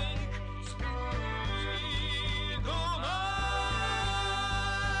Spiegelman.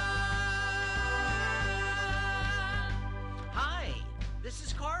 Hi, this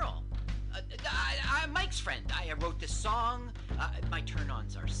is Carl. I'm Mike's friend. I wrote this song. My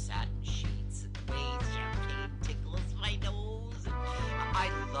turn-ons are satin sheets and waves champagne tickles my nose. I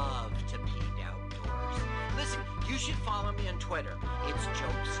love to pee outdoors. Listen, you should follow me on Twitter. It's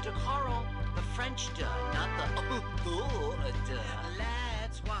Jokes to Carl, the French duh, not the duh.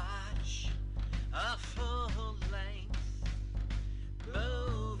 Let's watch a full-length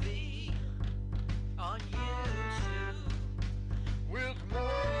movie on YouTube with Mike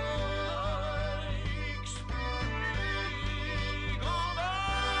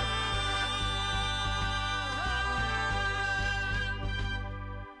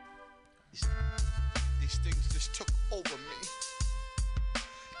These things just took over me.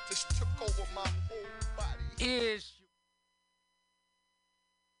 Just took over my whole body. Is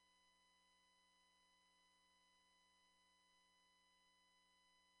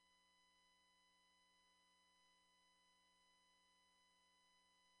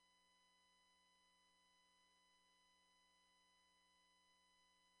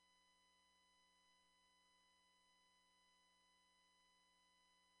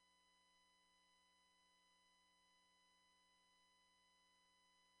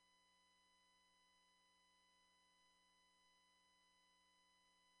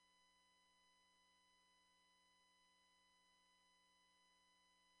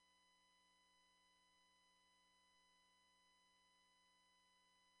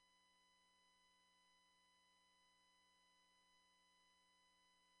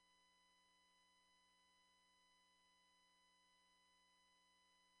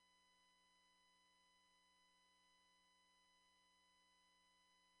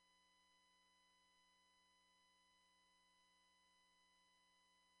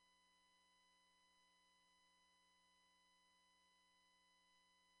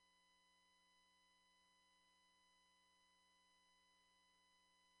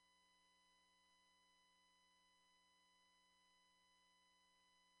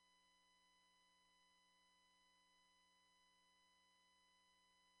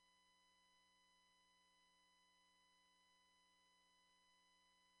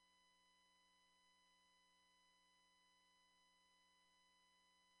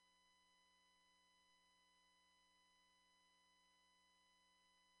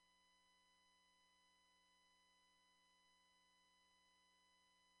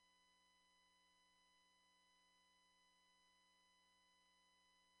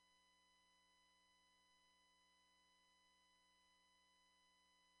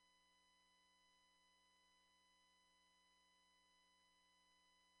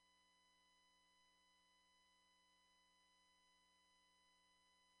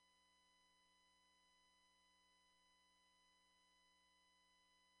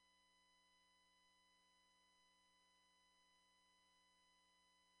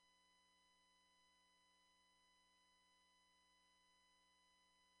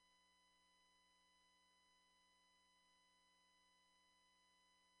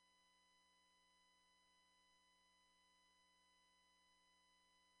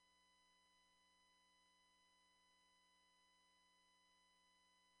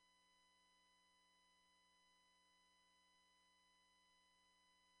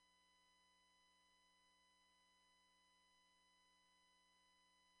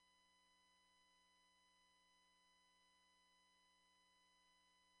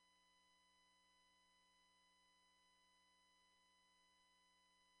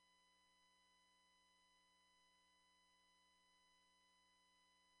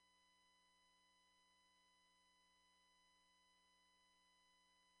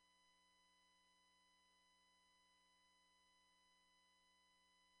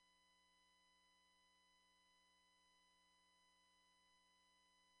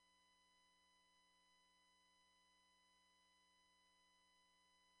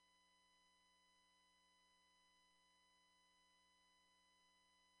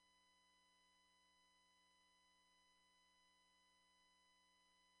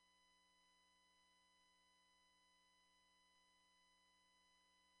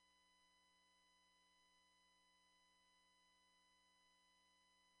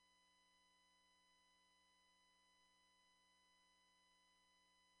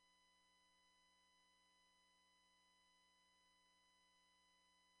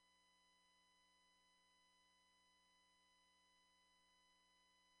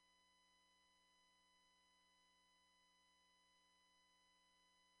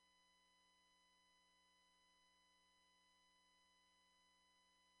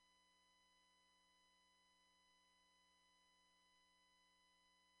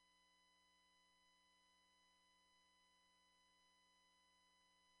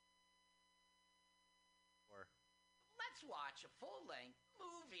let's watch a full-length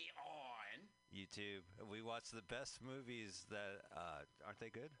movie on YouTube. We watch the best movies that aren't they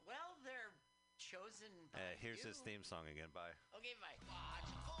good? Well, they're chosen by Here's you. his theme song again. Bye. Okay, bye. Watch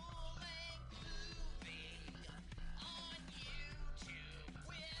a full-length movie on YouTube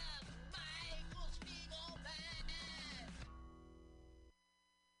with Michael Spiegelman.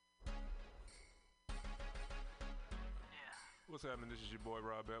 What's happening? This is your boy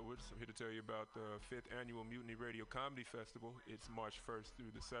Rob Edwards. I'm here to tell you about the 5th Annual Mutiny Radio Comedy Festival. It's March 1st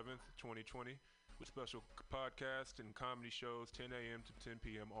through the 7th, 2020, with special podcasts and comedy shows 10 a.m. to 10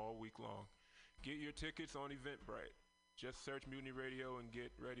 p.m. all week long. Get your tickets on Eventbrite. Just search Mutiny Radio and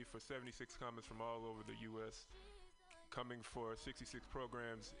get ready for 76 comics from all over the U.S. coming for 66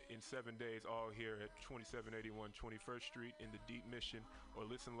 programs in 7 days, all here at 2781 21st Street in the Deep Mission, or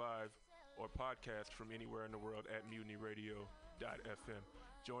listen live or podcast from anywhere in the world at MutinyRadio.fm.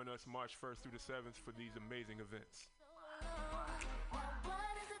 Join us March 1st through the 7th for these amazing events.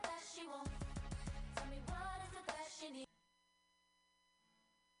 What is it that she wants? Tell me what is it that she needs?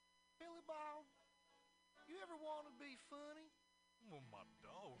 Billy Bob, you ever want to be funny? Well, my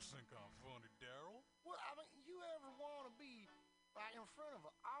dogs think I'm funny, Daryl. Well, I mean, you ever want to be like in front of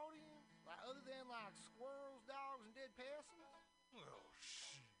an audience, like other than like squirrels, dogs, and dead peasants? Well,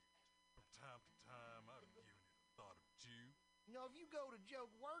 shit. From time to time, I've given it a thought or two. You know, if you go to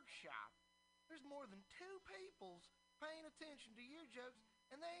Joke Workshop, there's more than 2 peoples paying attention to your jokes,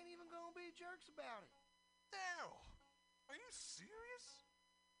 and they ain't even gonna be jerks about it. Daryl, are you serious?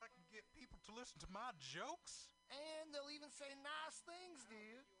 I can get people to listen to my jokes? And they'll even say nice things to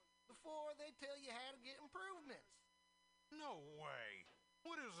you before they tell you how to get improvements. No way.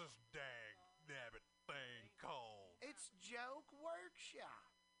 What is this dag-nabbit thing called? It's Joke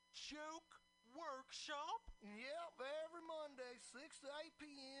Workshop. Joke Workshop? Yep, every Monday, 6 to 8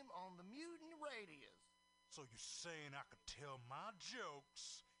 p.m. on the Mutiny Radios. So you're saying I could tell my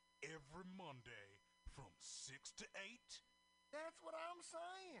jokes every Monday from 6 to 8? That's what I'm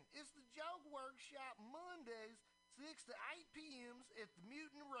saying. It's the Joke Workshop Mondays, 6 to 8 p.m. at the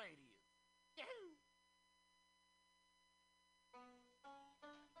Mutiny Radios. Yahoo!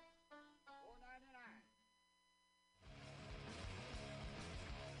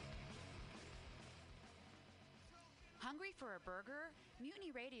 Hungry for a burger?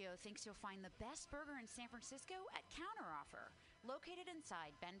 Mutiny Radio thinks you'll find the best burger in San Francisco at Counteroffer, located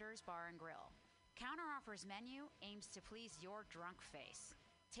inside Bender's Bar and Grill. Counteroffer's menu aims to please your drunk face.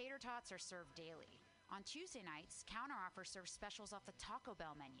 Tater tots are served daily. On Tuesday nights, Counteroffer serves specials off the Taco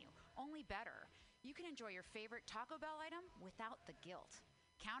Bell menu, only better. You can enjoy your favorite Taco Bell item without the guilt.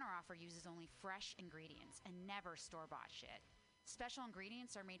 Counteroffer uses only fresh ingredients and never store-bought shit. Special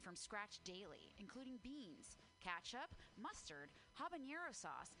ingredients are made from scratch daily, including beans, ketchup, mustard, habanero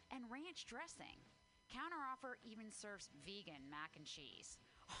sauce, and ranch dressing. Counteroffer even serves vegan mac and cheese.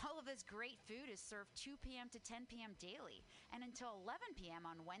 All of this great food is served 2 p.m. to 10 p.m. daily and until 11 p.m.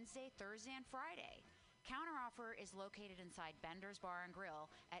 on Wednesday, Thursday, and Friday. Counteroffer is located inside Bender's Bar and Grill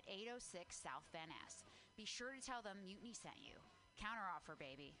at 806 South Van Ness. Be sure to tell them Mutiny sent you. Counteroffer,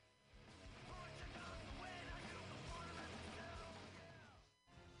 baby.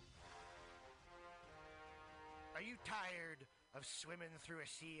 Are you tired of swimming through a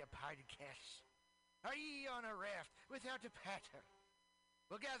sea of podcasts? Are ye on a raft without a paddle?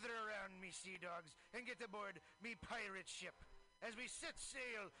 Well, gather around me, sea dogs, and get aboard me pirate ship as we set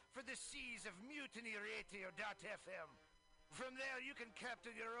sail for the seas of MutinyRadio.fm. From there, you can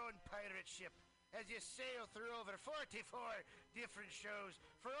captain your own pirate ship as you sail through over 44 different shows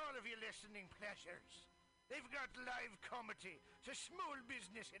for all of your listening pleasures. They've got live comedy to small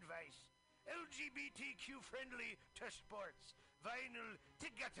business advice, LGBTQ-friendly to sports, vinyl to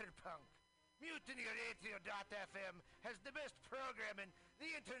gutter punk. MutinyRadio.fm has the best programming the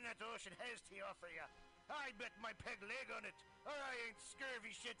internet ocean has to offer you. I bet my peg leg on it, or I ain't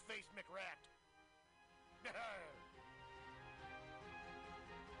scurvy shit-faced McRat.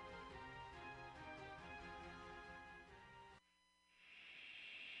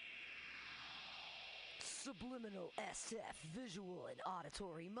 Subliminal SF visual and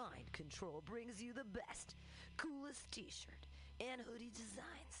auditory mind control brings you the best, coolest t-shirt and hoodie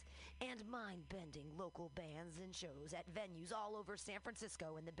designs and mind-bending local bands and shows at venues all over San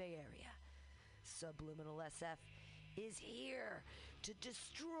Francisco and the Bay Area. Subliminal SF is here to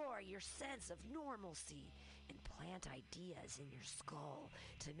destroy your sense of normalcy and plant ideas in your skull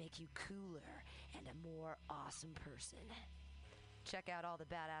to make you cooler and a more awesome person. Check out all the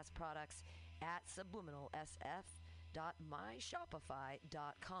badass products at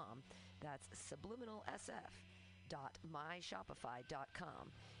subliminalsf.myshopify.com. That's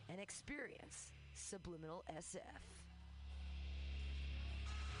subliminalsf.myshopify.com and experience Subliminal SF.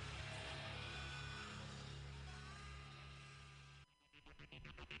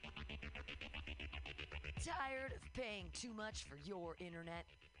 Tired of paying too much for your internet?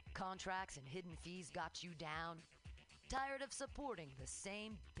 Contracts and hidden fees got you down? Tired of supporting the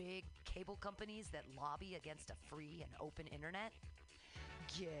same big cable companies that lobby against a free and open internet?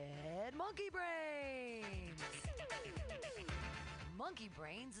 Get Monkey Brains! Monkey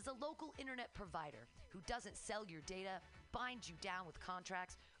Brains is a local internet provider who doesn't sell your data, bind you down with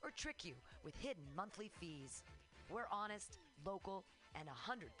contracts, or trick you with hidden monthly fees. We're honest, local, and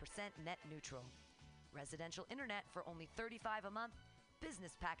 100% net neutral. Residential internet for only $35 a month,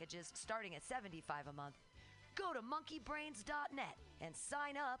 business packages starting at $75 a month. Go to monkeybrains.net and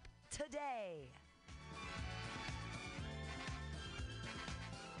sign up today.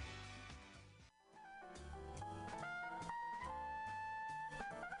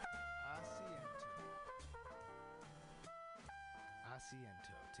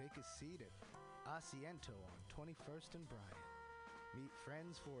 Asiento. Take a seat at Asiento on 21st and Bryant. Meet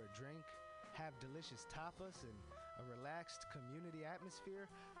friends for a drink, have delicious tapas, and a relaxed community atmosphere.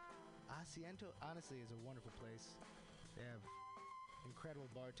 Asiento, honestly, is a wonderful place. They have incredible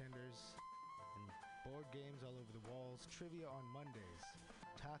bartenders and board games all over the walls, trivia on Mondays,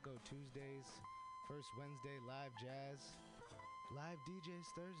 Taco Tuesdays, First Wednesday live jazz, live DJs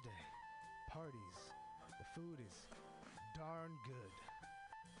Thursday, parties. The food is darn good.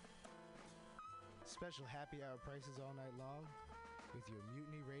 Special happy hour prices all night long with your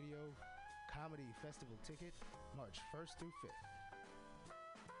Mutiny Radio Comedy Festival ticket, March 1st through 5th.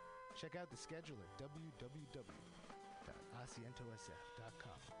 Check out the schedule at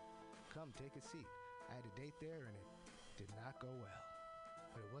www.asientosf.com. Come take a seat. I had a date there and it did not go well.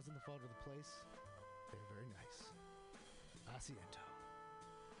 But it wasn't the fault of the place. They're very nice. Asiento.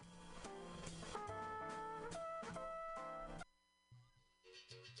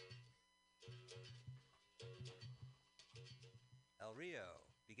 El Rio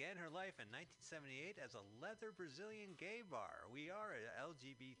began her life in 1978 as a leather Brazilian gay bar. We are an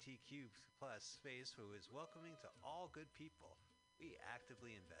LGBTQ plus space who is welcoming to all good people. We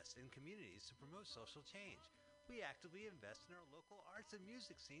actively invest in communities to promote social change. We actively invest in our local arts and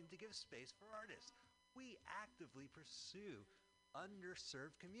music scene to give space for artists. We actively pursue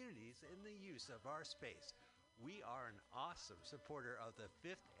underserved communities in the use of our space. We are an awesome supporter of the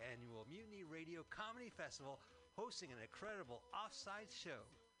 5th annual Mutiny Radio Comedy Festival, hosting an incredible offside show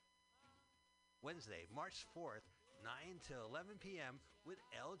Wednesday, March 4th, 9 to 11 p.m. with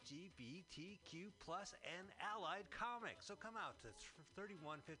LGBTQ plus and allied comics. So come out to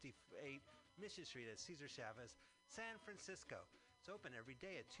 3158 Mission Street at Cesar Chavez, San Francisco. It's open every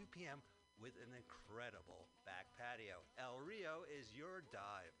day at 2 p.m. with an incredible back patio. El Rio is your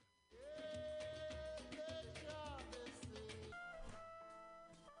dive.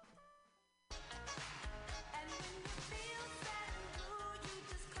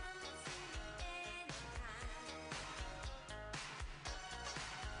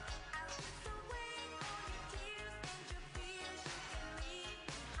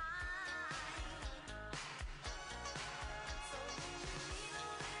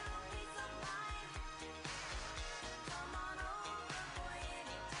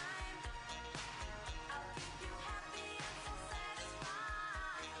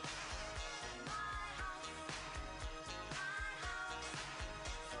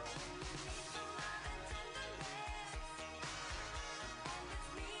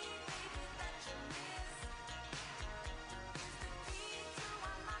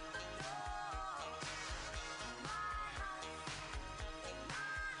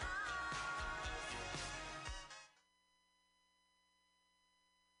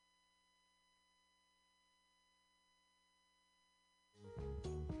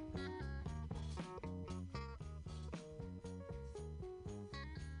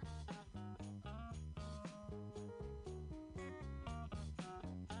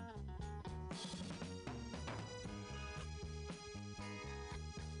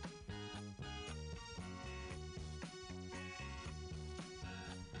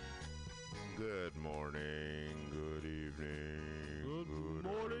 Good morning, good evening, good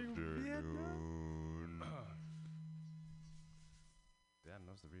morning, afternoon. Damn,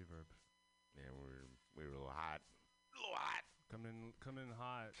 that was the reverb. Yeah, we're a little hot. Coming in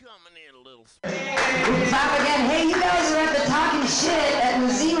hot. Coming in a little. Top again. Hey, you guys are at the Talking Shit at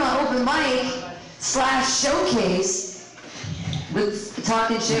Muzima Open Mic / Showcase with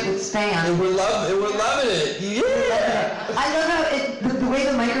Talking Shit with Spam. And we're loving it. Yeah. I love how the way the microphone